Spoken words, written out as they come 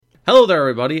Hello there,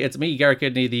 everybody. It's me, Garrett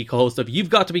Kidney, the co-host of You've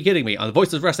Got to Be Kidding Me on the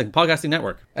Voices of Wrestling Podcasting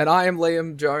Network. And I am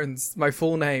Liam Jones, my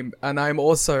full name, and I'm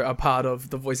also a part of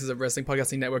the Voices of Wrestling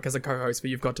Podcasting Network as a co-host for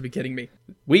You've Got to Be Kidding Me.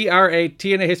 We are a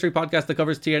TNA history podcast that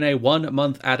covers TNA 1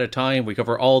 month at a time. We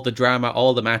cover all the drama,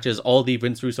 all the matches, all the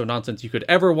Vince Russo nonsense you could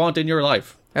ever want in your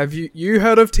life. Have you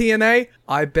heard of TNA?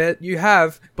 I bet you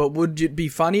have, but would it be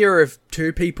funnier if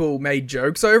two people made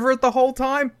jokes over it the whole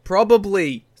time?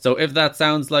 Probably. So if that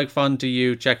sounds like fun to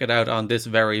you, check it out on this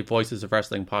very Voices of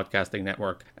Wrestling Podcasting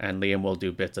Network, and Liam will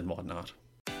do bits and whatnot.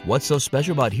 What's so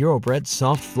special about Hero Bread's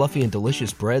soft, fluffy, and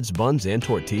delicious breads, buns, and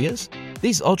tortillas?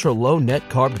 These ultra-low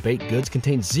net-carb baked goods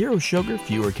contain zero sugar,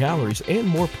 fewer calories, and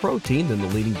more protein than the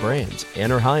leading brands,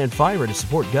 and are high in fiber to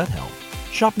support gut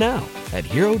health. Shop now at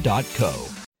Hero.co.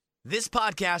 This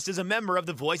podcast is a member of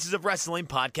the Voices of Wrestling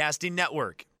Podcasting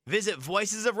Network. Visit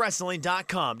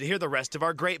voicesofwrestling.com to hear the rest of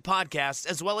our great podcasts,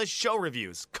 as well as show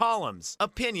reviews, columns,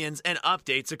 opinions, and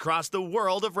updates across the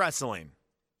world of wrestling.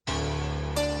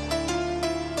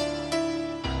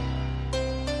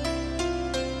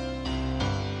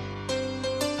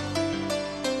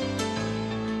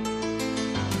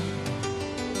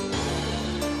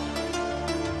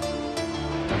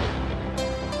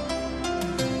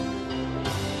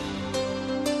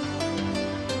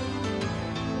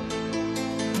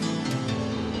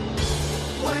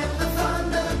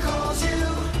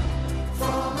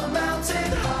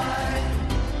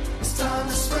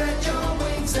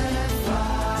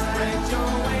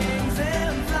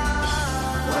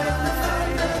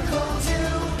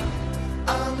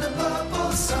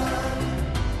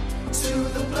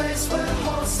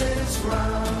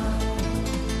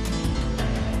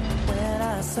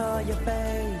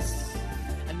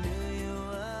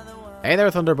 Hey there,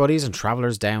 Thunder Buddies and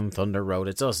Travelers down Thunder Road.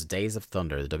 It's us, Days of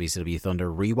Thunder, the WCW Thunder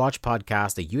rewatch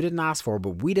podcast that you didn't ask for,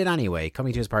 but we did anyway,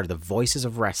 coming to you as part of the Voices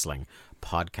of Wrestling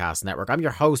Podcast Network. I'm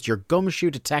your host, your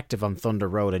gumshoe detective on Thunder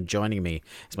Road, and joining me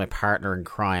is my partner in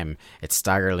crime. It's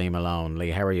Stagger Lee Malone.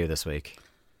 Lee, how are you this week?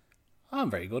 I'm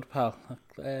very good, pal.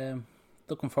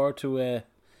 Looking forward to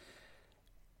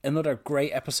another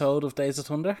great episode of Days of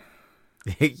Thunder.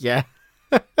 Yeah.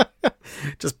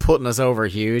 Just putting us over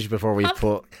huge before we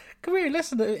put... Come here,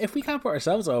 listen, if we can't put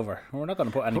ourselves over, we're not going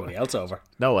to put anybody else over.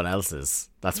 No one else is.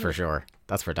 That's for sure.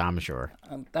 That's for damn sure.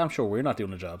 I'm damn sure we're not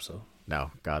doing the job, so... No,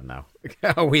 God, no.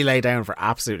 We lay down for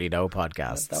absolutely no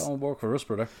podcasts. That won't work for us,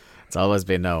 brother. It's always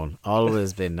been known.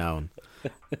 Always been known.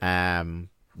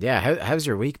 Yeah, how's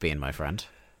your week been, my friend?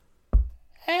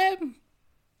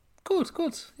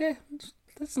 Good. Yeah,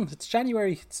 listen, it's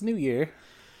January. It's New Year.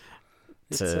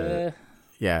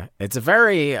 Yeah, it's a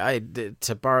very,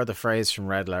 to borrow the phrase from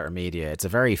Red Letter Media, it's a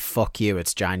very fuck you,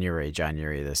 it's January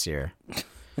this year.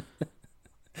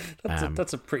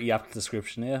 That's a pretty apt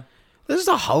description, yeah. There's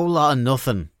a whole lot of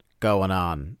nothing going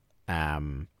on.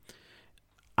 And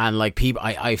like people,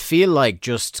 I feel like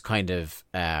just kind of,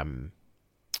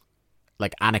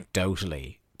 like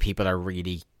anecdotally, people are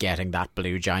really getting that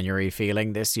Blue January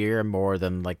feeling this year more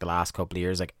than like the last couple of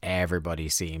years. Like everybody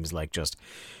seems like just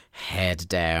head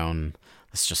down.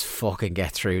 Let's just fucking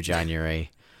get through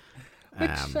January. Which,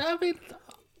 I mean,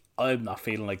 I'm not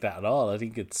feeling like that at all. I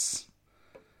think it's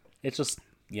just,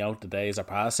 you know, the days are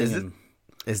passing.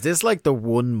 Is this like the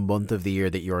 1 month of the year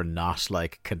that you're not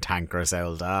like cantankerous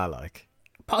old like?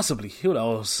 Possibly, who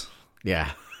knows?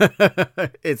 Yeah.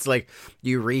 It's like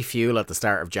you refuel at the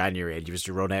start of January and you just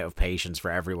run out of patience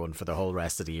for everyone for the whole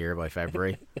rest of the year by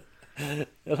February. It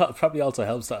probably also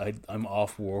helps that I'm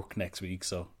off work next week,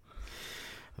 so...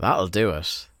 That'll do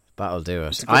it.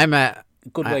 It's a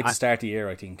good way to start the year,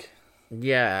 I think.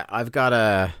 Yeah, I've got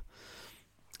a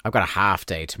half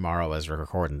day tomorrow as we're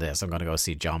recording this. I'm going to go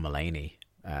see John Mulaney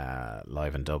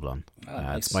live in Dublin.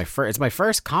 Nice. It's my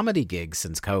first comedy gig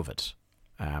since COVID,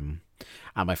 and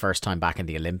my first time back in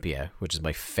the Olympia, which is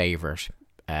my favourite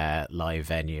live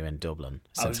venue in Dublin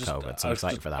since COVID. So I'm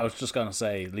excited for that. I was just going to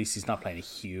say, at least he's not playing a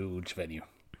huge venue.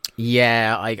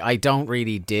 Yeah, I don't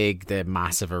really dig the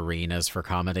massive arenas for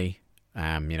comedy.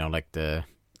 You know, like the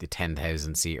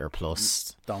 10,000 seater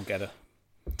plus. Don't get it.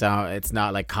 It's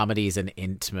not like comedy's an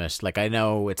intimate. Like I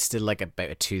know it's still like about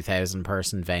a 2,000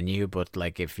 person venue, but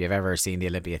like if you've ever seen the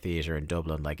Olympia Theatre in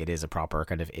Dublin, like it is a proper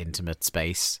kind of intimate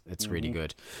space. It's really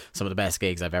good. Some of the best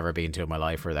gigs I've ever been to in my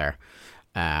life were there.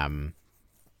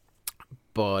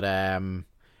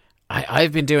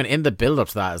 I've been doing in the build up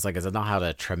to that as I've not had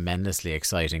a tremendously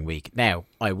exciting week. Now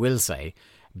I will say,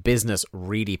 business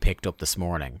really picked up this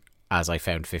morning as I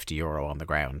found €50 on the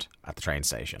ground at the train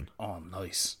station. Oh,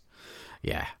 nice.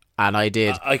 Yeah, and I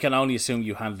did. I can only assume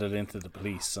you handed it into the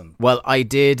police. And well, I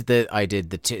did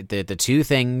the two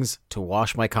things to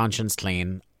wash my conscience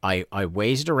clean. I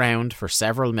waited around for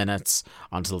several minutes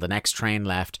until the next train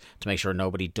left to make sure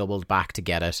nobody doubled back to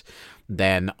get it.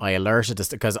 Then I alerted this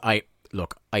because I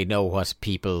know what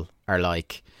people are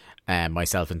like,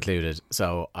 myself included.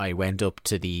 So I went up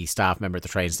to the staff member at the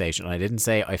train station and I didn't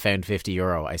say I found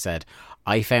 €50. I said,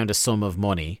 I found a sum of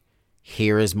money.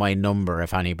 Here is my number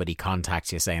if anybody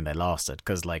contacts you saying they lost it.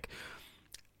 Because, like,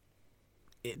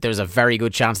 there's a very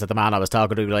good chance that the man I was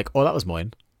talking to would be like, oh, that was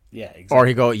mine. Yeah, exactly. Or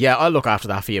he'd go, yeah, I'll look after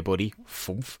that for you, buddy.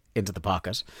 Foof, into the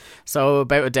pocket. So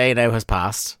about a day now has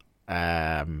passed,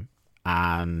 and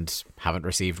haven't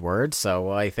received word.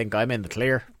 So I think I'm in the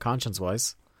clear,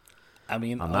 conscience-wise. I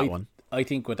mean, on that one. I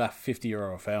think with that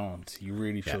 €50 found, you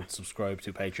really should subscribe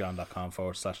to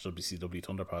patreon.com/WCW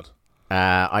Thunderpod.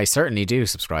 I certainly do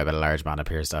subscribe at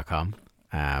alargemanappears.com.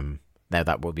 Now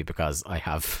that would be because I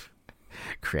have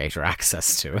creator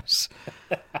access to it.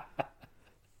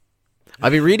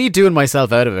 I'd be really doing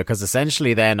myself out of it because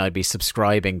essentially then I'd be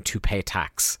subscribing to pay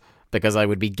tax because I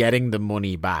would be getting the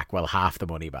money back, well, half the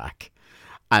money back.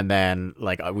 And then,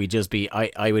 like, I would be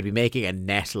making a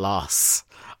net loss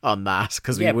on that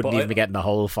because we wouldn't even be getting the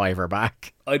whole $5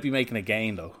 back. I'd be making a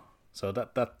gain though, so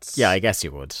that's yeah. I guess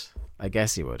you would.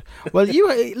 Well,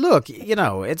 you look,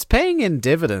 it's paying in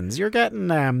dividends. You're getting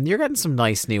some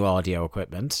nice new audio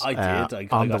equipment. I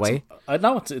did. On the way. I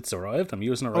know it's arrived. I'm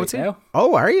using it right now.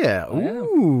 Oh, are you?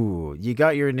 Ooh, you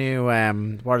got your new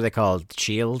what are they called?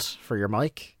 Shield for your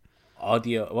mic.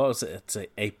 Audio. What was it? It's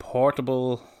a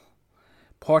portable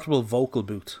vocal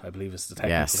boot, I believe is the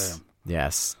technical term.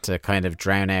 Yes, to kind of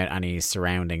drown out any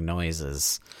surrounding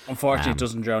noises. Unfortunately, it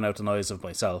doesn't drown out the noise of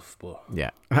myself, but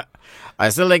yeah. I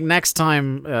still think next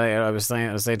time. I was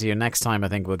saying to you, next time I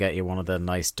think we'll get you one of the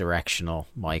nice directional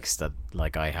mics that,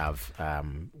 like, I have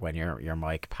when your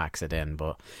mic packs it in.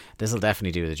 But this will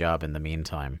definitely do the job. In the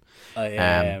meantime, I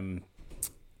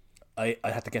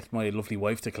had to get my lovely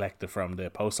wife to collect it from the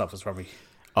post office for me.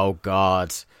 Oh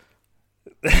God.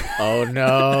 Oh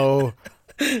no.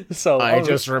 So I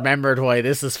just remembered why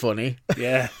this is funny.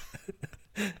 Yeah.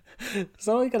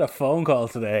 So I got a phone call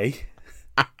today.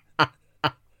 And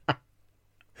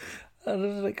I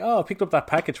was like, oh, I picked up that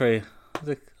package for you. I was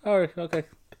like, all right, okay.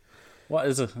 What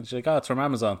is it? And she's like, oh, it's from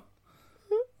Amazon.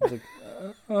 I was like,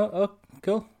 oh,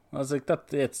 cool. I was like,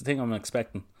 it's the thing I'm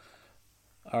expecting.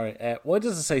 All right, why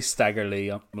does it say Stagger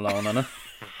Lee Malone on it?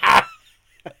 I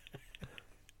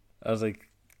was like,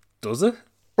 does it?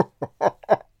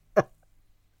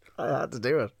 I had to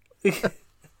do it.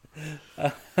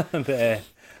 And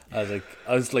I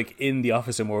was like in the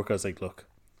office in work. I was like, look,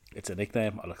 it's a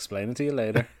nickname. I'll explain it to you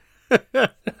later. She's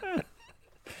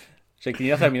like, can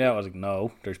you not tell me now? I was like,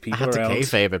 no, there's people around. I had to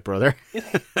kayfabe it, brother.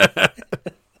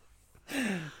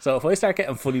 So if I start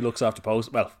getting funnier looks off the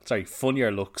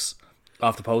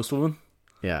post woman,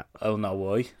 yeah, I'll know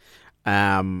why.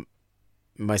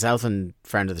 Myself and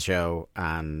friend of the show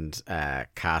and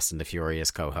Cast and the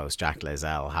Furious co-host Jack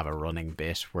Lazell have a running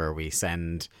bit where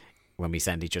when we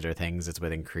send each other things, it's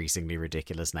with increasingly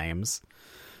ridiculous names.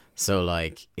 So,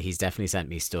 like, he's definitely sent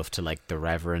me stuff to, like, the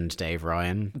Reverend Dave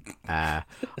Ryan.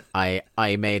 I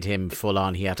made him full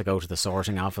on. He had to go to the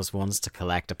sorting office once to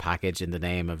collect a package in the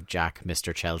name of Jack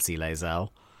Mr. Chelsea Lazell.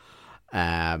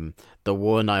 The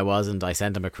one I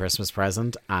sent him a Christmas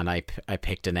present and I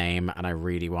picked a name and I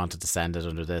really wanted to send it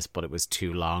under this, but it was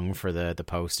too long for the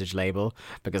postage label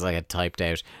because I had typed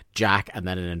out Jack and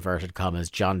then in inverted commas,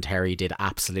 John Terry did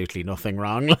absolutely nothing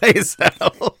wrong,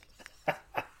 Lazell.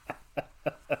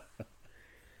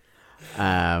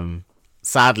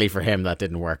 Sadly for him, that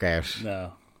didn't work out.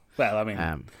 No. Well, I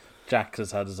mean, Jack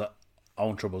has had his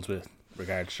own troubles with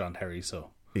regards to John Terry,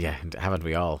 so. Yeah, haven't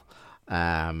we all?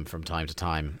 From time to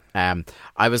time.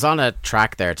 I was on a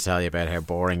track there to tell you about how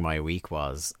boring my week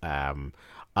was.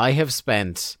 I have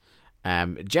spent...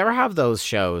 do you ever have those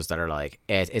shows that are like...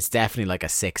 It's definitely like a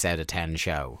 6 out of 10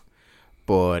 show,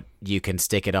 but you can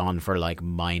stick it on for like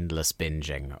mindless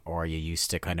binging, or you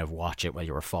used to kind of watch it while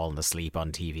you were falling asleep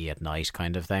on TV at night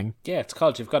kind of thing? Yeah, it's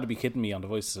called You've Got to Be Kidding Me on the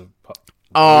Voices of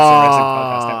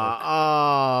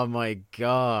Oh my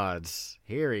God.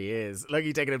 Here he is. Look,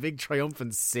 he's taking a big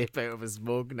triumphant sip out of his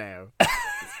mug now. He's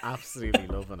absolutely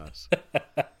loving it.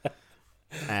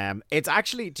 It's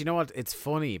actually, do you know what? It's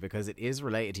funny because it is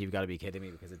related to You've Got to Be Kidding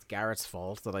Me, because it's Garrett's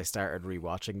fault that I started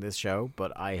rewatching this show,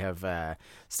 but I have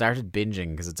started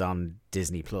binging because it's on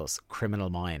Disney Plus. Criminal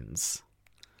Minds.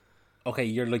 Okay,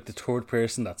 you're like the third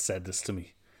person that said this to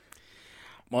me.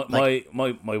 My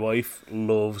wife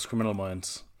loves Criminal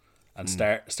Minds and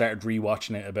started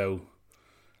rewatching it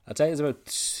I'd say it was about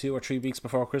 2 or 3 weeks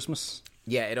before Christmas.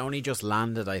 Yeah, it only just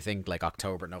landed, I think, like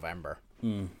October, November.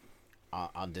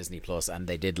 on Disney Plus, and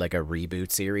they did like a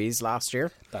reboot series last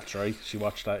year. That's right. She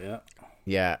watched that, yeah.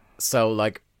 Yeah. So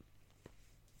like,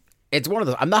 it's one of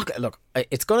the. I'm not look.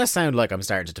 It's gonna sound like I'm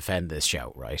starting to defend this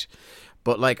show, right?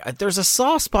 But like, there's a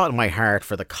soft spot in my heart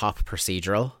for the cop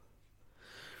procedural.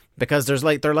 Because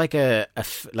they're like a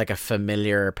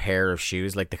familiar pair of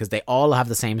shoes, like, because they all have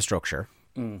the same structure.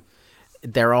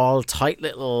 They're all tight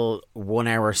little 1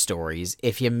 hour stories.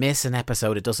 If you miss an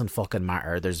episode, it doesn't fucking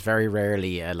matter. There's very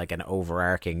rarely like an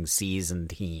overarching season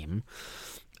theme.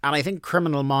 And I think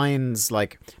Criminal Minds,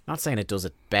 like, not saying it does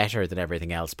it better than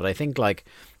everything else, but I think like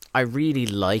I really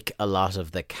like a lot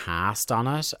of the cast on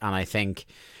it, and I think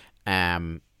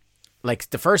like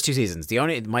the first 2 seasons,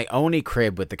 my only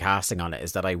crib with the casting on it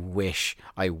is that I wish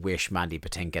Mandy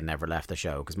Patinkin never left the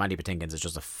show, because Mandy Patinkin is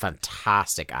just a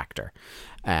fantastic actor,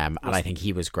 and I think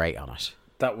he was great on it.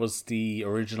 That was the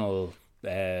original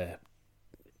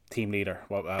team leader.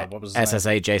 What was his SSA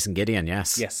name? Jason Gideon?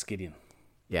 Yes, Gideon.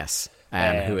 Yes,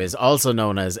 who is also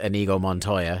known as Inigo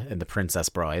Montoya in The Princess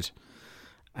Bride.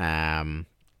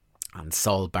 And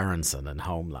Saul Berenson in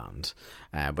Homeland.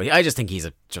 But I just think he's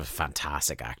just a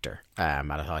fantastic actor.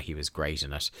 And I thought he was great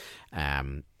in it.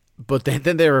 But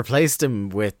then they replaced him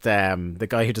with the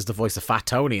guy who does the voice of Fat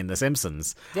Tony in The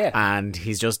Simpsons. Yeah. And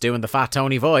he's just doing the Fat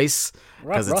Tony voice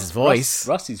because it's his voice.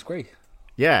 Rusty's great.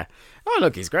 Yeah. Oh,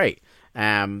 look, he's great.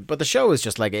 But the show is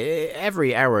just like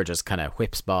every hour just kind of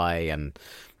whips by, and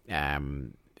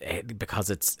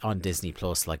because it's on Disney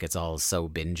Plus, like, it's all so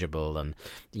bingeable, and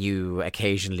you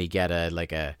occasionally get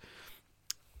a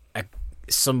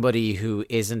somebody who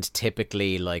isn't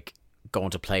typically like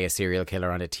going to play a serial killer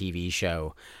on a TV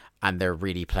show, and they're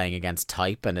really playing against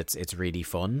type, and it's really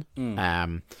fun.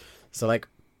 So like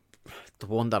the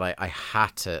one that I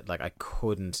had to, like, I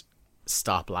couldn't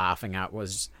stop laughing at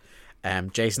was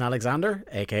Jason Alexander,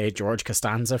 aka George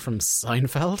Costanza from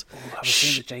Seinfeld. Oh, I haven't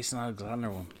seen the Jason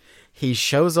Alexander one. He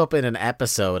shows up in an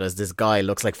episode as this guy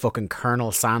looks like fucking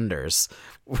Colonel Sanders,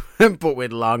 but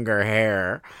with longer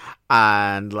hair,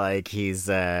 and like he's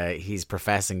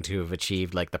professing to have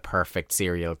achieved like the perfect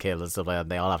serial kill and stuff like that.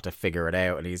 They all have to figure it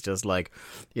out, and he's just like,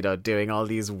 you know, doing all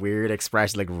these weird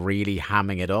expressions, like really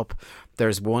hamming it up.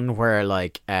 There's one where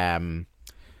like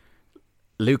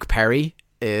Luke Perry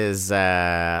is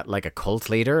like a cult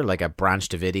leader, like a Branch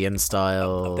Davidian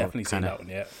style. I've definitely seen that one,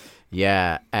 yeah.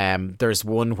 Yeah, there's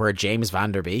one where James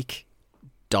Van Der Beek,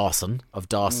 Dawson of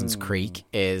Dawson's Creek,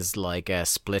 is like a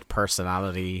split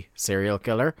personality serial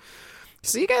killer.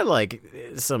 So you get like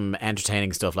some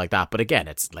entertaining stuff like that, but again,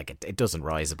 it's like it doesn't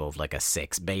rise above like a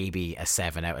 6, maybe a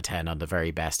 7 out of 10 on the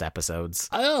very best episodes.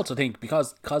 I also think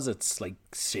because it's like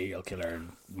serial killer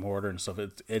and murder and stuff,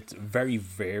 it's very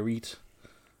varied.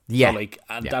 Yeah, so like,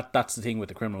 and that's the thing with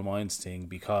the Criminal Minds thing,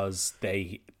 because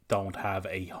they don't have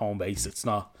a home base. It's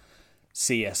not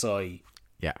CSI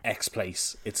X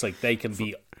place. It's like they can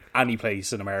be any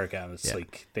place in America, and it's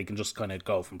like they can just kind of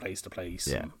go from place to place.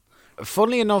 Yeah.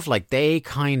 Funnily enough, like they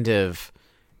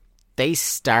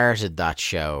started that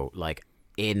show like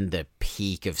in the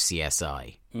peak of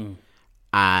CSI,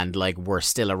 and like we're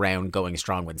still around going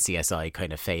strong when CSI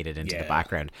kind of faded into the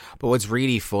background. But what's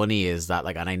really funny is that,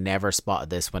 like, and I never spotted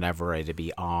this whenever I'd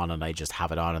be on and I just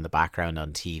have it on in the background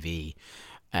on TV,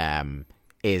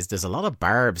 is there's a lot of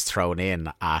barbs thrown in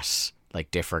at like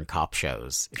different cop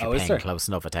shows if you're paying close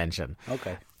enough attention.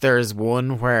 Okay. There's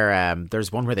one where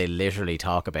they literally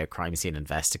talk about crime scene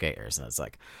investigators, and it's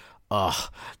like, oh,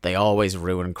 they always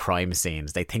ruin crime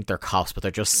scenes. They think they're cops, but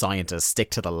they're just scientists.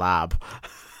 Stick to the lab.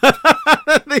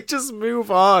 They just move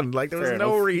on. Like, there was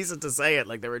no reason to say it.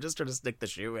 Like, they were just trying to stick the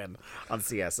shoe in on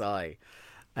CSI.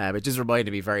 It just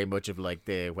reminded me very much of like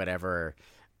the whatever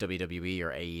WWE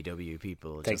or AEW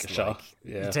people take a shot.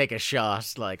 Take a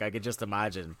shot. Like, I could just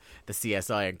imagine the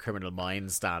CSI and Criminal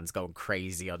Minds stands going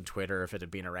crazy on Twitter if it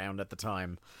had been around at the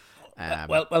time.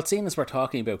 Well, seeing as we're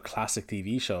talking about classic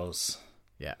TV shows,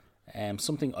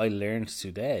 something I learned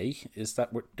today is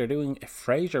that they're doing a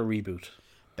Frasier reboot.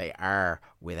 They are,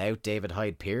 without David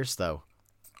Hyde Pierce, though.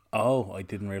 Oh, I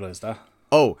didn't realise that.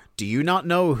 Oh, do you not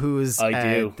know who's... I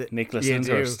do. Nicholas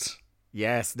Lyndhurst.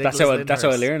 Yes, that's how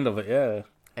I learned of it, yeah.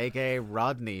 A.K.A.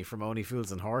 Rodney from Only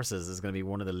Fools and Horses is going to be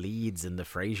one of the leads in the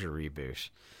Frasier reboot.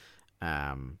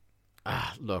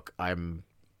 Look,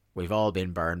 we've all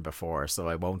been burned before, so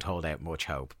I won't hold out much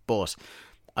hope. But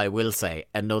I will say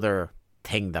another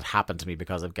thing that happened to me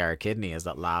because of Garrett Kidney is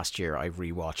that last year I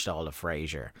rewatched all of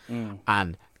Frasier,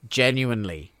 and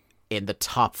genuinely in the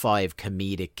top 5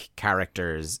 comedic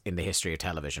characters in the history of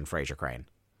television, Frasier Crane.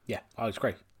 Yeah, it's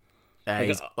great.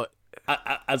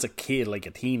 As a kid, like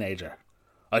a teenager,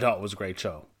 I thought it was a great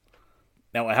show.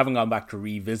 Now, I haven't gone back to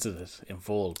revisit it in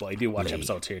full, but I do watch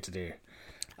episodes here to there.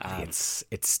 It's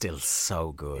still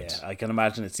so good. Yeah, I can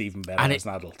imagine it's even better as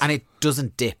an adult. And it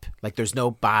doesn't dip. Like, there's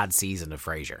no bad season of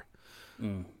Frasier.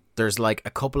 There's like a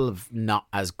couple of not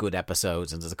as good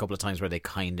episodes, and there's a couple of times where they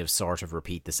kind of sort of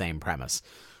repeat the same premise.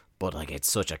 But like, it's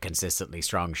such a consistently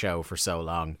strong show for so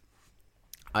long.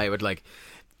 I would like,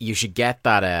 you should get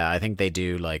that. I think they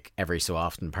do like every so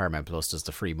often. Paramount Plus does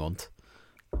the free month.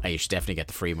 You should definitely get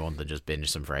the free month and just binge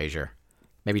some Frasier.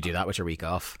 Maybe do that with your week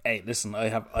off. Hey, listen, I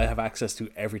have access to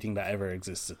everything that ever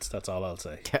existed. That's all I'll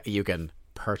say. You can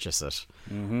purchase it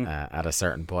at a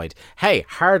certain point. Hey,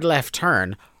 hard left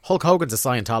turn. Hulk Hogan's a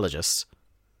Scientologist.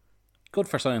 Good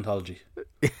for Scientology.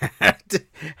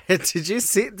 Did you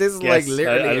see this? Is Yes, like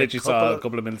literally I literally saw it a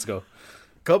couple of minutes ago.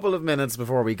 Couple of minutes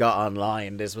before we got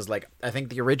online. This was like, I think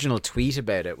the original tweet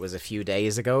about it was a few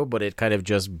days ago, but it kind of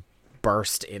just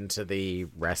burst into the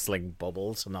wrestling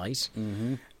bubble tonight.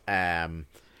 Do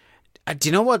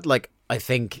you know what? Like, I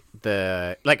think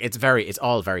it's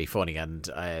all very funny, and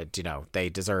they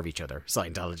deserve each other,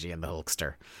 Scientology and the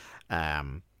Hulkster.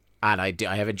 And I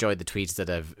have enjoyed the tweets that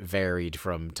have varied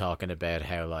from talking about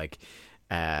how like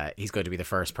he's going to be the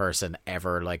first person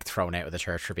ever like thrown out of the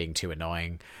church for being too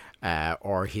annoying,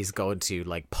 or he's going to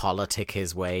like politic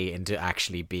his way into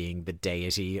actually being the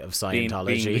deity of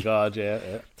Scientology. Being the god,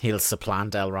 yeah. He'll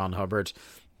supplant L. Ron Hubbard.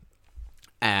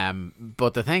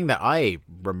 But the thing that I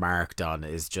remarked on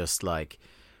is just like,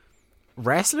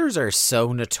 wrestlers are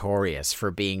so notorious for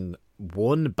being,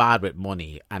 one, bad with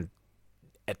money, and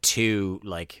two,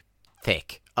 like,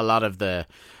 thick. A lot of the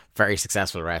very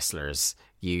successful wrestlers,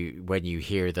 when you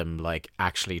hear them like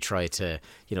actually try to,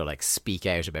 like speak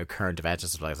out about current events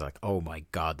and stuff like that, it's like, oh my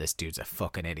god, this dude's a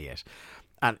fucking idiot.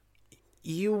 And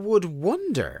you would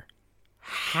wonder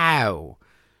how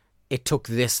it took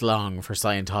this long for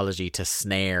Scientology to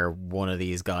snare one of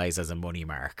these guys as a money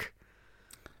mark.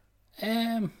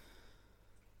 I'm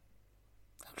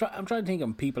trying to think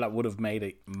of people that would have made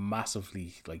it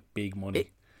massively like big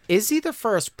money. Is he the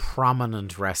first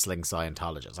prominent wrestling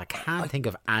Scientologist? I can't think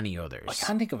of any others. I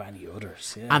can't think of any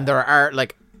others, yeah. And there are,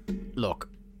 like, look,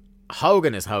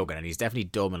 Hogan is Hogan, and he's definitely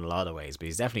dumb in a lot of ways, but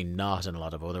he's definitely not in a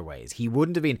lot of other ways. He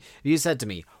wouldn't have been, if you said to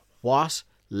me, what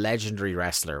legendary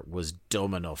wrestler was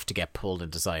dumb enough to get pulled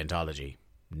into Scientology?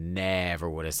 Never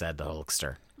would have said the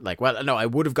Hulkster. Like, well, no, I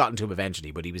would have gotten to him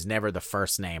eventually, but he was never the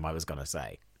first name I was going to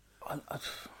say.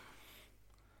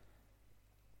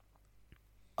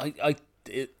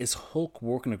 Is Hulk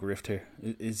working a grift here?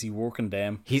 Is he working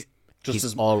them? He's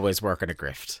always working a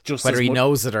grift, whether he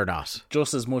knows it or not.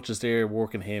 Just as much as they're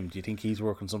working him, do you think he's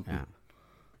working something?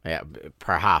 Yeah,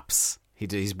 perhaps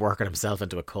he's working himself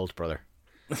into a cult, brother.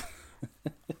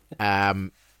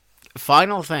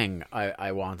 Final thing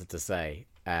I wanted to say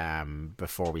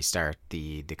before we start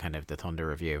the kind of the Thunder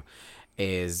review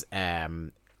is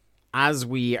as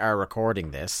we are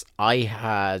recording this,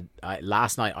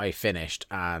 last night I finished,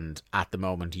 and at the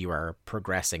moment you are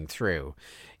progressing through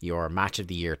your Match of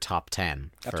the Year top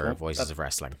 10 for Voices of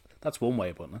Wrestling. That's one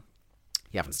way of putting it.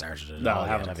 You haven't started it at all I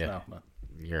haven't, yet, have you? No.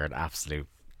 You're an absolute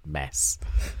mess.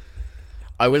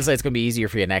 I will say it's going to be easier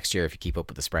for you next year if you keep up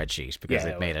with the spreadsheet, because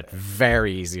it made it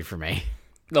very easy for me.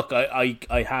 Look,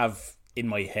 I have in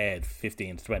my head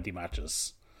 15 to 20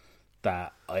 matches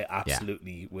that I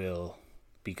absolutely will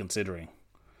be considering,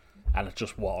 and it's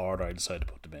just what order I decide to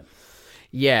put them in.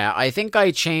 Yeah, I think I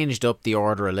changed up the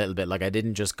order a little bit. Like, I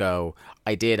didn't just go,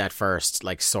 I did at first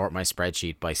like sort my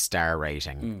spreadsheet by star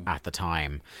rating at the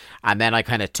time, and then I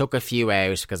kind of took a few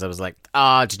out because I was like,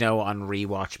 on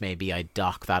rewatch maybe I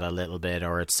dock that a little bit,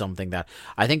 or it's something that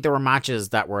I think there were matches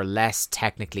that were less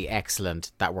technically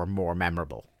excellent that were more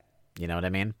memorable. You know what I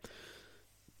mean?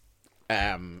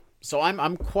 So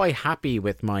I'm quite happy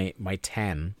with my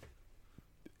 10.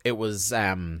 It was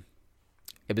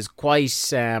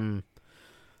quite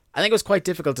I think it was quite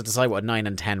difficult to decide what 9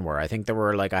 and 10 were. I think there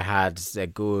were I had a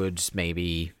good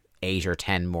maybe 8 or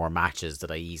 10 more matches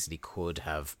that I easily could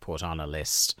have put on a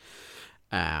list.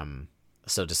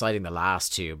 So deciding the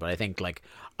last two, but I think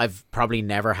I've probably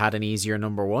never had an easier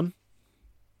number one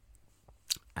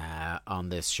on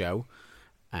this show.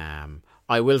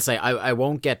 I will say I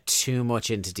won't get too much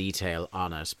into detail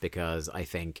on it, because I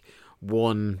think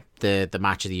the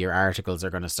Match of the Year articles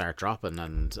are going to start dropping,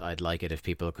 and I'd like it if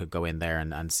people could go in there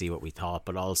and see what we thought.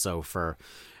 But also for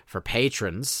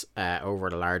patrons over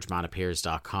at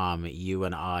largemanappears.com, you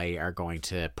and I are going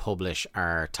to publish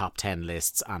our top 10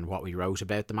 lists and what we wrote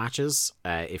about the matches,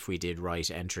 if we did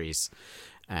write entries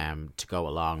to go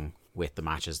along with the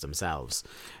matches themselves.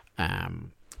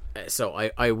 So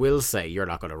I will say, you're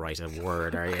not going to write a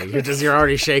word, are you? You're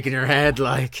already shaking your head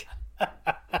like...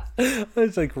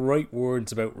 It's like right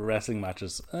words about wrestling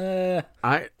matches. I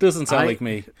Doesn't sound like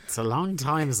me. It's a long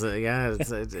time. So yeah,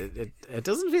 it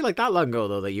doesn't feel like that long ago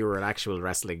though that you were an actual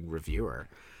wrestling reviewer.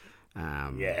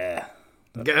 Yeah.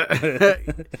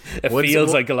 It It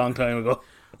feels like a long time ago.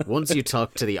 Once you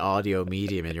talked to the audio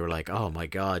medium and you were like, oh my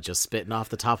god, just spitting off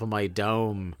the top of my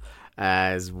dome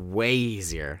is way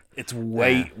easier. It's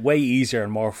way easier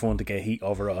and more fun to get heat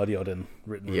over audio than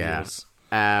written reviews.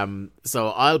 So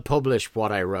I'll publish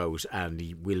what I wrote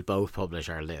and we'll both publish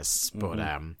our lists. But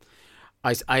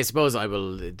I suppose I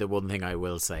will. The one thing I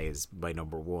will say is my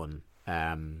number one,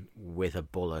 with a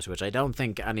bullet, which I don't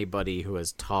think anybody who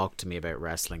has talked to me about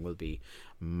wrestling will be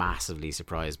massively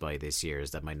surprised by this year,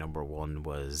 is that my number one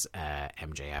was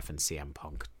MJF and CM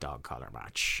Punk dog collar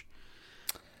match.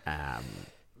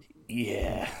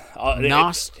 Yeah.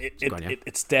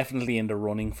 It's definitely in the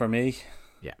running for me.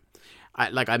 Yeah.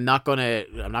 I'm not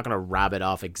gonna rabbit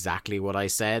off exactly what I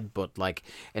said, but like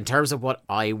in terms of what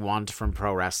I want from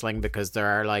pro wrestling, because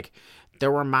there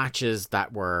were matches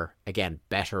that were again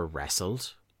better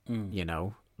wrestled. You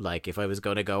know, like if I was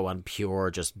going to go on pure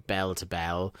just bell to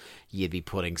bell, you'd be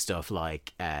putting stuff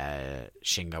like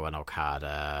Shingo and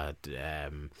Okada,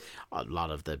 a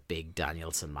lot of the big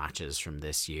Danielson matches from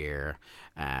this year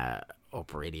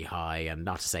up really high. And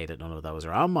not to say that none of those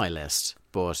are on my list,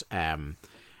 but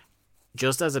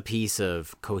just as a piece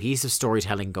of cohesive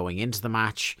storytelling going into the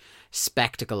match,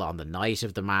 spectacle on the night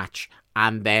of the match,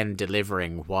 and then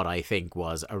delivering what I think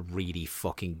was a really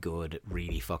fucking good,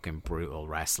 really fucking brutal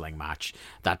wrestling match.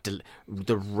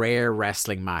 The rare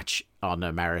wrestling match on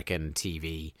American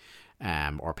TV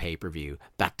or pay-per-view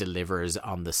that delivers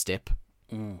on the stip.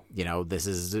 You know, this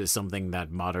is something that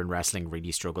modern wrestling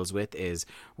really struggles with, is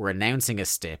we're announcing a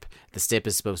stip. The stip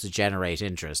is supposed to generate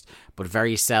interest, but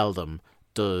very seldom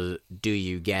do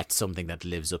you get something that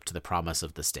lives up to the promise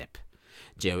of the stip.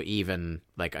 You know, even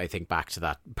like I think back to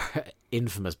that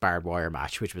infamous barbed wire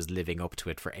match, which was living up to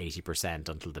it for 80%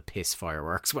 until the piss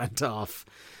fireworks went off.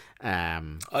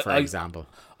 For example,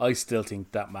 I still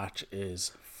think that match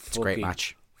is it's a great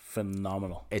match,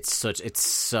 phenomenal. It's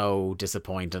so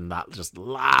disappointing that just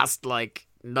last like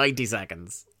 90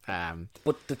 seconds.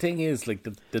 But the thing is, like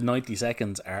the 90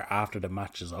 seconds are after the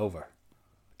match is over.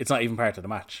 It's not even part of the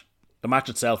match. The match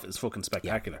itself is fucking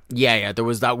spectacular. Yeah. There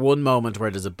was that one moment where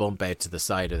there's a bump out to the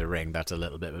side of the ring. That's a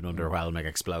little bit of an underwhelming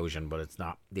explosion, but it's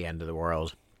not the end of the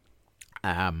world.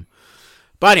 But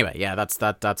anyway, yeah,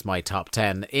 that's my top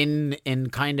 10. In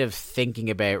kind of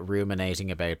thinking about, ruminating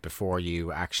about before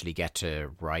you actually get to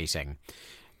writing,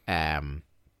 how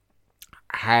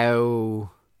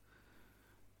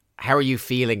are you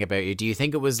feeling about it? Do you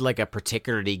think it was like a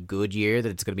particularly good year that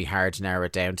it's going to be hard to narrow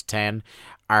it down to 10?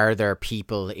 Are there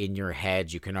people in your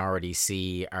head you can already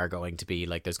see are going to be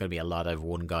like, there's going to be a lot of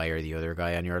one guy or the other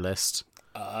guy on your list?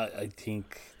 I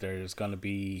think there's going to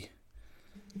be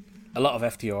a lot of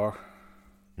FTR.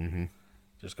 Mm-hmm.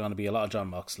 There's going to be a lot of Jon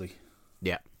Moxley.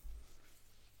 Yeah.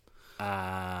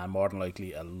 More than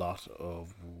likely a lot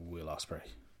of Will Ospreay.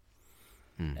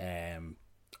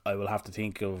 I will have to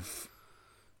think of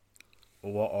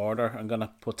what order I'm going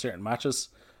to put certain matches.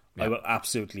 I will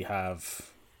absolutely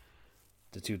have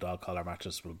the two dog collar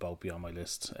matches will both be on my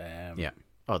list. Yeah.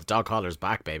 Oh, the dog collar's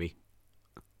back, baby.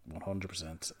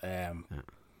 100%.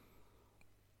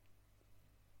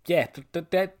 Yeah,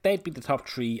 they'd be the top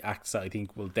three acts that I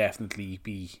think will definitely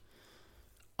be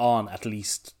on at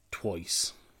least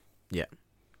twice. Yeah.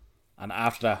 And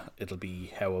after that, it'll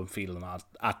be how I'm feeling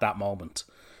at that moment.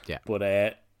 Yeah. But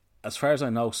as far as I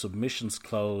know, submissions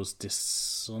close this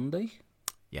Sunday.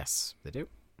 Yes, they do.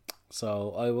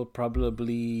 So I will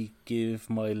probably give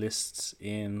my lists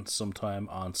in sometime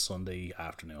on Sunday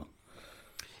afternoon.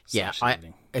 Yeah,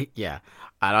 and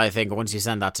I think once you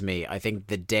send that to me, I think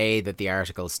the day that the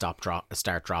articles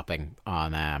start dropping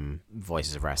on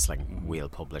Voices of Wrestling, we'll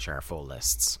publish our full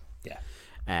lists. Yeah.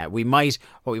 What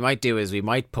we might do is we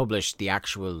might publish the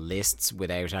actual lists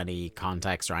without any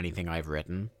context or anything I've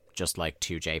written, just like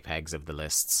 2 JPEGs of the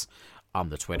lists on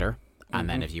the Twitter. And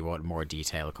then if you want more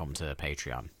detail, come to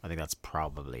Patreon. I think that's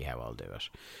probably how I'll do it.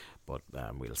 But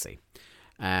we'll see.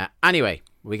 Anyway,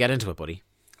 we get into it, buddy.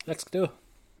 Let's do it.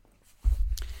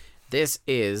 This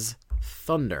is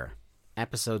Thunder,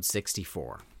 episode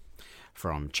 64.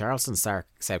 From Charleston,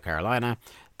 South Carolina,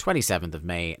 27th of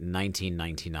May,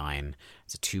 1999.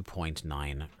 It's a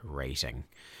 2.9 rating.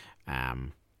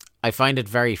 I find it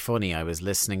very funny. I was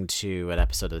listening to an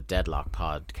episode of the Deadlock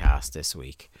podcast this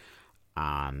week.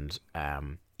 And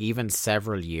even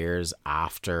several years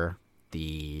after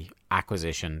the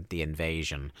acquisition, the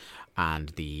invasion, and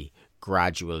the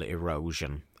gradual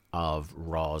erosion of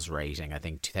Raw's rating. I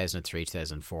think 2003,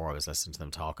 2004, I was listening to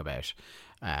them talk about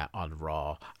on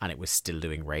Raw, and it was still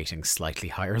doing ratings slightly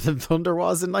higher than Thunder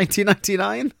was in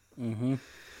 1999. Mm-hmm.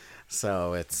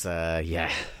 So it's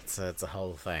it's a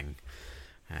whole thing.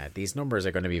 These numbers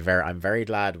are going to be very. I'm very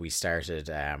glad we started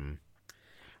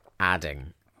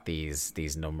adding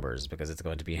these numbers, because it's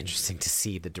going to be interesting to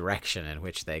see the direction in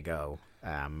which they go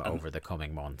over the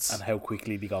coming months and how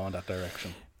quickly they go in that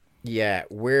direction. Yeah,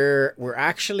 we're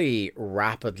actually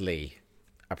rapidly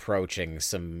approaching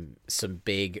some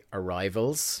big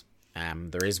arrivals.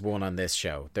 There is one on this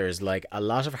show. There's like a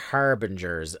lot of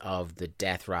harbingers of the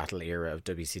death rattle era of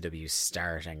WCW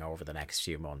starting over the next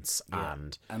few months. Yeah.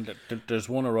 And there's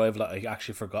one arrival that I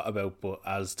actually forgot about, but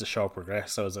as the show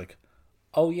progressed, I was like,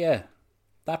 oh yeah,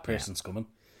 that person's coming.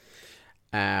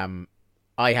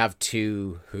 I have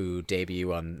two who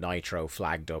debut on Nitro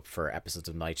flagged up for episodes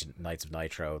of Nights of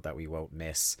Nitro that we won't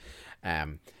miss.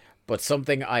 But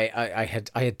something I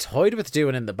had toyed with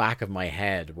doing in the back of my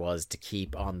head was to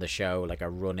keep on the show like a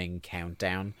running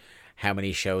countdown how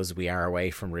many shows we are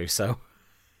away from Russo.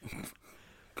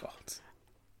 God.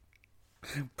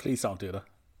 Please don't do that.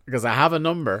 Because I have a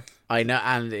number. I know,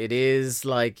 and it is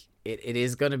like it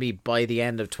is going to be by the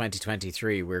end of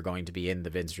 2023 we're going to be in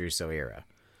the Vince Russo era.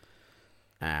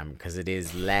 Because it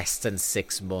is less than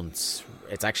 6 months.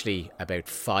 It's actually about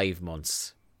 5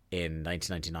 months in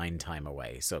 1999 time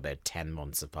away, so about 10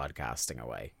 months of podcasting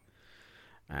away.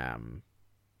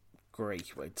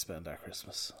 Great way to spend our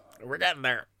Christmas. We're getting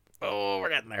there. Oh, we're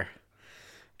getting there.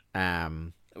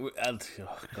 And,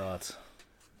 oh God,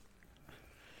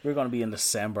 we're going to be in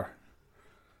December.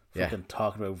 Fucking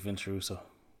talking about Vince Russo.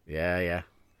 Yeah.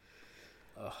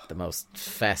 Ugh. The most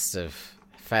festive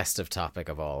topic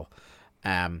of all.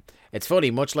 It's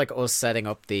funny, much like us setting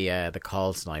up the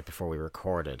call tonight before we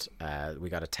recorded, we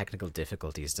got a technical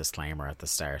difficulties disclaimer at the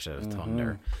start of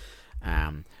Thunder,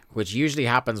 which usually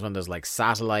happens when there's like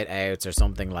satellite outs or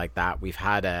something like that. We've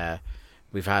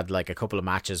had like a couple of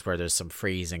matches where there's some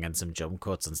freezing and some jump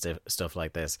cuts and stuff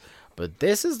like this, but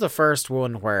this is the first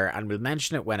one where, and we'll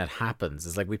mention it when it happens,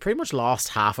 is like we pretty much lost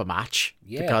half a match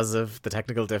because of the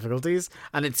technical difficulties,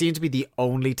 and it seemed to be the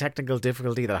only technical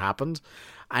difficulty that happened.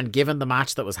 And given the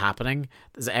match that was happening,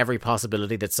 there's every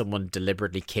possibility that someone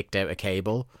deliberately kicked out a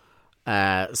cable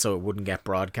so it wouldn't get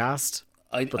broadcast.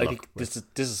 I think this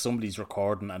is somebody's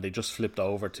recording and they just flipped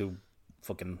over to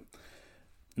fucking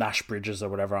Nash Bridges or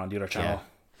whatever on the other channel. Yeah.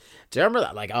 Do you remember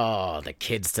that? Like, oh, the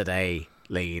kids today,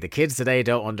 Lee. The kids today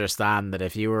don't understand that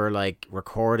if you were like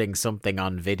recording something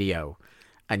on video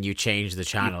and you change the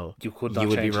channel, you would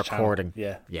be recording.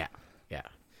 Yeah.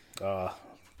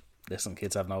 Listen,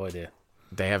 kids have no idea.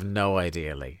 They have no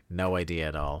idea, Lee. No idea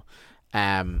at all.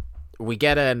 We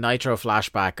get a Nitro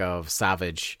flashback of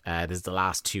Savage. This is the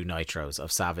last 2 Nitros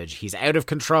of Savage. He's out of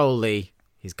control, Lee.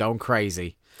 He's going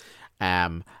crazy.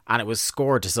 And it was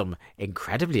scored to some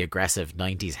incredibly aggressive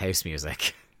 90s house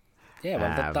music. Yeah,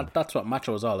 well, that's what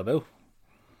Macho was all about.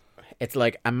 It's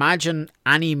like, imagine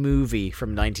any movie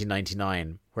from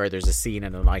 1999 where there's a scene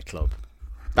in a nightclub.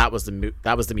 That was the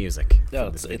music. Yeah,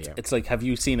 it's like, have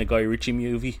you seen a Guy Ritchie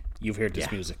movie? You've heard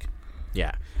this music.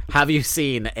 Yeah. Have you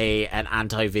seen an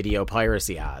anti-video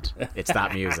piracy ad? It's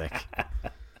that music.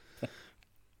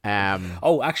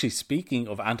 Actually, speaking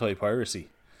of anti-piracy.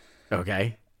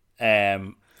 Okay.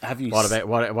 Have you?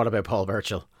 What about Paul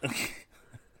Burchill?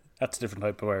 That's a different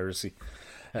type of piracy.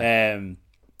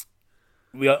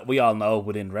 We all know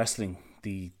within wrestling,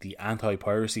 the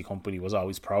anti-piracy company was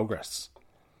always Progress.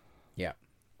 Yeah.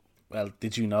 Well,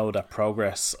 did you know that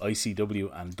Progress, ICW,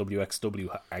 and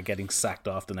WXW are getting sacked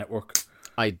off the network?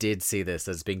 I did see this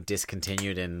as being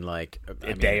discontinued in like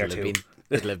a day or two.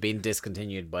 It'll have been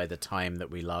discontinued by the time that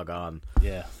we log on.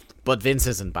 Yeah. But Vince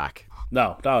isn't back.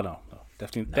 No.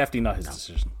 Definitely not his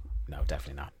decision. No,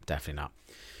 definitely not.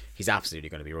 He's absolutely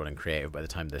going to be running creative by the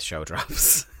time this show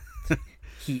drops.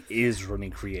 He is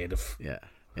running creative. Yeah.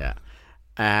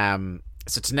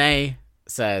 So Tenay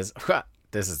says,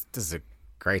 this is a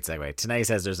great segue. Tenay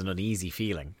says there's an uneasy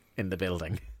feeling in the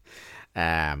building.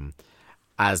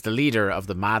 As the leader of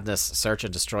the Madness Search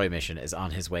and Destroy mission is on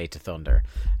his way to Thunder.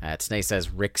 Tenay says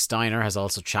Rick Steiner has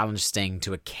also challenged Sting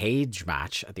to a cage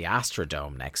match at the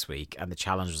Astrodome next week, and the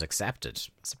challenge was accepted.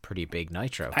 It's a pretty big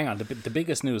Nitro. Hang on, the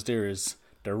biggest news there is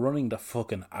they're running the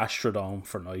fucking Astrodome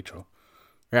for Nitro.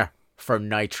 Yeah, for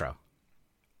Nitro.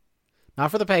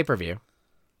 Not for the pay-per-view.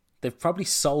 They've probably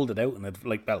sold it out and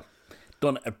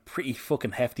done a pretty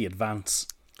fucking hefty advance.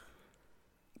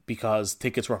 Because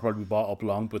tickets were probably bought up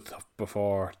long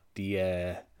before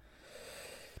the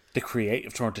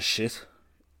creative turned to shit.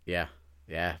 Yeah.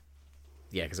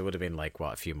 Yeah, because it would have been like,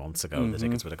 what, a few months ago the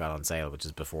tickets would have got on sale, which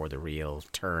is before the real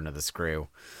turn of the screw.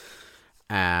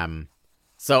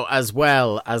 So as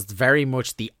well as very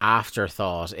much the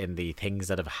afterthought in the things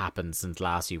that have happened since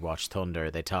last you watched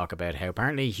Thunder, they talk about how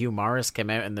apparently Hugh Morris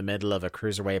came out in the middle of a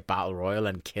Cruiserweight Battle Royal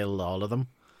and killed all of them.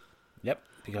 Yep,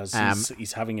 because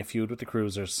he's having a feud with the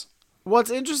Cruisers. What's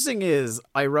interesting is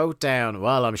I wrote down,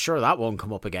 well, I'm sure that won't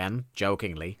come up again,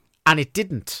 jokingly, and it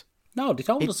didn't. No, they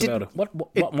told us about it.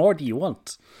 What more do you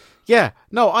want? Yeah,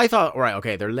 no, I thought, right,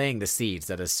 okay, they're laying the seeds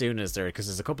that as soon as because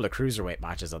there's a couple of Cruiserweight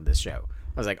matches on this show,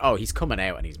 I was like, oh, he's coming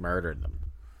out and he's murdering them.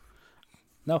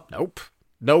 No. Nope.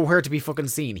 Nowhere to be fucking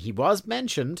seen. He was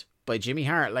mentioned by Jimmy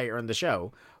Hart later in the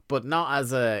show, but not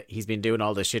as he's been doing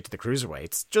all this shit to the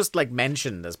Cruiserweights, just like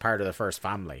mentioned as part of the first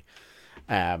family.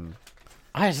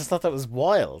 I just thought that was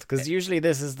wild, because usually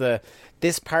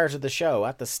this part of the show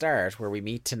at the start where we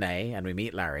meet Tenay and we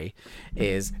meet Larry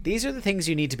is these are the things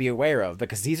you need to be aware of,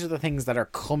 because these are the things that are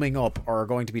coming up or are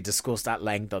going to be discussed at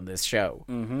length on this show.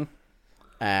 Mm-hmm.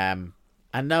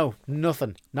 And no,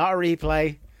 nothing. Not a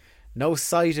replay. No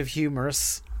sight of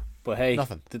humorous. But hey,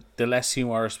 nothing. The less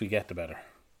humorous we get, the better.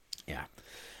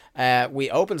 Yeah. We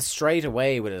open straight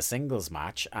away with a singles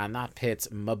match, and that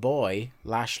pits my boy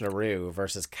Lash LaRue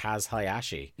versus Kaz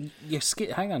Hayashi.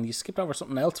 Hang on, you skipped over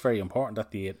something else very important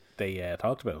that they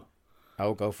talked about.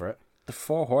 Oh, go for it. The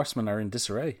Four Horsemen are in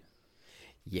disarray.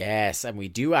 Yes, and we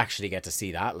do actually get to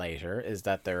see that later, is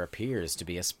that there appears to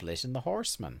be a split in the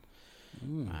Horsemen.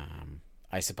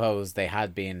 I suppose they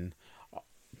had been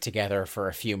together for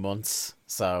a few months,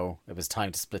 so it was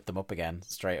time to split them up again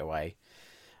straight away.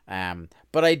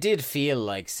 But I did feel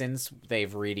like since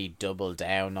they've really doubled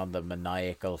down on the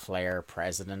maniacal Flair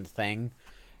president thing,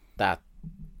 that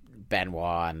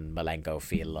Benoit and Malenko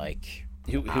feel like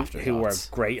who were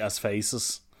great as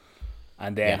faces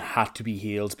and then had to be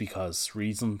heels because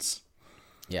reasons.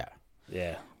 Yeah.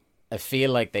 Yeah. I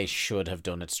feel like they should have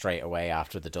done it straight away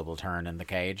after the double turn in the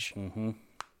cage. Mm-hmm.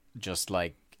 Just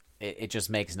like it just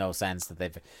makes no sense that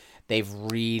they've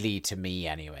really, to me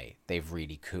anyway, they've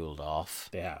really cooled off.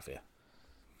 They have, yeah.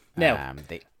 Now,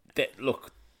 they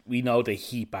look, we know they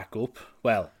heat back up.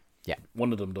 Well, yeah,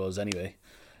 one of them does anyway.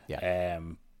 Yeah.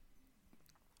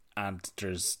 And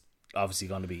there's obviously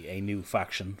going to be a new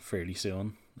faction fairly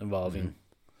soon involving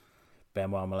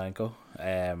Benoit and Malenko.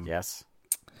 Yes.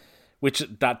 Which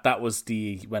that was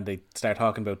when they start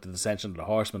talking about the dissension of the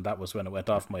Horsemen, that was when it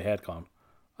went off my head going,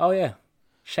 oh yeah,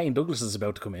 Shane Douglas is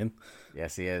about to come in.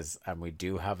 Yes, he is. And we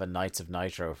do have a Knights of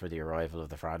Nitro for the arrival of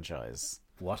the franchise.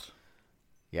 What?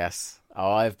 Yes.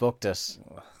 Oh, I've booked it.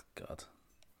 Oh, God.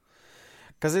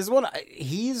 Because he's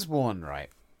one, right?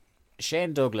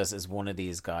 Shane Douglas is one of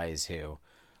these guys who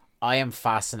I am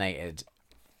fascinated,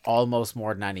 almost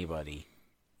more than anybody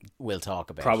will talk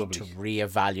about, probably, to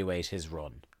reevaluate his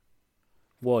run.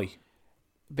 Why?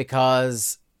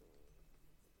 Because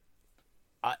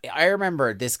I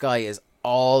remember this guy is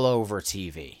all over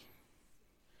TV.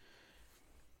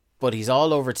 But he's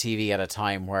all over TV at a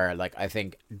time where, like, I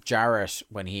think Jarrett,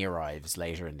 when he arrives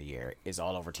later in the year, is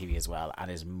all over TV as well and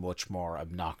is much more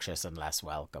obnoxious and less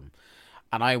welcome.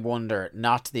 And I wonder,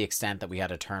 not to the extent that we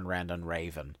had a turnaround on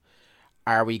Raven,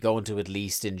 are we going to at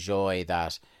least enjoy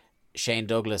that Shane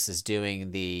Douglas is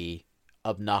doing the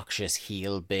obnoxious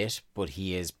heel bit, but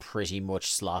he is pretty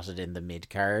much slotted in the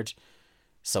mid-card,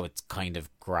 so it's kind of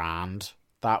grand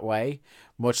that way.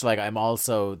 Much like I'm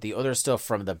also, the other stuff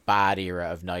from the bad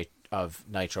era of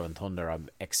Nitro and Thunder I'm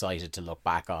excited to look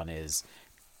back on is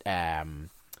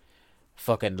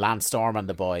fucking Lance Storm and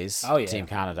the boys. Oh yeah, Team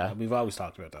Canada. We've always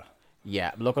talked about that.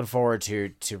 Yeah, I'm looking forward to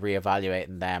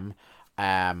reevaluating them.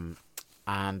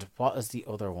 And what is the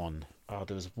other one? Oh,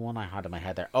 there was one I had in my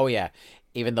head there. Oh yeah,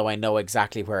 even though I know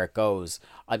exactly where it goes,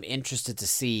 I'm interested to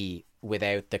see,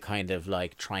 without the kind of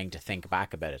like trying to think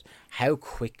back about it, how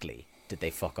quickly did they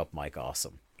fuck up Mike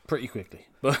Awesome? Pretty quickly.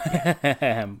 But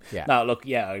yeah. No, look,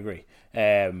 yeah, I agree.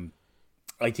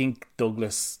 I think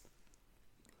Douglas,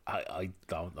 I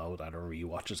don't know that a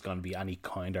rewatch is going to be any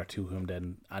kinder to him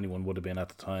than anyone would have been at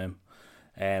the time.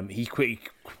 He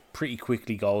pretty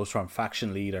quickly goes from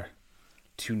faction leader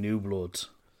to New Bloods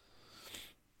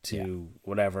to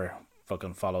whatever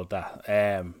fucking followed that.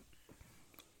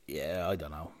 Yeah, I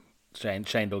don't know.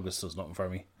 Shane Douglas does nothing for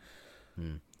me.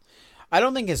 I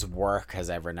don't think his work has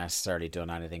ever necessarily done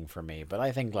anything for me, but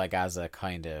I think like as a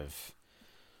kind of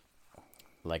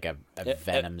like a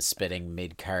venom spitting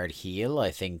mid card heel,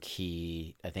 I think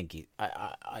he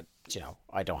I you know,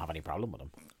 I don't have any problem with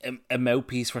him. A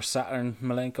mouthpiece for Saturn,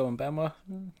 Malenko and Benoit.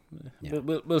 Yeah.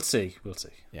 We'll see.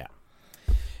 Yeah.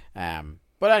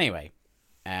 But anyway,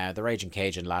 the Raging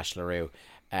Cage and Lash LaRue.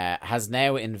 has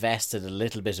now invested a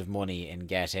little bit of money in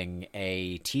getting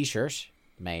a t-shirt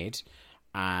made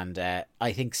and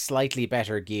I think slightly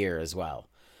better gear as well.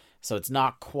 So it's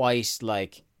not quite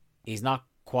like he's not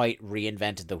quite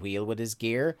reinvented the wheel with his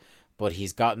gear, but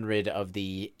he's gotten rid of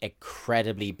the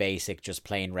incredibly basic just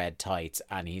plain red tights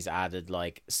and he's added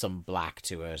like some black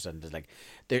to it, and like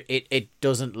it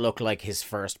doesn't look like his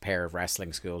first pair of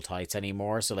wrestling school tights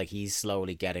anymore. So like he's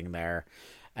slowly getting there.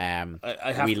 I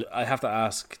have to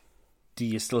ask, do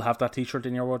you still have that t-shirt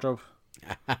in your wardrobe?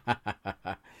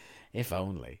 If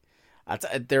only.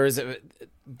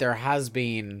 There has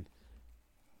been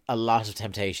a lot of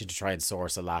temptation to try and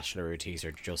source a Lash LaRue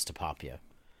t-shirt just to pop you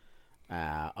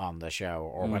on the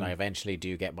show, or when I eventually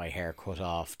do get my hair cut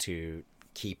off to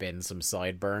keep in some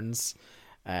sideburns,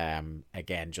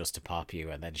 again just to pop you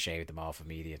and then shave them off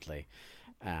immediately.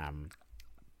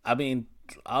 I mean,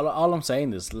 all I'm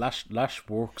saying is Lash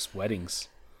works weddings.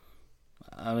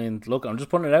 I mean, look, I'm just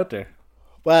putting it out there.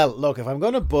 Well, look, if I'm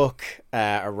going to book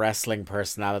a wrestling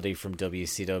personality from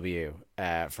WCW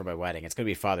for my wedding, it's going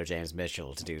to be Father James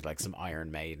Mitchell to do like some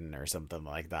Iron Maiden or something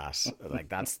like that. Like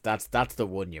that's the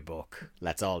one you book.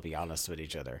 Let's all be honest with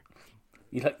each other.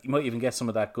 You might even get some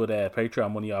of that good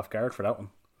Patreon money off guard for that one.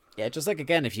 Yeah, just like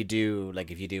again, if you do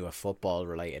a football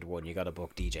related one, you got to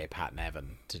book DJ Pat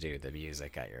Nevin to do the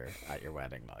music at your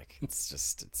wedding. Like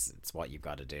it's what you've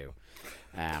got to do.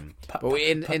 But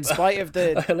in spite of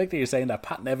the, I like that you're saying that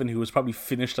Pat Nevin, who was probably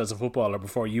finished as a footballer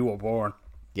before you were born.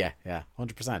 Yeah,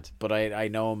 100%. But I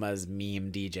know him as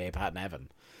meme DJ Pat Nevin.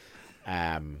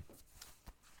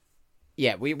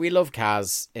 Yeah, we love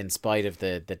Kaz in spite of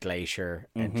the Glacier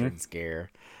entrance gear.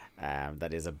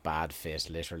 That is a bad fit,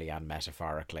 literally and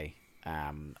metaphorically.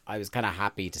 I was kind of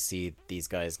happy to see these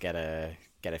guys get a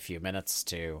few minutes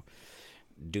to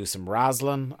do some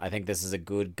razzling. I think this is a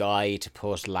good guy to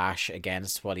put Lash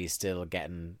against while he's still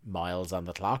getting miles on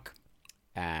the clock.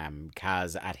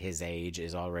 Kaz at his age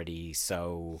is already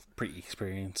so pretty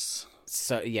experienced.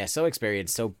 So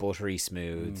experienced, so buttery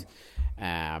smooth.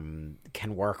 Can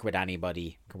work with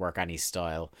anybody, can work any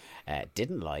style.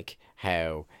 Didn't like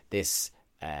how this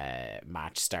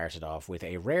match started off with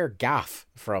a rare gaffe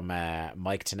from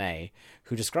Mike Tenay,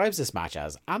 who describes this match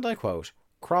as, and I quote,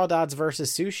 "Crawdads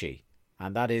versus Sushi,"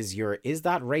 and that is your "is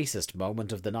that racist"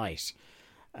 moment of the night.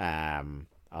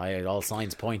 All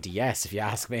signs point to yes, if you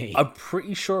ask me. I'm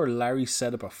pretty sure Larry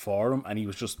said it before him, and he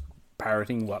was just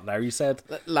parroting what Larry said.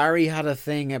 Larry had a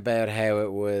thing about how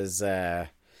it was.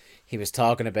 He was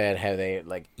talking about how they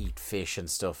like eat fish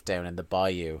and stuff down in the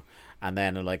bayou. And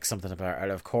then like something about,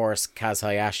 of course, Kaz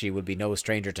Hayashi would be no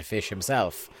stranger to fish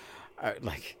himself.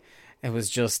 Like it was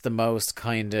just the most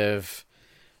kind of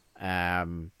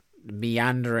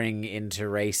meandering into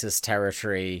racist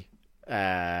territory,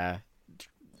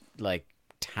 like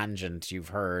tangent you've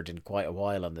heard in quite a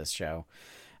while on this show.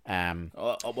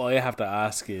 What I have to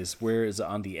ask is, where is it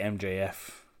on the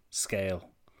MJF scale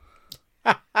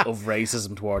of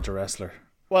racism towards a wrestler?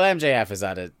 Well, MJF is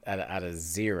at a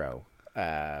 0.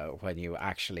 When you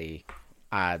actually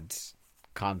add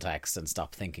context and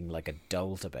stop thinking like a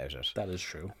dolt about it. That is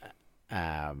true.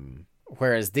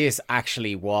 Whereas this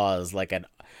actually was like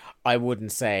I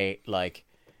wouldn't say like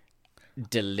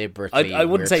deliberately I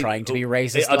wouldn't say trying to be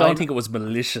racist. I don't think it was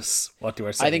malicious what you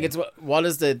were saying. I think it's what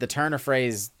is the turn of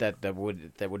phrase that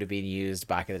would have been used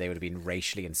back in the day would have been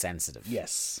racially insensitive.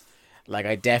 Yes. Like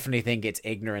I definitely think it's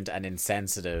ignorant and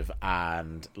insensitive,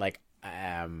 and like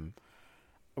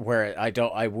where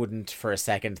I wouldn't for a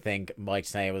second think Mike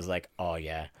Tenay was like, oh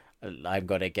yeah, I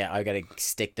gotta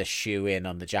stick the shoe in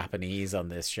on the Japanese on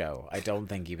this show. I don't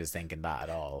think he was thinking that at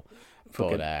all.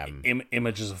 But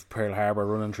images of Pearl Harbor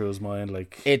running through his mind,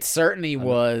 like it certainly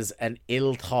was an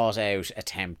ill thought out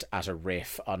attempt at a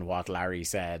riff on what Larry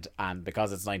said, and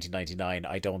because it's 1999,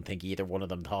 I don't think either one of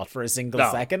them thought for a single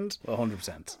second.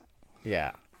 100%.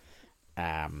 Yeah.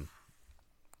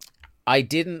 I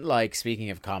didn't like, speaking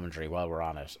of commentary while we're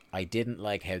on it, I didn't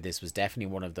like how this was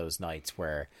definitely one of those nights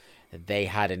where they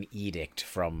had an edict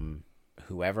from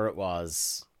whoever it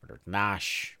was, whether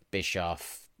Nash,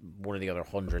 Bischoff, one of the other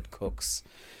 100 cooks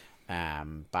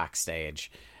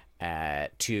backstage,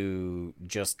 to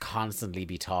just constantly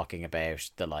be talking about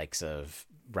the likes of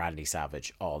Randy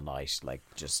Savage all night. Like,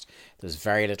 just there's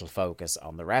very little focus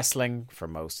on the wrestling for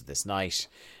most of this night.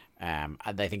 And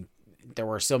I think there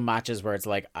were some matches where it's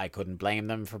like I couldn't blame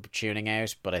them for tuning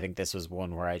out, but I think this was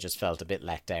one where I just felt a bit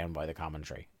let down by the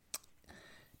commentary.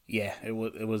 Yeah, it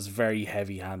was very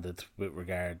heavy-handed with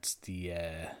regards the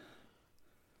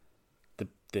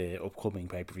upcoming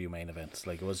pay-per-view main events.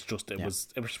 Like it was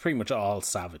pretty much all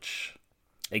Savage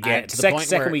again.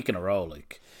 Second week in a row,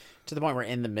 like to the point where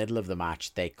in the middle of the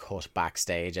match, they cut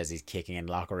backstage as he's kicking in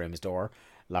locker room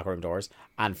doors.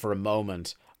 And for a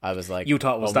moment, I was like, You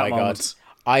thought it was oh that my moment.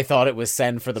 God. I thought it was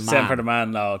Send for the Man. Send for the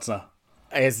Man. No, it's not.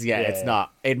 It's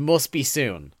not. It must be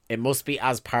soon. It must be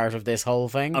as part of this whole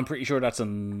thing. I'm pretty sure that's a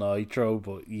Nitro,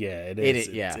 but yeah, it is.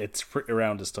 It's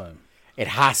around this time. It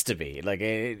has to be. Like,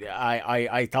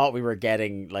 I thought we were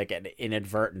getting like an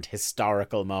inadvertent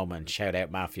historical moment. Shout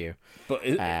out Matthew. But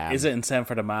is it in Send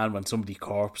for the Man when somebody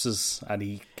corpses and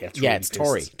he gets yeah, really it's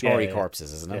pissed? Tory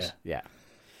corpses, isn't it? Yeah.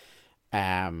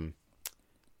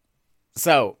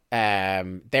 So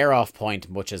they're off point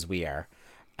much as we are.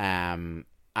 And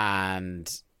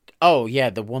oh yeah,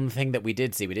 the one thing that we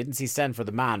didn't see Send for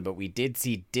the Man, but we did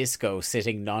see Disco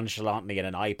sitting nonchalantly in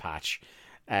an eye patch.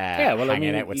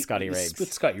 Hanging out with Scotty Riggs.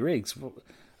 With Scotty Riggs. Well,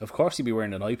 of course you'd be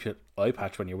wearing an eye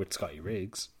patch when you're with Scotty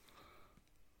Riggs.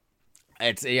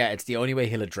 It's the only way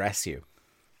he'll address you.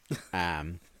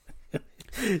 Do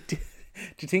you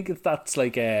think that's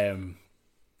like like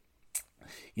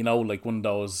one of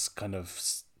those kind of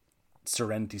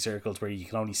serenity circles where you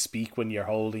can only speak when you're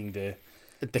holding the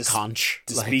conch,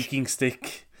 the speaking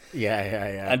stick?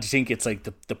 Yeah. And do you think it's like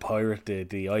the pirate,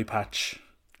 the eye patch?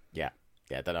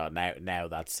 Yeah, now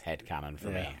that's headcanon for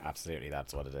me. Absolutely,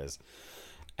 that's what it is.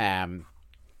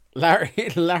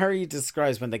 Larry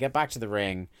describes, when they get back to the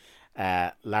ring,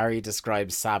 Larry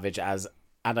describes Savage as,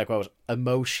 and I quote,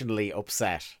 emotionally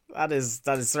upset. That is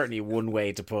certainly one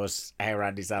way to put how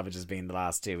Randy Savage has been the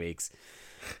last 2 weeks.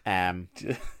 Do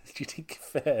you think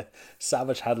if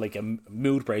Savage had like a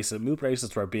mood bracelet? Mood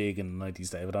bracelets were big in the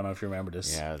 90s, Dave. I don't know if you remember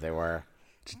this. Yeah, they were.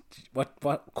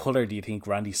 What colour do you think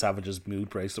Randy Savage's mood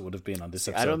bracelet would have been on this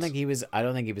episode? I don't think he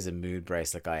was a mood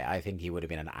bracelet guy. I think he would have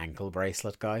been an ankle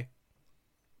bracelet guy.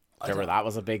 Remember that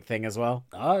was a big thing as well?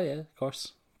 Oh yeah, of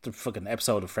course. The fucking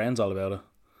episode of Friends all about it.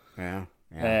 Yeah.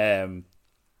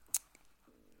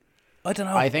 I don't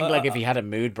know. I think like if he had a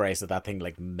mood bracelet, that thing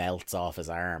like melts off his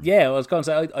arm. Yeah, I was going to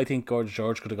say I think Gorgeous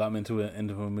George could have got him into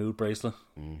a mood bracelet.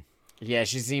 Yeah,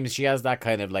 she has that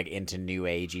kind of like into new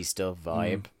agey stuff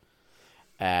vibe.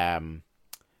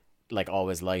 Like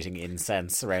always lighting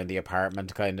incense around the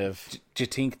apartment, kind of. Do you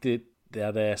think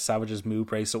that Savage's mood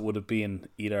bracelet would have been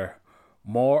either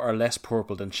more or less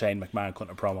purple than Shane McMahon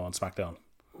cutting a promo on SmackDown?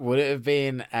 Would it have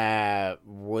been?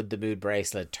 Would the mood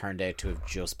bracelet turned out to have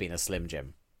just been a Slim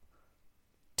Jim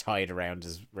tied around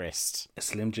his wrist? A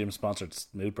Slim Jim sponsored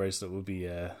mood bracelet would be.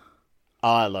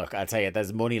 Oh look, I tell you,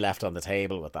 there's money left on the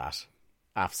table with that.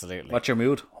 Absolutely. What's your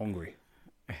mood? Hungry.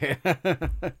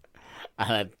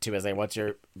 And to say, what's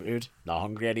your mood? Not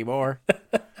hungry anymore.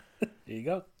 There you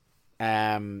go.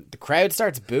 The crowd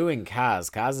starts booing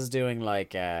Kaz. Kaz is doing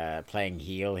like playing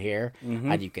heel here,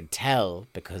 and you can tell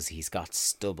because he's got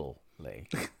stubble.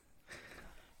 Like,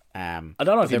 I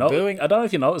don't know if you know. booing. I don't know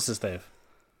if you noticed this, Dave.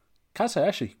 Kaz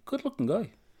actually good looking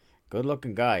guy. Good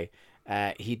looking guy.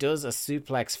 He does a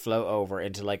suplex float over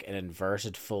into like an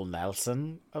inverted full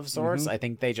Nelson of sorts. I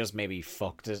think they just maybe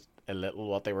fucked it a little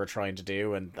what they were trying to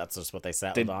do, and that's just what they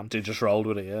settled on. They just rolled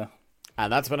with it, yeah.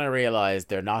 And that's when I realised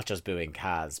they're not just booing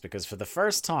Kaz, because for the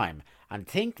first time, and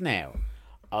think now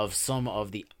of some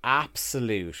of the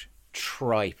absolute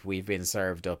tripe we've been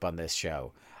served up on this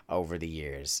show over the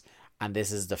years, and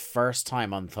this is the first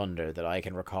time on Thunder that I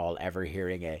can recall ever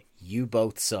hearing a "you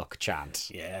both suck" chant.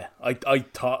 Yeah, I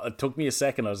thought it took me a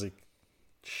second. I was like,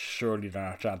 surely they're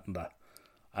not chanting that,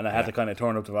 and I had to kind of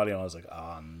turn up the volume. I was like,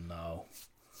 oh no.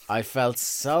 I felt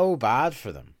so bad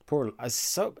for them.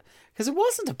 Because it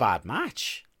wasn't a bad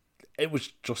match. It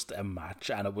was just a match,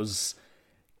 and it was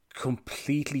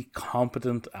completely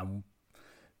competent, and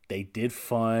they did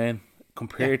fine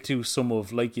compared to some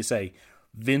of, like you say,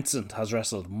 Vincent has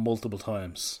wrestled multiple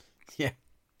times. Yeah,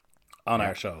 on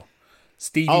our show.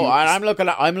 Stevie. Oh, I'm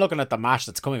looking at the match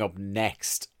that's coming up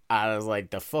next, and I was like,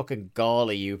 the fucking gall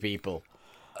of you people.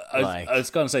 I was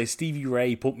gonna say Stevie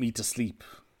Ray put me to sleep.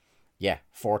 Yeah,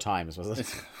 4 times was it?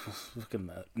 Fucking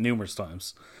numerous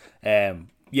times.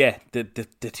 Yeah, the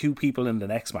 2 people in the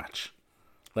next match.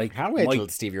 Like, can't wait till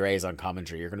Stevie Ray's on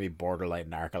commentary. You're going to be borderline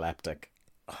narcoleptic.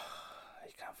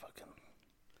 You can't fucking.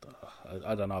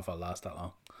 I don't know if I'll last that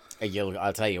long.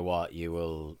 I'll tell you what. You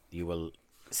will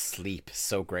sleep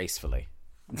so gracefully.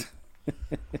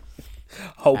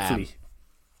 Hopefully.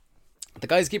 The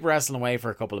guys keep wrestling away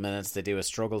for a couple of minutes. They do a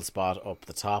struggle spot up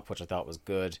the top, which I thought was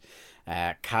good.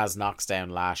 Kaz knocks down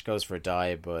Lash, goes for a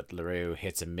dive, but LaRue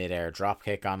hits a mid-air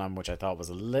dropkick on him, which I thought was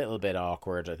a little bit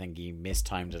awkward. I think he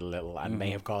mistimed it a little and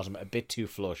may have caught him a bit too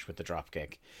flush with the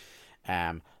dropkick.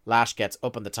 Lash gets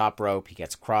up on the top rope. He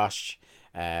gets crushed.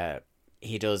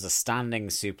 He does a standing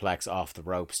suplex off the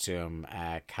ropes to him.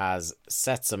 Kaz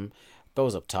sets him,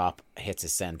 goes up top, hits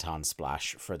his senton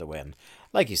splash for the win.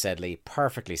 Like you said, Lee,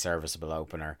 perfectly serviceable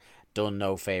opener. Done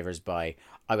no favours by.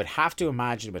 I would have to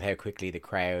imagine with how quickly the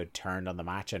crowd turned on the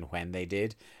match and when they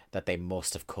did, that they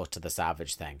must have cut to the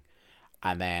Savage thing.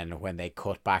 And then when they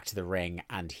cut back to the ring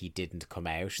and he didn't come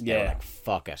out, they were like,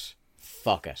 fuck it.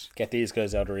 Fuck it. Get these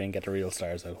guys out of the ring, get the real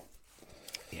stars out.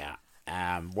 Yeah.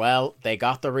 Well, they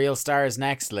got the real stars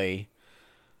next, Lee,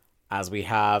 as we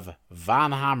have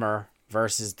Van Hammer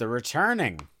versus the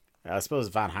returning. I suppose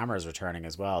Van Hammer is returning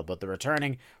as well, but the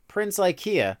returning Prince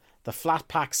Ikea, the flat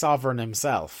pack sovereign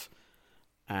himself,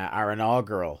 our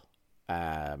inaugural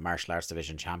martial arts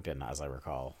division champion, as I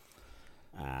recall.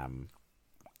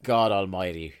 God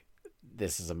almighty,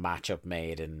 this is a matchup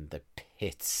made in the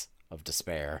pits of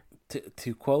despair.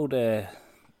 To quote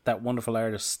that wonderful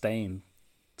artist Stained,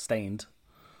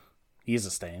 he is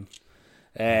a Stain.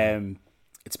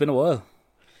 It's been a while.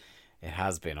 It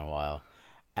has been a while.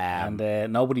 And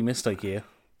nobody missed IKEA.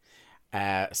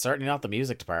 Certainly not the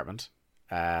music department,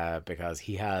 because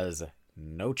he has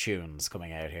no tunes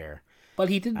coming out here. Well,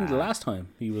 he didn't the last time.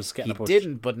 He was getting a push. He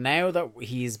didn't, but now that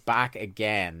he's back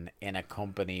again in a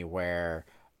company where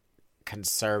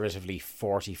conservatively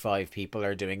 45 people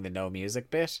are doing the no music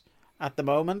bit at the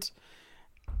moment,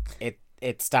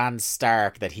 it stands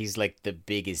stark that he's like the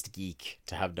biggest geek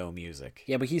to have no music.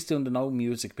 Yeah, but he's doing the no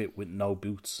music bit with no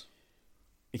boots.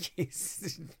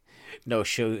 No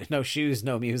shoes,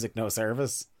 no music, no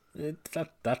service.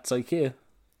 That's IKEA.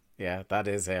 Yeah, that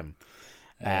is him.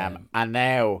 And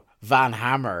now Van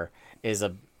Hammer is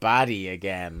a baddie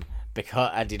again.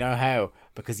 And do you know how?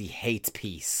 Because he hates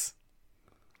peace.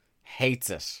 Hates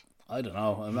it. I don't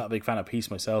know. I'm not a big fan of peace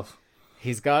myself.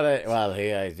 He's got a well.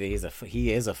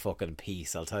 He is a fucking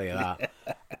piece. I'll tell you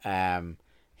that.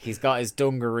 He's got his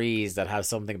dungarees that have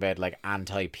something about like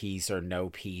anti-peace or no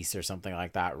peace or something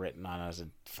like that written on it. It's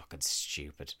fucking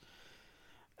stupid.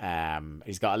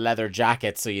 He's got a leather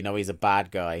jacket, so you know he's a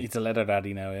bad guy. He's a leather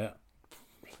daddy now, yeah.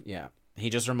 Yeah,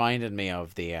 he just reminded me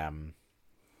of the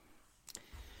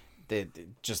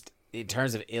just in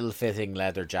terms of ill-fitting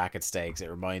leather jacket stakes, it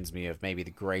reminds me of maybe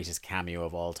the greatest cameo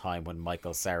of all time when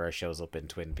Michael Cera shows up in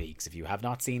Twin Peaks. If you have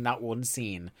not seen that one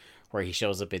scene where he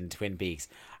shows up in Twin Peaks,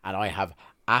 and I have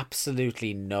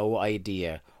absolutely no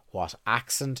idea what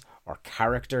accent or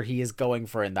character he is going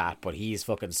for in that, but he's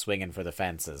fucking swinging for the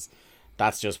fences.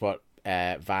 That's just what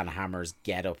Van Hammer's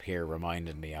get up here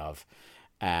reminded me of.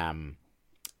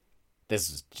 This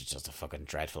is just a fucking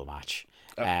dreadful match.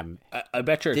 I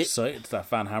bet you're excited that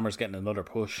Van Hammer's getting another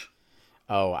push.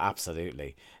 Oh,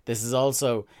 absolutely. This is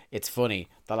also, it's funny,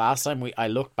 the last time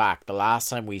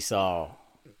we saw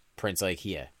Prince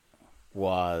Ikea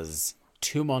was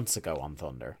 2 months ago on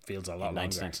Thunder. Feels a lot longer.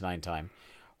 1999 time,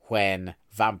 when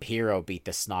Vampiro beat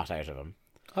the snot out of him.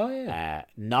 Oh, yeah.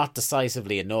 Not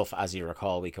decisively enough, as you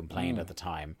recall, we complained at the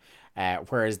time.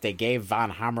 Whereas they gave Van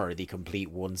Hammer the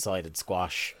complete one-sided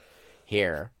squash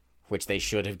here, which they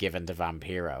should have given to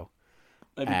Vampiro.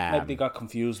 Maybe they got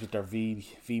confused with their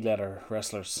V-letter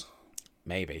wrestlers.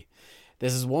 Maybe.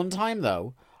 This is one time,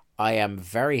 though, I am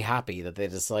very happy that they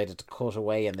decided to cut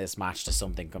away in this match to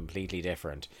something completely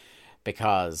different.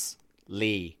 Because,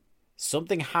 Lee,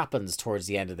 something happens towards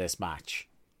the end of this match.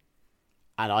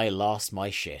 And I lost my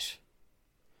shit.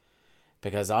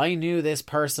 Because I knew this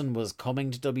person was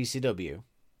coming to WCW.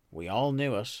 We all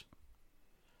knew it.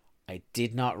 I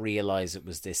did not realise it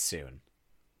was this soon.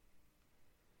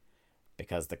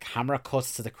 Because the camera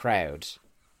cuts to the crowd.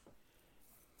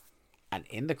 And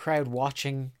in the crowd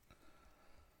watching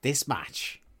this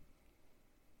match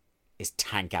is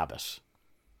Tank Abbott.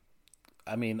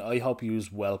 I mean, I hope he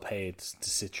was well paid to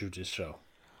sit through this show.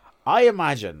 I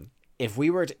imagine if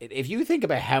you think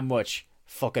about how much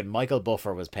fucking Michael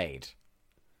Buffer was paid,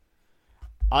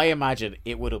 I imagine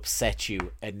it would upset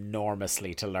you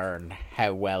enormously to learn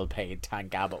how well paid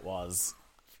Tank Abbott was.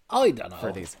 I don't know.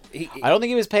 For these. I don't think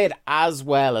he was paid as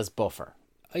well as Buffer.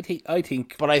 I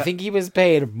think, but I think he was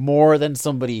paid more than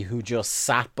somebody who just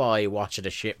sat by watching a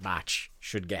shit match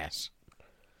should get.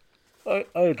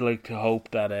 I'd like to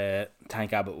hope that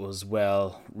Tank Abbott was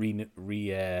well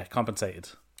compensated.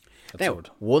 Now,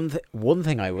 one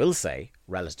thing I will say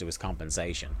relative to his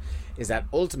compensation is that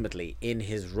ultimately in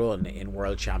his run in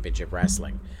World Championship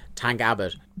Wrestling, Tank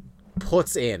Abbott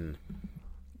puts in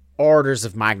orders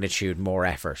of magnitude more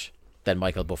effort than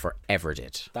Michael Buffer ever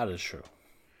did. That is true.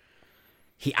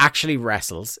 He actually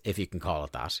wrestles, if you can call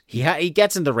it that. He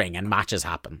gets in the ring and matches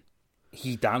happen.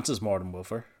 He dances more than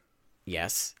Buffer.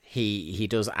 Yes, he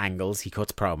does angles, he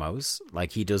cuts promos.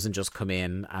 Like, he doesn't just come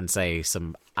in and say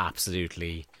some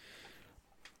absolutely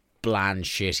bland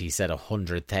shit he said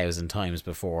 100,000 times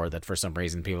before that for some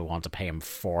reason people want to pay him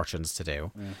fortunes to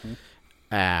do.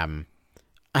 And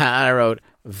I wrote,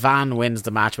 Van wins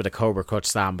the match with a Cobra Clutch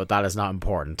Slam, but that is not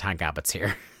important. Tank Abbott's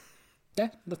here. Yeah,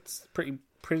 that's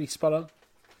pretty spot on.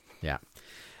 Yeah.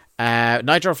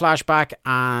 Nitro flashback,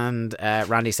 and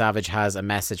Randy Savage has a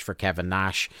message for Kevin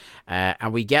Nash.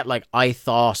 And we get, like, I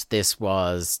thought this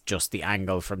was just the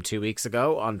angle from 2 weeks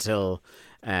ago until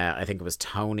I think it was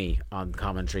Tony on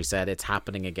commentary said it's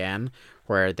happening again,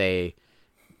 where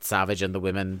Savage and the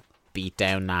women beat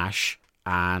down Nash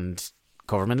and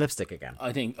cover him in lipstick again.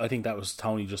 I think that was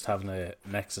Tony just having an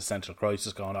existential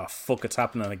crisis going, oh, fuck, it's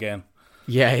happening again.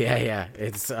 Yeah.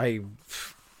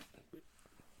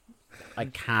 I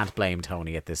can't blame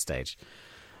Tony at this stage.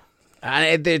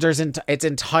 And it's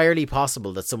entirely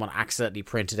possible that someone accidentally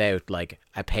printed out like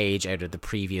a page out of the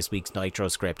previous week's Nitro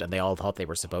script and they all thought they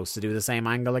were supposed to do the same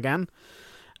angle again.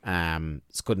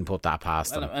 Just couldn't put that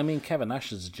past them. I mean, Kevin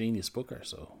Nash is a genius booker,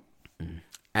 so...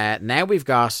 Now we've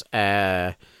got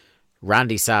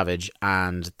Randy Savage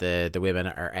and the women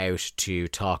are out to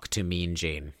talk to Mean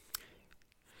Gene.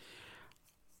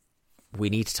 We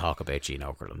need to talk about Gene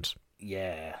Okerlund.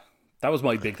 Yeah. That was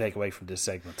my big takeaway from this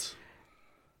segment.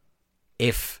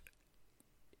 If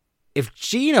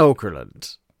Gene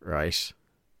Okerlund, right,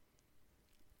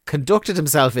 conducted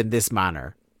himself in this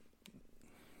manner,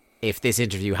 if this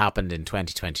interview happened in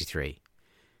 2023,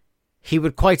 he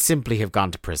would quite simply have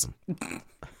gone to prison.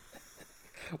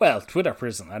 Well, Twitter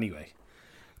prison, anyway.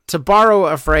 To borrow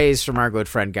a phrase from our good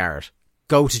friend Garrett,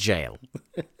 go to jail.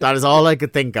 That is all I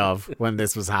could think of when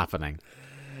this was happening.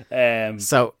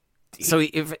 So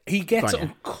if he gets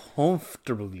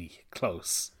uncomfortably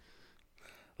close,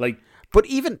 like, but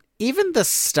even the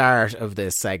start of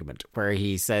this segment where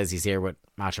he says he's here with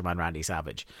Macho Man Randy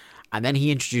Savage, and then he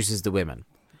introduces the women,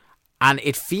 and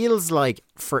it feels like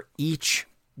for each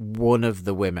one of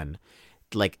the women,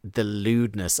 like the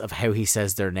lewdness of how he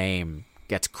says their name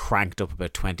gets cranked up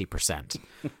about 20%,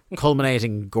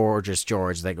 culminating Gorgeous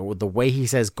George. Like the way he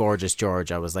says Gorgeous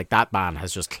George, I was like, that man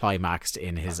has just climaxed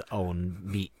in his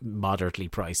own moderately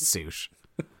priced suit.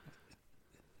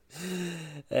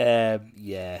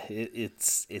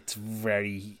 It's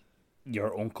very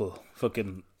your uncle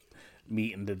fucking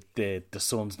meeting the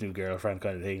son's new girlfriend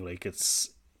kind of thing. Like it's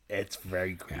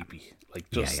very creepy.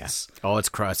 Like just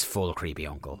it's full creepy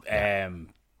uncle.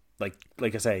 Like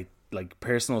I say, like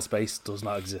personal space does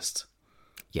not exist.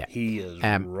 Yeah, he is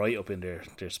right up in their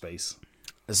space.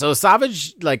 So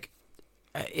Savage, like,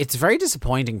 it's a very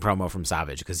disappointing promo from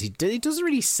Savage because he doesn't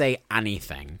really say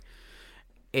anything.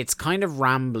 It's kind of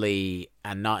rambly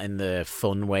and not in the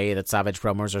fun way that Savage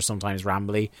promos are sometimes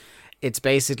rambly. It's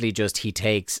basically just he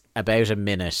takes about a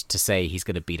minute to say he's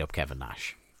going to beat up Kevin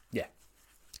Nash. Yeah,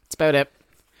 it's about it.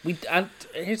 And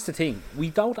here's the thing: we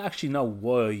don't actually know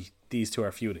why these two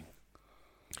are feuding.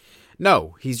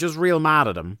 No, he's just real mad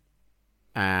at him.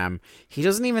 He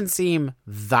doesn't even seem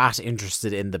that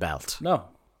interested in the belt. No.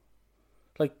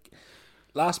 Like,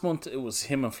 last month it was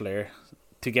him and Flair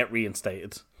to get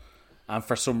reinstated. And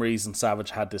for some reason,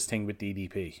 Savage had this thing with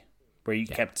DDP where he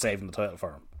kept saving the title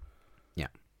for him. Yeah.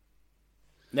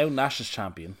 Now Nash is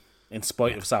champion in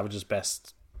spite of Savage's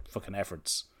best fucking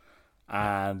efforts.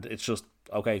 And it's just,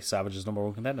 okay, Savage is number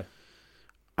one contender.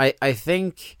 I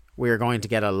think we're going to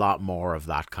get a lot more of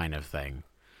that kind of thing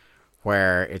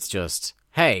where it's just,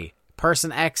 hey,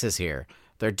 person X is here.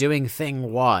 They're doing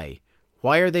thing Y.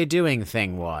 Why are they doing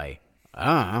thing Y? I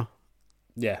don't know.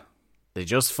 Yeah. They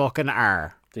just fucking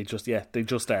are. They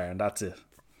just are, and that's it.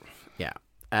 Yeah.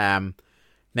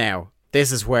 Now,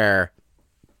 this is where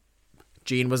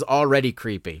Gene was already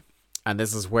creepy. And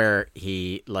this is where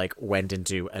he, like, went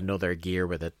into another gear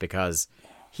with it because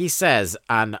he says,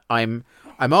 and I'm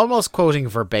almost quoting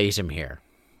verbatim here,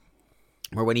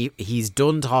 where when he's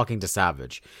done talking to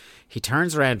Savage, he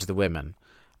turns around to the women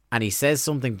and he says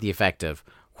something to the effect of,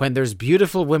 when there's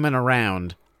beautiful women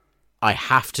around, I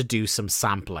have to do some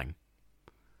sampling.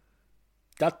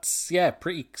 That's,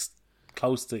 pretty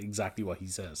close to exactly what he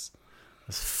says.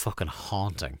 That's fucking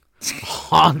haunting.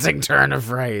 Haunting turn of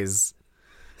phrase.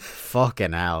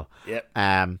 Fucking hell. Yep.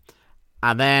 And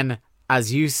then,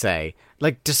 as you say,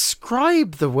 like,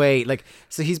 describe the way, like,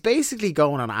 so he's basically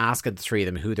going and asking the three of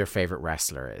them who their favourite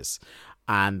wrestler is.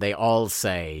 And they all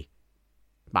say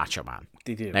Macho Man.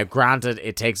 They do. Now, granted,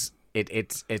 it's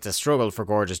a struggle for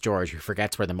Gorgeous George, who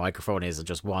forgets where the microphone is and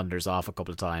just wanders off a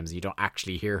couple of times. You don't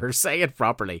actually hear her say it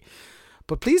properly.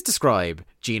 But please describe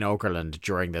Gene Okerlund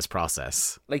during this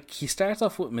process. Like, he starts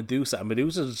off with Medusa, and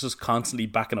Medusa is just constantly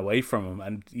backing away from him,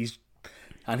 and he's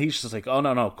And he's just like, oh,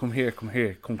 no, come here,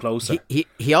 come closer.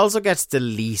 He also gets the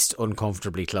least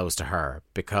uncomfortably close to her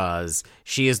because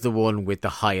she is the one with the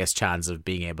highest chance of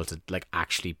being able to like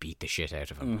actually beat the shit out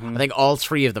of him. I think all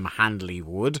three of them handily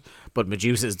would, but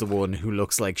Medusa is the one who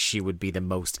looks like she would be the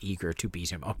most eager to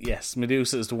beat him up. Yes,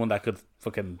 Medusa is the one that could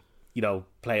fucking,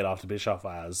 play it off to Bischoff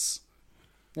as,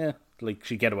 like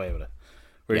she'd get away with it.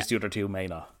 Whereas the other two may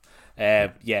not.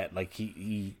 Like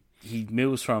he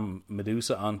moves from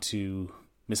Medusa onto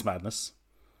Miss Madness.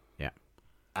 Yeah.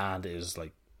 And is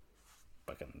like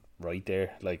fucking right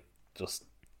there, like just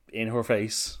in her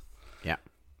face. Yeah.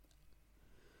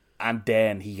 And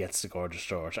then he gets to Gorgeous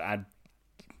George, and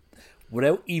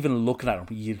without even looking at him,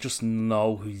 you just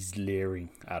know he's leering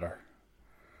at her.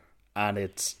 And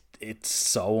it's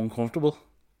so uncomfortable.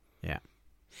 Yeah.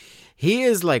 He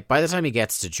is like, by the time he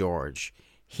gets to George,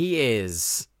 he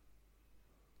is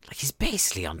like, he's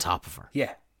basically on top of her.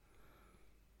 Yeah.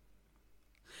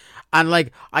 And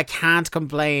like, I can't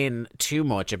complain too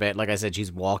much about, like I said, she's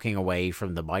walking away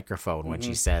from the microphone when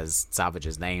she says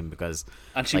Savage's name because,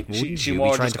 and she be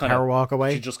more trying just to kinda, power walk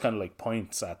away? She just kind of like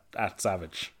points at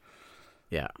Savage.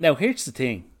 Yeah. Now here's the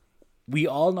thing: we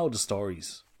all know the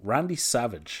stories. Randy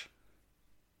Savage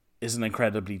is an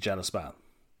incredibly jealous man.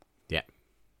 Yeah.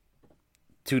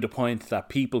 To the point that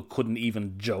people couldn't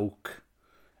even joke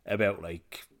about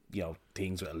like,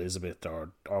 things with Elizabeth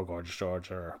or Gorgeous George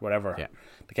or whatever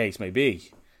the case may be.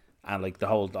 And like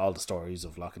all the stories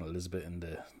of locking Elizabeth in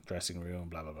the dressing room,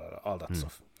 blah, blah, blah, all that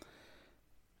stuff.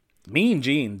 Mean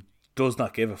Gene does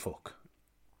not give a fuck.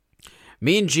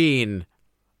 Mean Gene,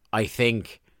 I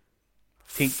think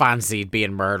fancied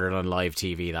being murdered on live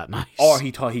TV that night. Or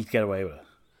he thought he'd get away with it.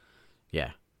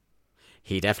 Yeah.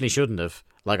 He definitely shouldn't have.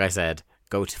 Like I said,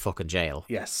 go to fucking jail.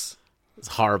 Yes. It's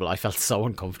horrible. I felt so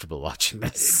uncomfortable watching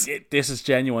this. This is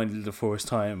genuinely the first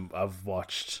time I've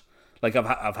watched... Like,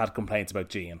 I've had complaints about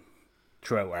Gene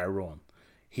throughout our run.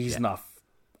 He's not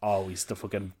always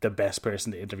the best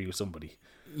person to interview somebody.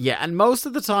 Yeah, and most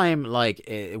of the time, like,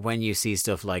 when you see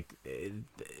stuff like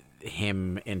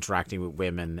him interacting with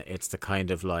women, it's the kind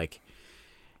of, like...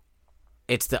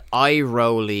 It's the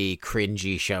eye-rolly,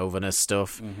 cringy, chauvinist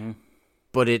stuff. Mm-hmm.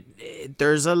 But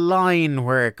there's a line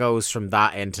where it goes from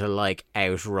that into, like,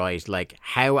 outright, like,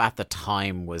 how at the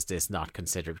time was this not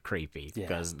considered creepy? Yeah.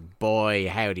 Because, boy,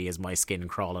 howdy is my skin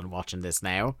crawling watching this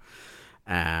now.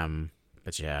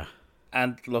 But, yeah.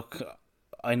 And, look,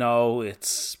 I know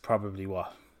it's probably,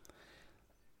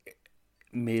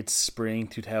 mid-spring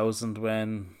 2000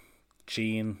 when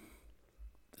Gene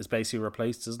is basically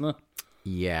replaced, isn't it?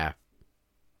 Yeah.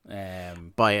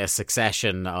 By a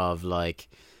succession of, like...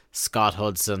 Scott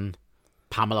Hudson,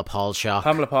 Pamela Paulshock.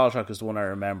 Pamela Paulshock is the one I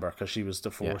remember because she was the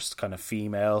first kind of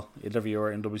female interviewer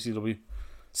in WCW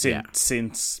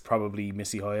since probably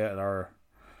Missy Hyatt or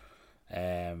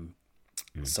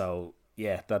so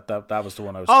that was the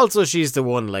one I was. Also, she's the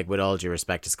one, like, with all due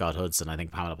respect to Scott Hudson, I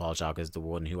think Pamela Paulshock is the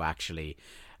one who actually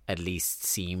at least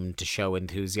seemed to show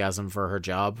enthusiasm for her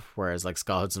job, whereas like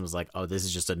Scott Hudson was like, oh, this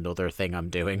is just another thing I'm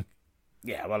doing.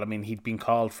 Yeah, well, I mean, he'd been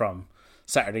called from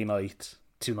Saturday Night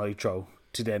to Nitro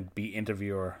to then be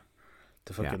interviewer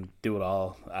to fucking do it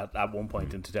all at one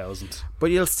point in 2000.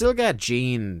 But you'll still get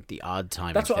Gene the odd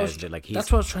time. That's what I was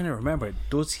trying to remember.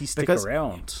 Does he stick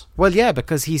around? Well, yeah,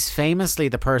 because he's famously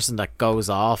the person that goes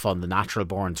off on the Natural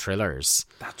Born Thrillers.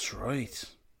 That's right.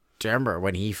 Do you remember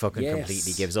when he fucking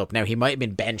completely gives up? Now, he might have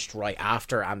been benched right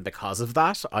after and because of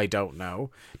that. I don't know.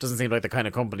 It doesn't seem like the kind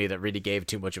of company that really gave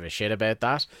too much of a shit about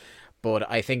that. But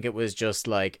I think it was just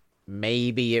like,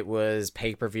 maybe it was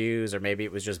pay-per-views or maybe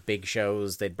it was just big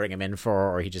shows they'd bring him in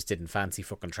for, or he just didn't fancy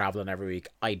fucking traveling every week.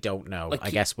 I don't know. Like, I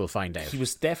guess we'll find out. He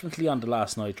was definitely on the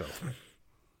last Nitro.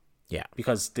 Yeah.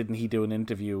 Because didn't he do an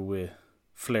interview with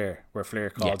Flair where Flair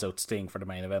calls out Sting for the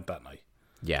main event that night?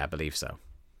 Yeah, I believe so.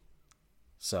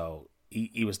 So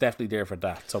he was definitely there for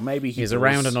that. So maybe he's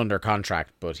around and under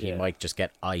contract, but he might just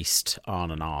get iced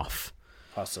on and off.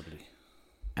 Possibly.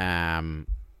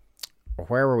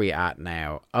 Where were we at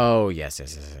now? Oh,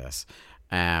 yes.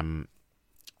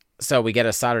 So we get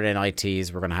a Saturday night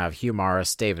tease. We're going to have Hugh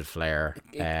Morris, David Flair,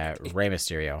 Rey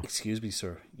Mysterio. Excuse me,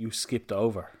 sir. You skipped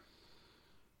over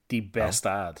the best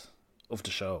ad of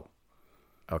the show.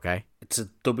 Okay. It's a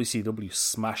WCW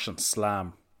Smash and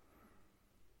Slam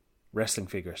wrestling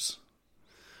figures.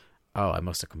 Oh, I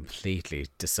must have completely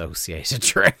dissociated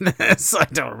during this. I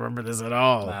don't remember this at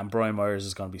all. Man, Brian Myers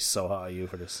is going to be so hot at you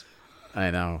for this. I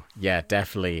know. Yeah,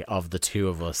 definitely. Of the two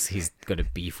of us, he's going to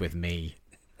beef with me.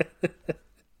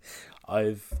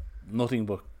 I've nothing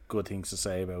but good things to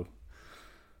say about.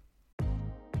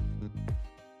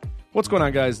 What's going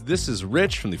on, guys? This is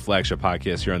Rich from the flagship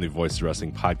podcast here on the Voices of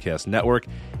Wrestling Podcast Network,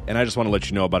 and I just want to let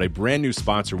you know about a brand new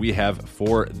sponsor we have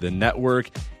for the network.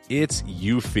 It's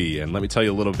Eufy, and let me tell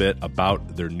you a little bit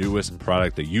about their newest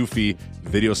product, the Eufy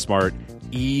VideoSmart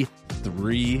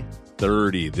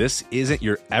E330. This isn't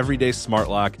your everyday smart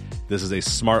lock. This is a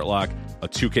smart lock, a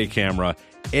 2K camera,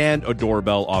 and a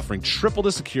doorbell offering triple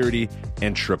the security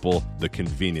and triple the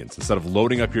convenience. Instead of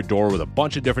loading up your door with a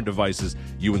bunch of different devices,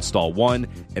 you install one,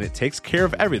 and it takes care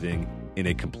of everything in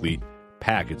a complete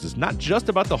package. It's not just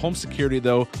about the home security,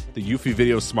 though. The Eufy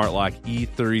Video Smart Lock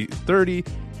E330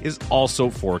 is also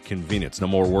for convenience. No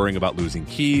more worrying about losing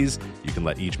keys. You can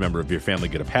let each member of your family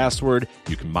get a password.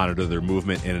 You can monitor their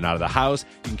movement in and out of the house.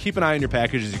 You can keep an eye on your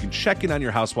packages. You can check in on your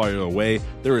house while you're away.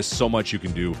 There is so much you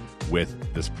can do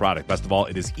with this product. Best of all,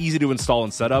 it is easy to install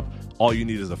and set up. All you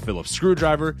need is a Phillips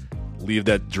screwdriver. Leave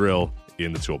that drill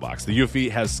in the toolbox. The Eufy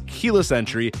has keyless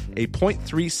entry, a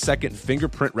 0.3-second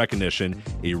fingerprint recognition,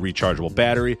 a rechargeable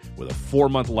battery with a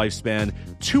 4-month lifespan,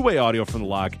 two-way audio from the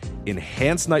lock,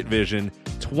 enhanced night vision,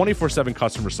 24/7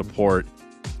 customer support,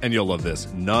 and you'll love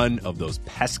this, none of those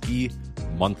pesky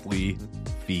monthly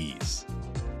fees.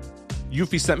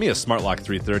 Eufy sent me a Smart Lock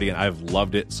 330, and I've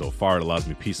loved it so far. It allows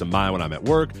me peace of mind when I'm at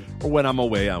work or when I'm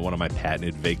away on one of my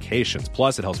patented vacations.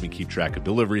 Plus, it helps me keep track of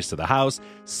deliveries to the house,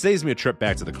 saves me a trip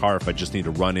back to the car if I just need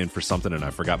to run in for something and I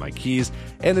forgot my keys,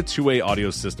 and the two-way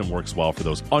audio system works well for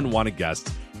those unwanted guests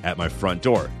at my front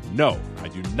door. No, I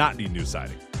do not need new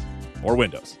siding or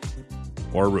windows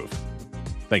or a roof.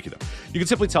 Thank you, though. You can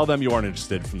simply tell them you aren't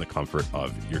interested from the comfort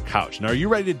of your couch. Now, are you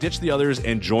ready to ditch the others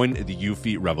and join the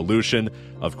Eufy revolution?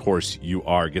 Of course you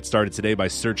are. Get started today by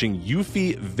searching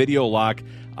Eufy Video Lock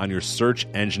on your search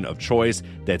engine of choice.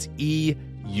 That's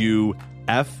EUFY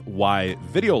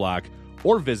Video Lock,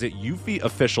 or visit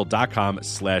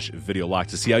eufyofficial.com/video lock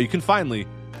to see how you can finally,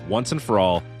 once and for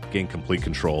all, gain complete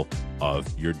control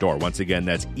of your door. Once again,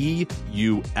 that's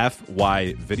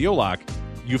EUFY Video Lock,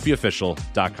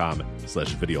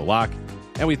 eufyofficial.com/video lock,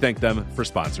 and we thank them for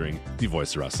sponsoring the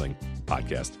Voice of Wrestling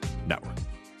Podcast Network.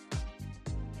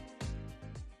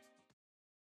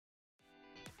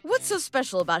 What's so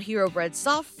special about Hero Bread's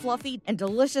soft, fluffy, and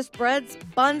delicious breads,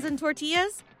 buns, and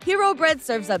tortillas? Hero Bread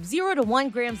serves up 0 to 1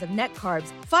 grams of net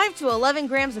carbs, 5 to 11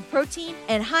 grams of protein,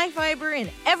 and high fiber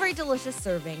in every delicious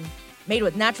serving. Made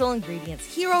with natural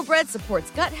ingredients, Hero Bread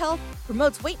supports gut health,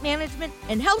 promotes weight management,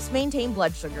 and helps maintain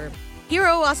blood sugar.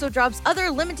 Hero also drops other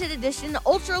limited edition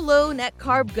ultra-low net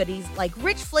carb goodies like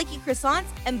rich flaky croissants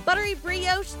and buttery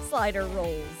brioche slider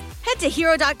rolls. Head to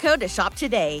hero.co to shop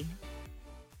today.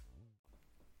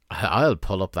 I'll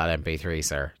pull up that MP3,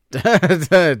 sir.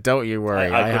 Don't you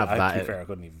worry. I have that. To be fair, I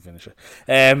couldn't even finish it.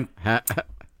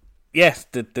 Yes,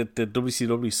 the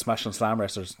WCW Smash and Slam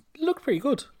wrestlers look pretty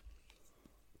good.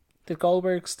 Did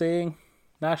Goldberg, Sting,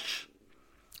 Nash.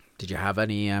 Did you have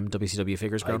any WCW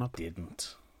figures growing up? I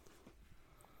didn't.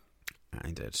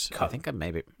 I did. I think I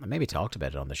maybe talked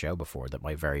about it on the show before, that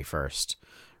my very first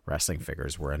wrestling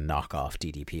figures were a knockoff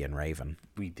DDP and Raven.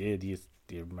 We did. You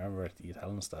remember it? You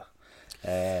telling us that.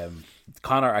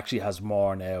 Connor actually has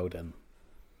more now than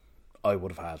I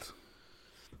would have had.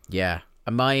 Yeah.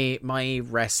 My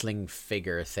wrestling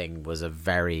figure thing was a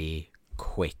very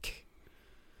quick.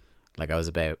 Like, I was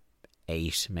about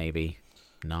 8, maybe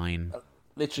 9.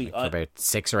 Literally, for about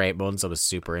 6 or 8 months, I was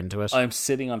super into it. I'm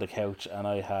sitting on the couch and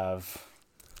I have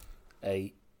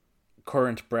a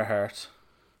current Bret Hart.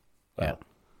 Well,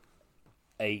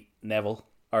 yeah. A Neville.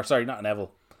 Or, sorry, not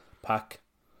Neville. Pac.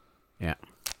 Yeah.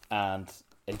 And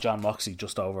a John Moxley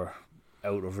just out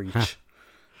of reach.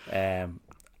 And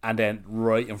then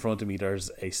right in front of me, there's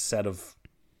a set of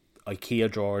IKEA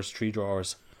drawers, 3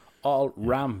 drawers, all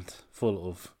rammed full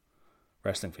of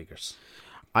wrestling figures.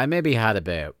 I maybe had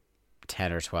about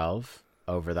 10 or 12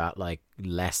 over that, like,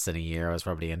 less than a year. I was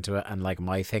probably into it. And, like,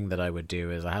 my thing that I would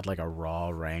do is I had, like, a Raw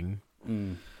ring.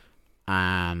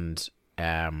 And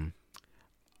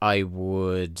I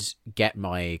would get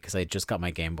because I just got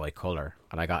my Game Boy Color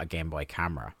and I got a Game Boy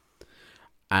camera.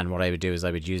 And what I would do is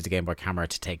I would use the Game Boy camera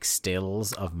to take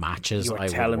stills of matches you were I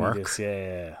would telling work. Me this,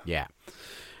 yeah.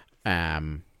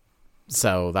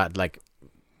 So that, like,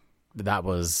 that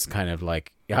was kind of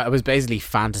like, I was basically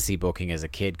fantasy booking as a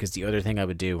kid, because the other thing I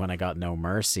would do when I got No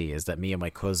Mercy is that me and my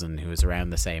cousin, who was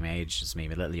around the same age as me, a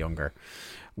little younger,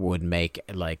 would make,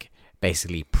 like,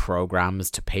 basically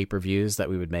programs to pay-per-views that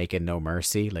we would make in No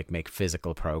Mercy, like make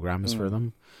physical programs for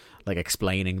them, like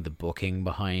explaining the booking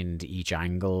behind each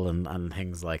angle and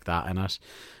things like that in it.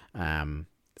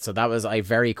 So that was, I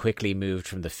very quickly moved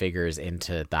from the figures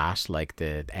into that, like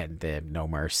the No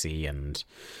Mercy and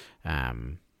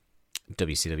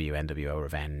WCW, NWO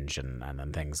Revenge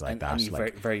and things like that. And you like,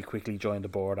 very, very quickly joined the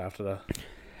board after that.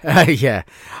 yeah,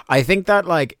 I think that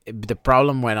like the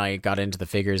problem when I got into the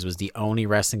figures was the only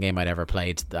wrestling game I'd ever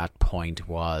played to that point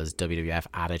was WWF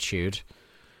Attitude,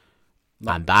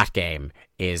 and that game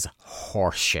is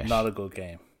horseshit. Not a good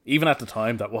game. Even at the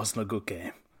time, that wasn't a good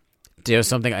game. Do you know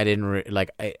something I didn't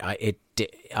like?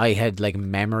 I had like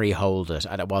memory hold it,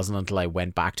 and it wasn't until I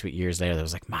went back to it years later that I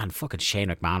was like, man, fucking Shane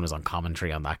McMahon was on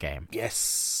commentary on that game.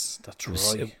 Yes, that's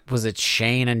right. Was it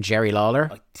Shane and Jerry Lawler?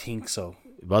 I think so.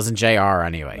 It wasn't JR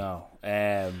anyway. No.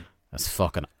 That's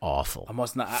fucking awful. And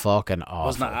wasn't that fucking awful?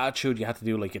 Wasn't that Attitude? You had to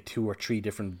do like a 2 or 3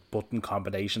 different button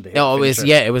combination to hit No, the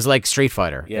finisher? it was like Street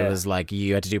Fighter. Yeah. It was like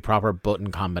you had to do proper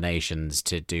button combinations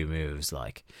to do moves.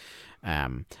 Like,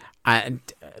 and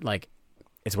like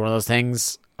it's one of those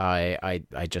things. I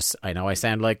know I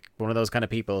sound like one of those kind of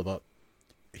people, but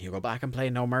you go back and play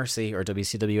No Mercy or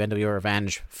WCW NWO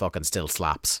Revenge, fucking still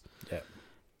slaps. Yeah.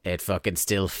 It fucking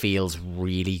still feels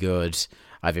really good.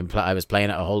 I was playing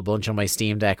it a whole bunch on my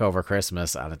Steam Deck over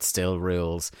Christmas, and it still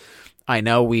rules. I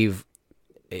know we've,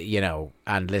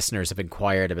 and listeners have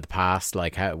inquired about the past,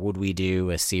 like how would we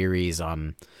do a series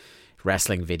on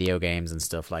wrestling video games and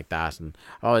stuff like that, and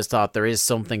I always thought there is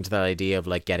something to that idea of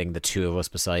like getting the two of us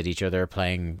beside each other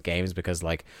playing games, because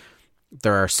like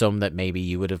there are some that maybe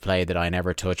you would have played that I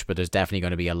never touched, but there's definitely going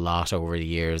to be a lot over the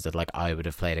years that like I would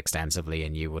have played extensively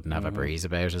and you wouldn't have a breeze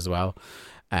about as well.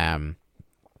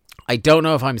 I don't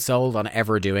know if I'm sold on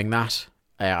ever doing that.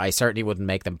 I certainly wouldn't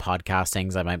make them podcast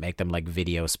things. I might make them like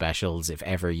video specials if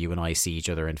ever you and I see each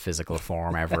other in physical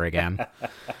form ever again.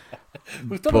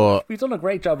 We've done a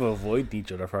great job of avoiding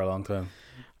each other for a long time.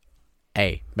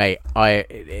 Hey, mate,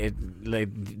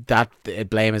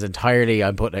 blame is entirely